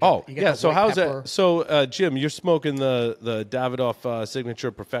 Outstanding. You get So how's pepper. that? So, Jim, you're smoking the Davidoff Signature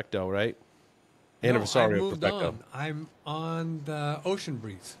Perfecto, right? Anniversario I moved Perfecto. on. I'm on the Ocean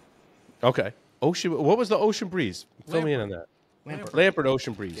Breeze. Okay. What was the Ocean Breeze? Fill me in on that. Lampert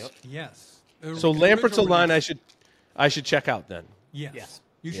Ocean Breeze. Yep. Yes. So Lampert's a line I should check out then. Yes.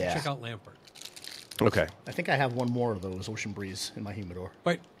 You should check out Lampert. Okay. I think I have one more of those Ocean Breeze in my humidor.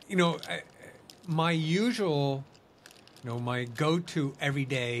 But, my usual, my go-to every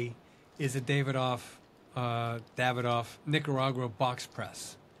day is a Davidoff Nicaragua box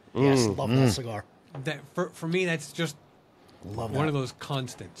press. Yes, love that cigar. That for me, that's just Love one that. of those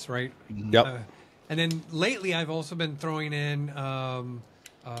constants, right? Yep. And then lately, I've also been throwing in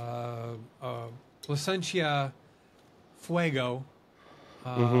Plasencia Fuego,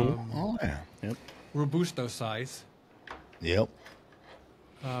 Oh yeah. Yep. Robusto size. Yep.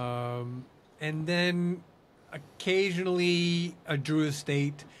 And then occasionally a Drew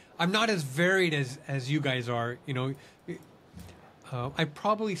Estate. I'm not as varied as you guys are. I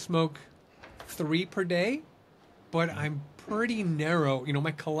probably smoke 3 per day, but I'm pretty narrow.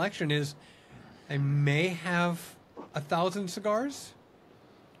 My collection is, I may have 1,000 cigars,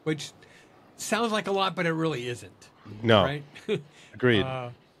 which sounds like a lot, but it really isn't. No. Right? Agreed.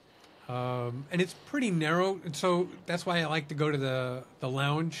 And it's pretty narrow, and so that's why I like to go to the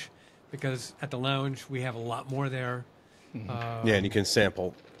lounge, because at the lounge we have a lot more there. yeah, and you can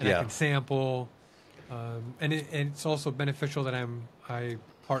sample. And I can sample, and it's also beneficial that I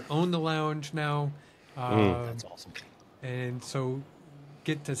part own the lounge now, That's awesome. and so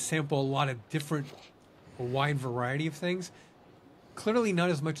get to sample a lot of a wide variety of things. Clearly not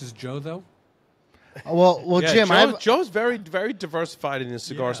as much as Joe though. Well, Yeah, Jim, Joe's very, very diversified in his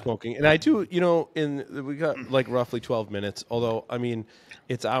cigar smoking, and I do. We got like roughly 12 minutes. Although, I mean,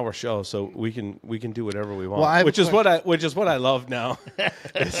 it's our show, so we can do whatever we want. Well, which is what I love now.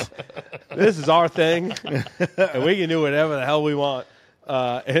 This is our thing, and we can do whatever the hell we want.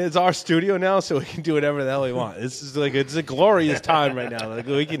 And it's our studio now, so we can do whatever the hell we want. This is it's a glorious time right now.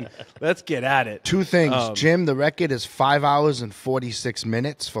 Let's get at it. 2 things. Jim, the record is 5 hours and 46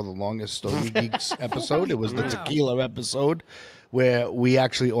 minutes for the longest Stogie Geeks episode. It was the tequila episode where we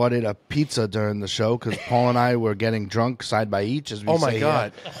actually ordered a pizza during the show because Paul and I were getting drunk side by each. As we Oh my say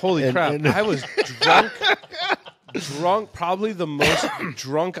God! here. Holy crap! I was drunk, probably the most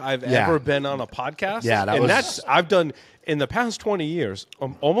drunk I've ever been on a podcast. Yeah, that's I've done in the past 20 years,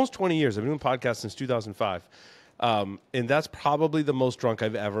 almost 20 years. I've been doing podcasts since 2005. And that's probably the most drunk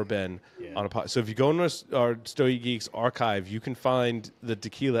I've ever been on a podcast. So if you go into our Stogie Geeks archive, you can find the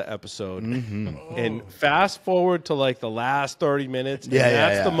tequila episode and fast forward to like the last 30 minutes. And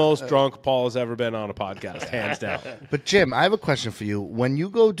that's the most drunk Paul has ever been on a podcast, hands down. But Jim, I have a question for you. When you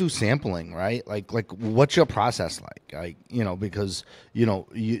go do sampling, right? Like what's your process like? Because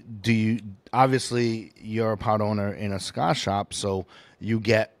obviously you're a part owner in a cigar shop, so you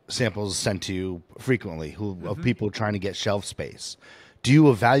get samples sent to you frequently of people trying to get shelf space. Do you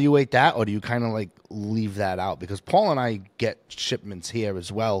evaluate that, or do you kind of like leave that out? Because Paul and I get shipments here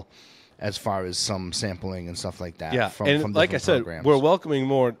as well, as far as some sampling and stuff like that. Yeah, from like I said, programs. we're welcoming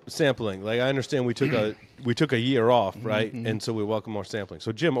more sampling. Like I understand we took a year off, right? And so we welcome more sampling.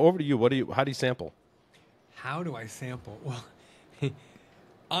 So Jim, over to you. How do you sample? How do I sample? Well,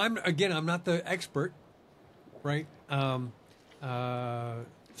 I'm not the expert, right?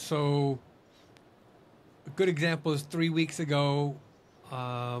 So a good example is 3 weeks ago,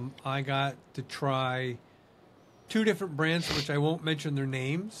 I got to try 2 different brands, which I won't mention their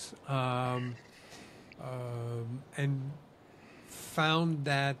names, and found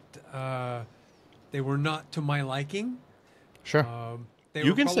that they were not to my liking. Sure.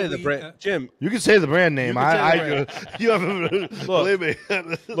 You can say the brand, Jim. You can say the brand name. You haven't believe me.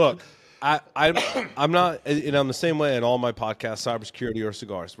 Look, I'm not, and I'm the same way in all my podcasts, cybersecurity or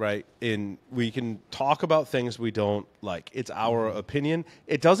cigars, right? We can talk about things we don't like. It's our opinion.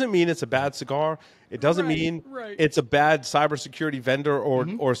 It doesn't mean it's a bad cigar. It doesn't mean it's a bad cybersecurity vendor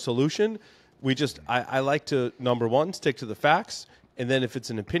or solution. I like to, number one, stick to the facts. And then if it's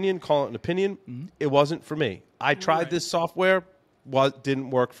an opinion, call it an opinion. It wasn't for me. I tried this software. didn't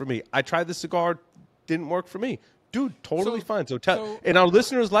work for me. I tried the cigar, didn't work for me. Dude, totally fine. And our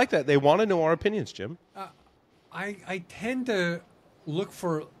listeners like that. They want to know our opinions, Jim. I tend to look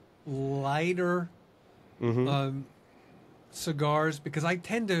for lighter cigars because I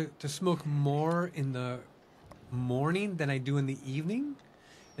tend to smoke more in the morning than I do in the evening.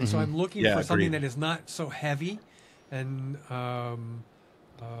 And so I'm looking for something that is not so heavy. And I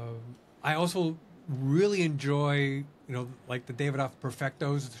also really enjoy, like the Davidoff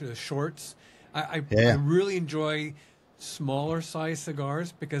Perfectos, the shorts. I really enjoy smaller size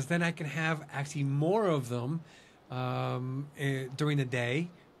cigars because then I can have actually more of them during the day,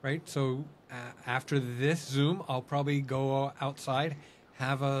 right? So after this Zoom, I'll probably go outside,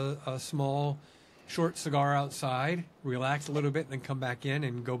 have a small short cigar outside, relax a little bit, and then come back in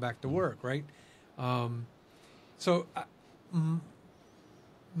and go back to work, right?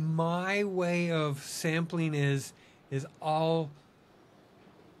 My way of sampling is I'll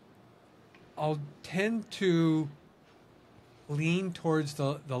tend to lean towards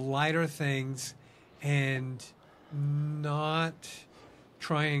the lighter things and not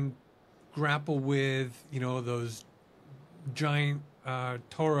try and grapple with, those giant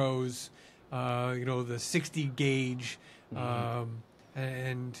Toros, the 60 gauge.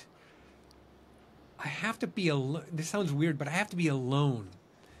 And I have to be this sounds weird, but I have to be alone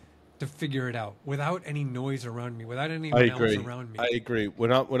to figure it out without any noise around me, without anyone else around me. I agree.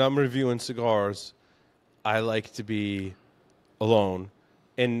 When I'm reviewing cigars, I like to be alone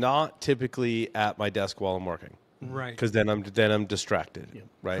and not typically at my desk while I'm working. Right. Because then I'm distracted. Yeah.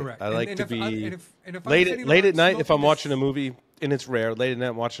 Right. Correct. I like to be late at night if I'm watching a movie, and it's rare. Late at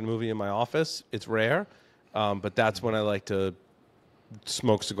night watching a movie in my office, it's rare. But that's when I like to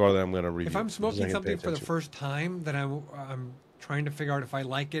smoke cigar that I'm going to review. If I'm smoking something for the first time, that I'm trying to figure out if I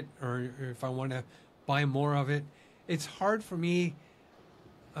like it or if I want to buy more of it. It's hard for me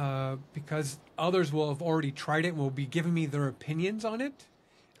because others will have already tried it and will be giving me their opinions on it.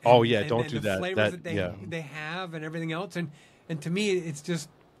 Don't do that. The flavors that they have and everything else. And to me, it's just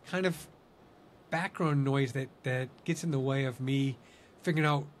kind of background noise that gets in the way of me figuring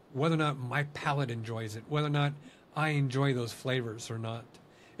out whether or not my palate enjoys it, whether or not I enjoy those flavors or not.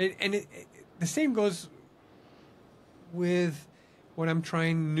 The same goes with when I'm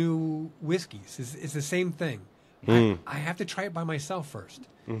trying new whiskeys. It's the same thing. I have to try it by myself first,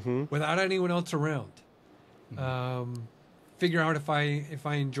 without anyone else around. Figure out if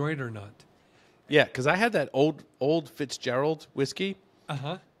I enjoy it or not. Yeah, because I had that old Fitzgerald whiskey,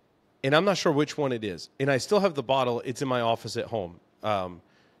 and I'm not sure which one it is. And I still have the bottle. It's in my office at home.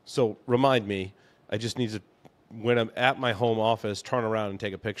 So remind me. I just need to, when I'm at my home office, turn around and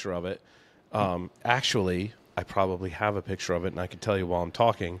take a picture of it. Actually, I probably have a picture of it, and I can tell you while I'm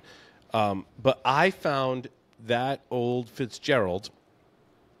talking. But I found that old Fitzgerald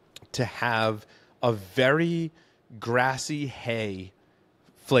to have a very grassy hay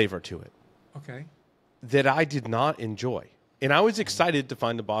flavor to it. Okay. That I did not enjoy. And I was excited to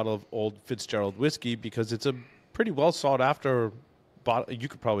find a bottle of old Fitzgerald whiskey because it's a pretty well sought after bottle. You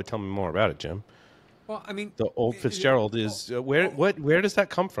could probably tell me more about it, Jim. Well, I mean, the old Fitzgerald is where does that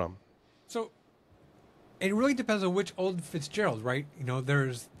come from? So it really depends on which old Fitzgerald, right?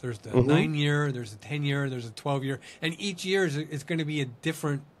 There's the 9-year, there's a 10-year, there's a 12-year, and each year is going to be a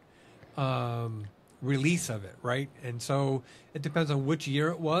different release of it, right? And so it depends on which year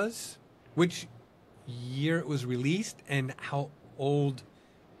it was, which year it was released, and how old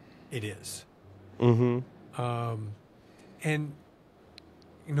it is. And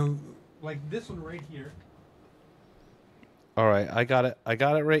like this one right here. All right, I got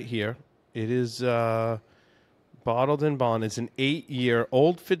it right here. It is bottled in bond. It's an 8-year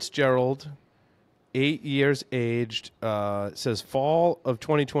old Fitzgerald, 8 years aged. It says fall of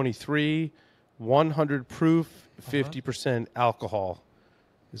 2023. 100 proof, 50% alcohol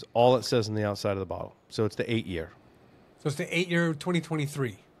is all it says on the outside of the bottle. So it's the 8-year. So it's the 8-year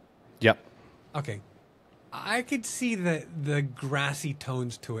 2023. Yep. Okay. I could see the grassy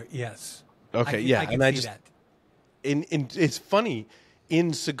tones to it, yes. Okay, I can see that. And it's funny,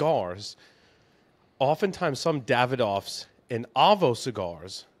 in cigars, oftentimes some Davidoffs and Avo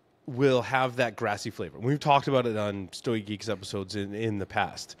cigars will have that grassy flavor. We've talked about it on Stogie Geeks episodes in the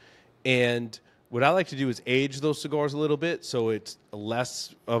past. And what I like to do is age those cigars a little bit so it's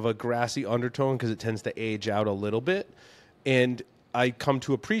less of a grassy undertone because it tends to age out a little bit. And I come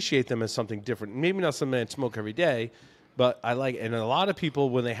to appreciate them as something different. Maybe not something I'd smoke every day, but I like it. And a lot of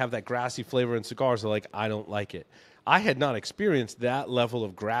people, when they have that grassy flavor in cigars, are like, I don't like it. I had not experienced that level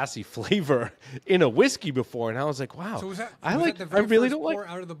of grassy flavor in a whiskey before, and I was like, wow. So was that I really don't like pour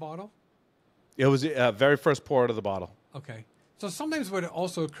out of the bottle? It was very first pour out of the bottle. Okay. So sometimes what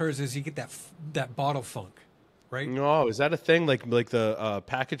also occurs is you get that bottle funk, right? No, is that a thing? Like the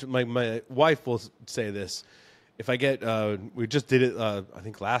package. My wife will say this. If I get, we just did it. I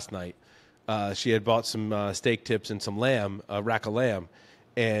think last night. She had bought some steak tips and some lamb, a rack of lamb,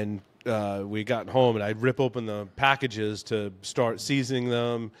 and we got home and I'd rip open the packages to start seasoning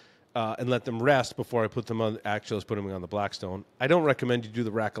them and let them rest before I put them on. Actually, I was putting them on the Blackstone. I don't recommend you do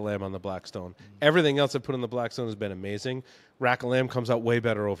the rack of lamb on the Blackstone. Everything else I put on the Blackstone has been amazing. Rack of lamb comes out way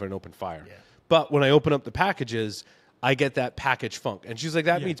better over an open fire. Yeah. But when I open up the packages, I get that package funk. And she's like,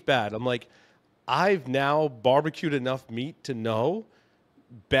 that meat's bad. I'm like, I've now barbecued enough meat to know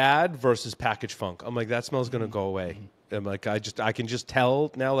bad versus package funk. I'm like, that smell's going to go away. I'm like, I can just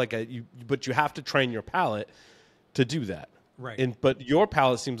tell now, like, but you have to train your palate to do that. Right. But your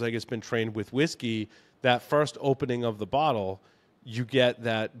palate seems like it's been trained with whiskey. That first opening of the bottle, you get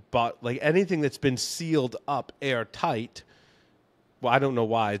that, like anything that's been sealed up airtight. Well, I don't know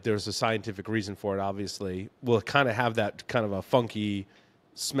why. There's a scientific reason for it, obviously. Will kind of have that kind of a funky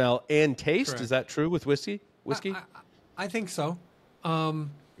smell and taste. Correct. Is that true with whiskey? I think so.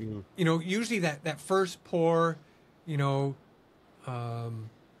 You know, usually that first pour, you know,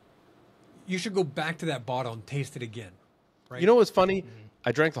 you should go back to that bottle and taste it again. Right? You know what's funny?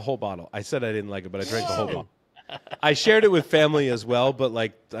 I drank the whole bottle. I said I didn't like it, but I drank the whole bottle. I shared it with family as well, but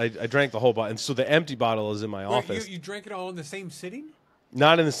like I drank the whole bottle. And so the empty bottle is in my office. You drank it all in the same sitting?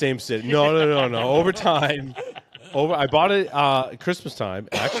 Not in the same sitting. No. Over time. I bought it Christmas time.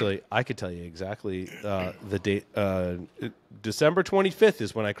 Actually, I could tell you exactly the date. December 25th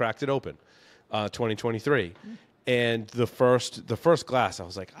is when I cracked it open, 2023. And the first glass, I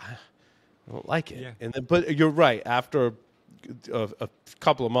was like, I don't like it. Yeah. And then, but you're right. After a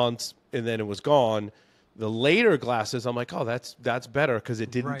couple of months, and then it was gone. The later glasses, I'm like, oh, that's better because it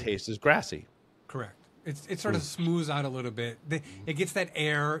didn't taste as grassy. Correct. It sort of smooths out a little bit. It gets that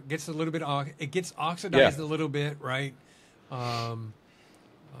air, gets a little bit, it gets oxidized a little bit, right? I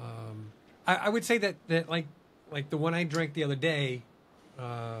would say that like the one I drank the other day,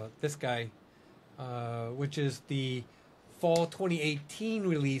 this guy, which is the fall 2018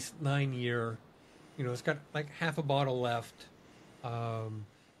 release 9-year. You know, it's got like half a bottle left.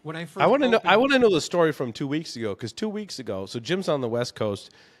 When I first I want to know the story from 2 weeks ago, because 2 weeks ago, so Jim's on the West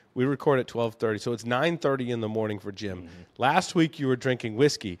Coast. We record at 12:30, so it's 9:30 in the morning for Jim. Mm-hmm. Last week you were drinking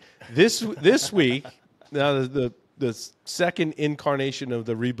whiskey. This week, now the second incarnation of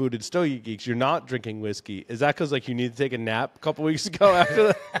the rebooted Stogie Geeks, you're not drinking whiskey. Is that because like you need to take a nap a couple weeks ago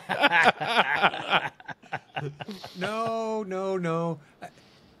after that? No.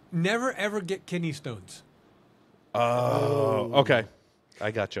 Never ever get kidney stones. Oh, okay.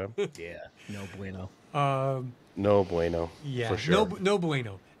 I gotcha. Yeah, no bueno. No bueno. Yeah, for sure. No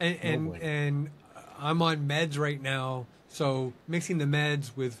bueno. And I'm on meds right now, so mixing the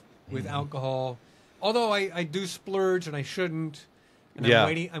meds with alcohol. Although I do splurge and I shouldn't. And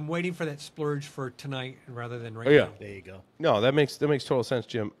I'm waiting for that splurge for tonight rather than right now. There you go. No, that makes total sense,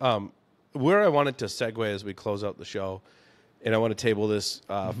 Jim. Where I wanted to segue as we close out the show, and I want to table this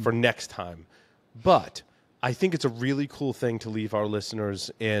for next time, but I think it's a really cool thing to leave our listeners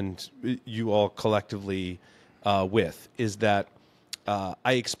and you all collectively with, is that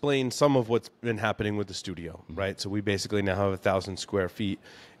I explained some of what's been happening with the studio, right? So we basically now have 1,000 square feet,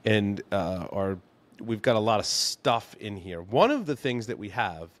 and we've got a lot of stuff in here. One of the things that we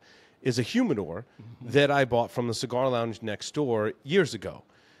have is a humidor that I bought from the cigar lounge next door years ago.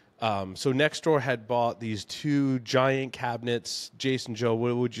 So next door had bought these 2 giant cabinets. Jason, Joe,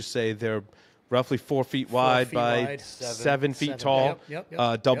 what would you say? They're roughly 4 feet wide by 7 feet tall.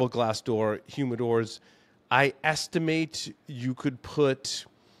 Yep. Double glass door humidors. I estimate you could put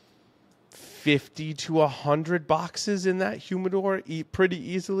 50 to 100 boxes in that humidor pretty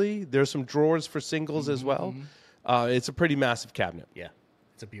easily. There's some drawers for singles as well. It's a pretty massive cabinet. Yeah,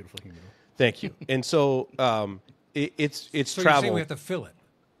 it's a beautiful humidor. Thank you. And so it's so travel. You're saying we have to fill it.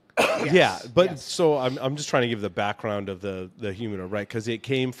 Yes. Yeah, but so I'm just trying to give the background of the humidor, right? Because it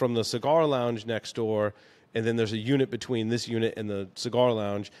came from the cigar lounge next door, and then there's a unit between this unit and the cigar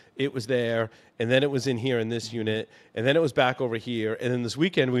lounge. It was there, and then it was in here in this unit, and then it was back over here, and then this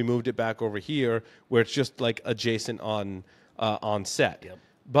weekend we moved it back over here, where it's just like adjacent on set. Yep.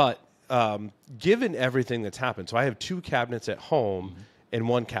 But given everything that's happened, so I have 2 cabinets at home and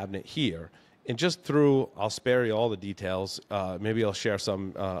 1 cabinet here. And just I'll spare you all the details. Maybe I'll share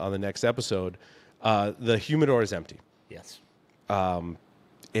some on the next episode. The humidor is empty. Yes.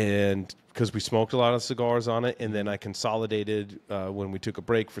 And because we smoked a lot of cigars on it, and then I consolidated when we took a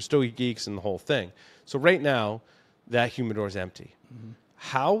break for Stogie Geeks and the whole thing. So right now, that humidor is empty.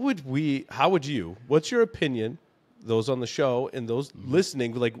 How would you? What's your opinion? those on the show and those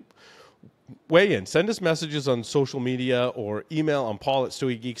listening, like, weigh in. Send us messages on social media or email on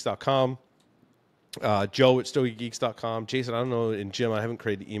paul@stogiegeeks.com, joe@stogiegeeks.com. Jason, I don't know, and Jim, I haven't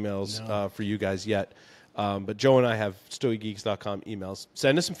created emails for you guys yet, but Joe and I have stogiegeeks.com emails.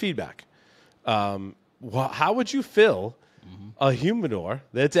 Send us some feedback. How would you fill a humidor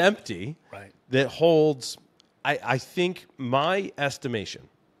that's empty, that holds, I think my estimation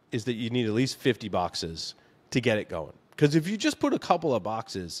is that you need at least 50 boxes to get it going. Because if you just put a couple of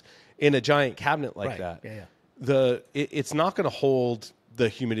boxes in a giant cabinet like that, it's not going to hold the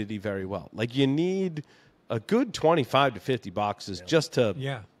humidity very well. Like, you need a good 25 to 50 boxes just to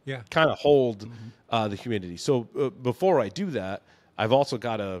kind of hold the humidity. So before I do that, I've also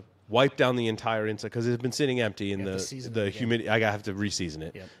got to wipe down the entire inside because it's been sitting empty in the humidity. I have to reseason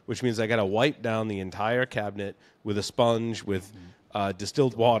it, which means I got to wipe down the entire cabinet with a sponge with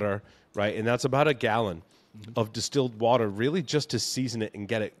distilled water, right? And that's about a gallon of distilled water, really just to season it and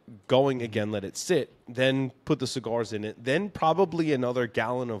get it going again, let it sit, then put the cigars in it, then probably another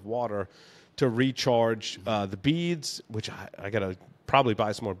gallon of water to recharge the beads, which I got to probably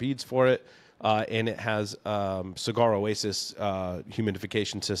buy some more beads for it. And it has Cigar Oasis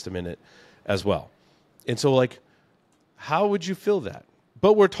humidification system in it as well. And so, like, how would you fill that?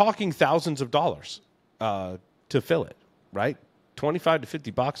 But we're talking thousands of dollars to fill it, right? 25 to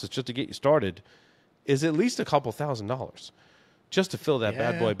 50 boxes just to get you started is at least a couple $1,000s just to fill that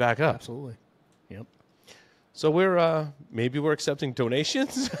bad boy back up. Absolutely. Yep. So maybe we're accepting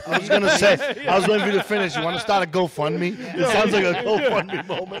donations. I was going to say, I was waiting for you to finish. You want to start a GoFundMe? It sounds like a GoFundMe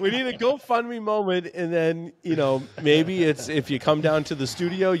moment. We need a GoFundMe moment, and then, maybe it's if you come down to the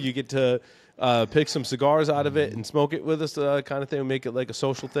studio, you get to pick some cigars out of it and smoke it with us, kind of thing, and make it like a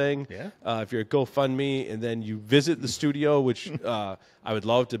social thing. Yeah. If you're at GoFundMe, and then you visit the studio, which I would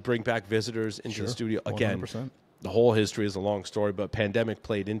love to bring back visitors into the studio again. 100%. The whole history is a long story, but pandemic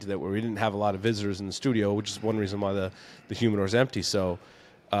played into that where we didn't have a lot of visitors in the studio, which is one reason why the humidor is empty. So,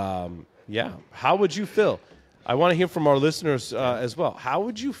 how would you fill? I want to hear from our listeners as well. How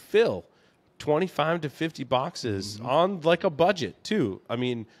would you fill 25 to 50 boxes on like a budget too? I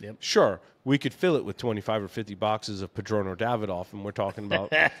mean, sure, we could fill it with 25 or 50 boxes of Padron or Davidoff, and we're talking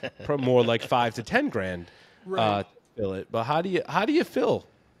about more like 5 to 10 grand to fill it. But how do you fill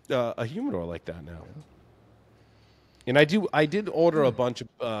a humidor like that now? And I did order a bunch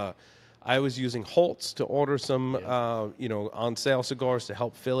of. I was using Holtz to order some, on sale cigars to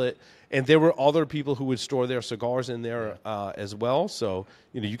help fill it, and there were other people who would store their cigars in there as well. So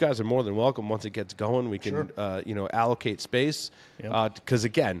you guys are more than welcome. Once it gets going, we can allocate space. Because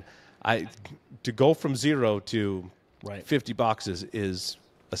again, to go from 0 to 50 boxes is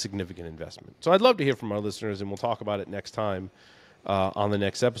a significant investment. So I'd love to hear from our listeners, and we'll talk about it next time on the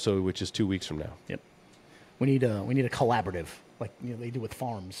next episode, which is 2 weeks from now. Yep. We need a collaborative, like they do with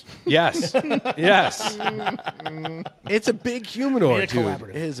farms. Yes, yes. It's a big humidor, dude.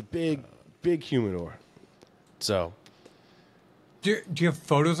 It is a big humidor. So, do you have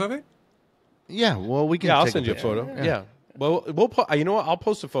photos of it? Yeah, well, we can. Yeah, I'll take send you a photo. Yeah. Well, you know what? I'll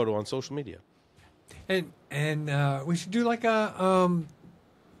post a photo on social media. And we should do like a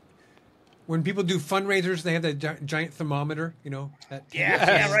when people do fundraisers, they have that giant thermometer, That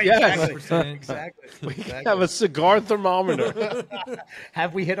right. Yes. Exactly. We have a cigar thermometer.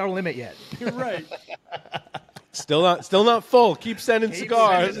 Have we hit our limit yet? You're right. Still not full. Keep sending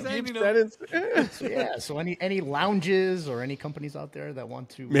cigars. So any lounges or any companies out there that want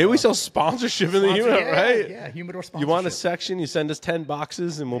to maybe we sell sponsorship in the humidor, right? Yeah, humidor sponsorship. You want a section? You send us 10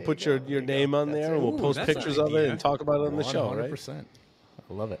 boxes, and we'll put your name on there, and we'll post pictures of it and talk about it on the show, right? 100%.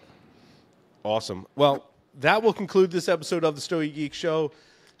 I love it. Awesome. Well, that will conclude this episode of the Stogie Geeks Show.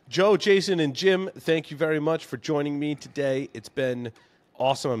 Joe, Jason, and Jim, thank you very much for joining me today. It's been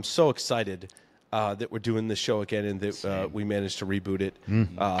awesome. I'm so excited that we're doing this show again and that we managed to reboot it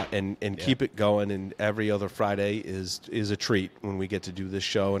and keep it going. And every other Friday is a treat when we get to do this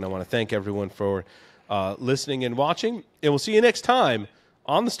show. And I want to thank everyone for listening and watching. And we'll see you next time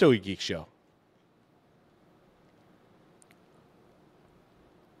on the Stogie Geeks Show.